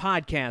Fight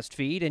podcast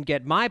feed and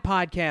get my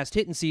podcast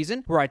Hittin'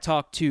 Season, where I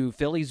talk to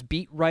Phillies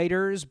beat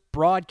writers,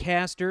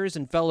 broadcasters,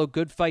 and fellow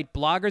Good Fight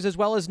bloggers, as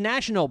well as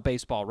national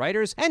baseball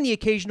writers, and the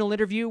occasional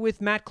interview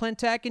with Matt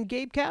Klentak and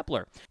Gabe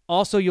Kapler.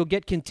 Also, you'll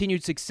get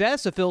Continued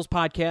Success, a Phil's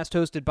podcast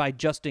hosted by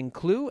Justin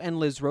Klugh and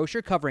Liz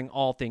Rocher, covering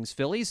all things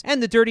Phillies,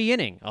 and The Dirty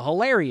Inning, a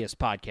hilarious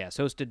podcast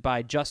hosted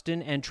by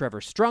Justin and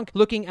Trevor Strunk,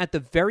 looking at the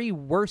very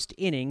worst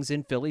innings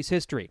in Phillies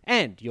history.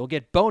 And you'll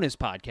get bonus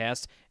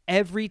podcasts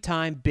every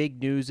time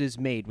big news is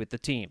made with the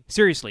team.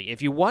 Seriously,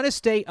 if you want to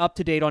stay up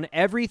to date on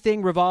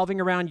everything revolving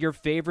around your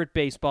favorite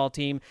baseball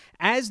team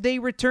as they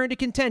return to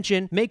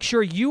contention, make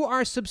sure you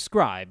are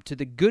subscribed to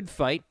the Good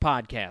Fight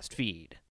podcast feed.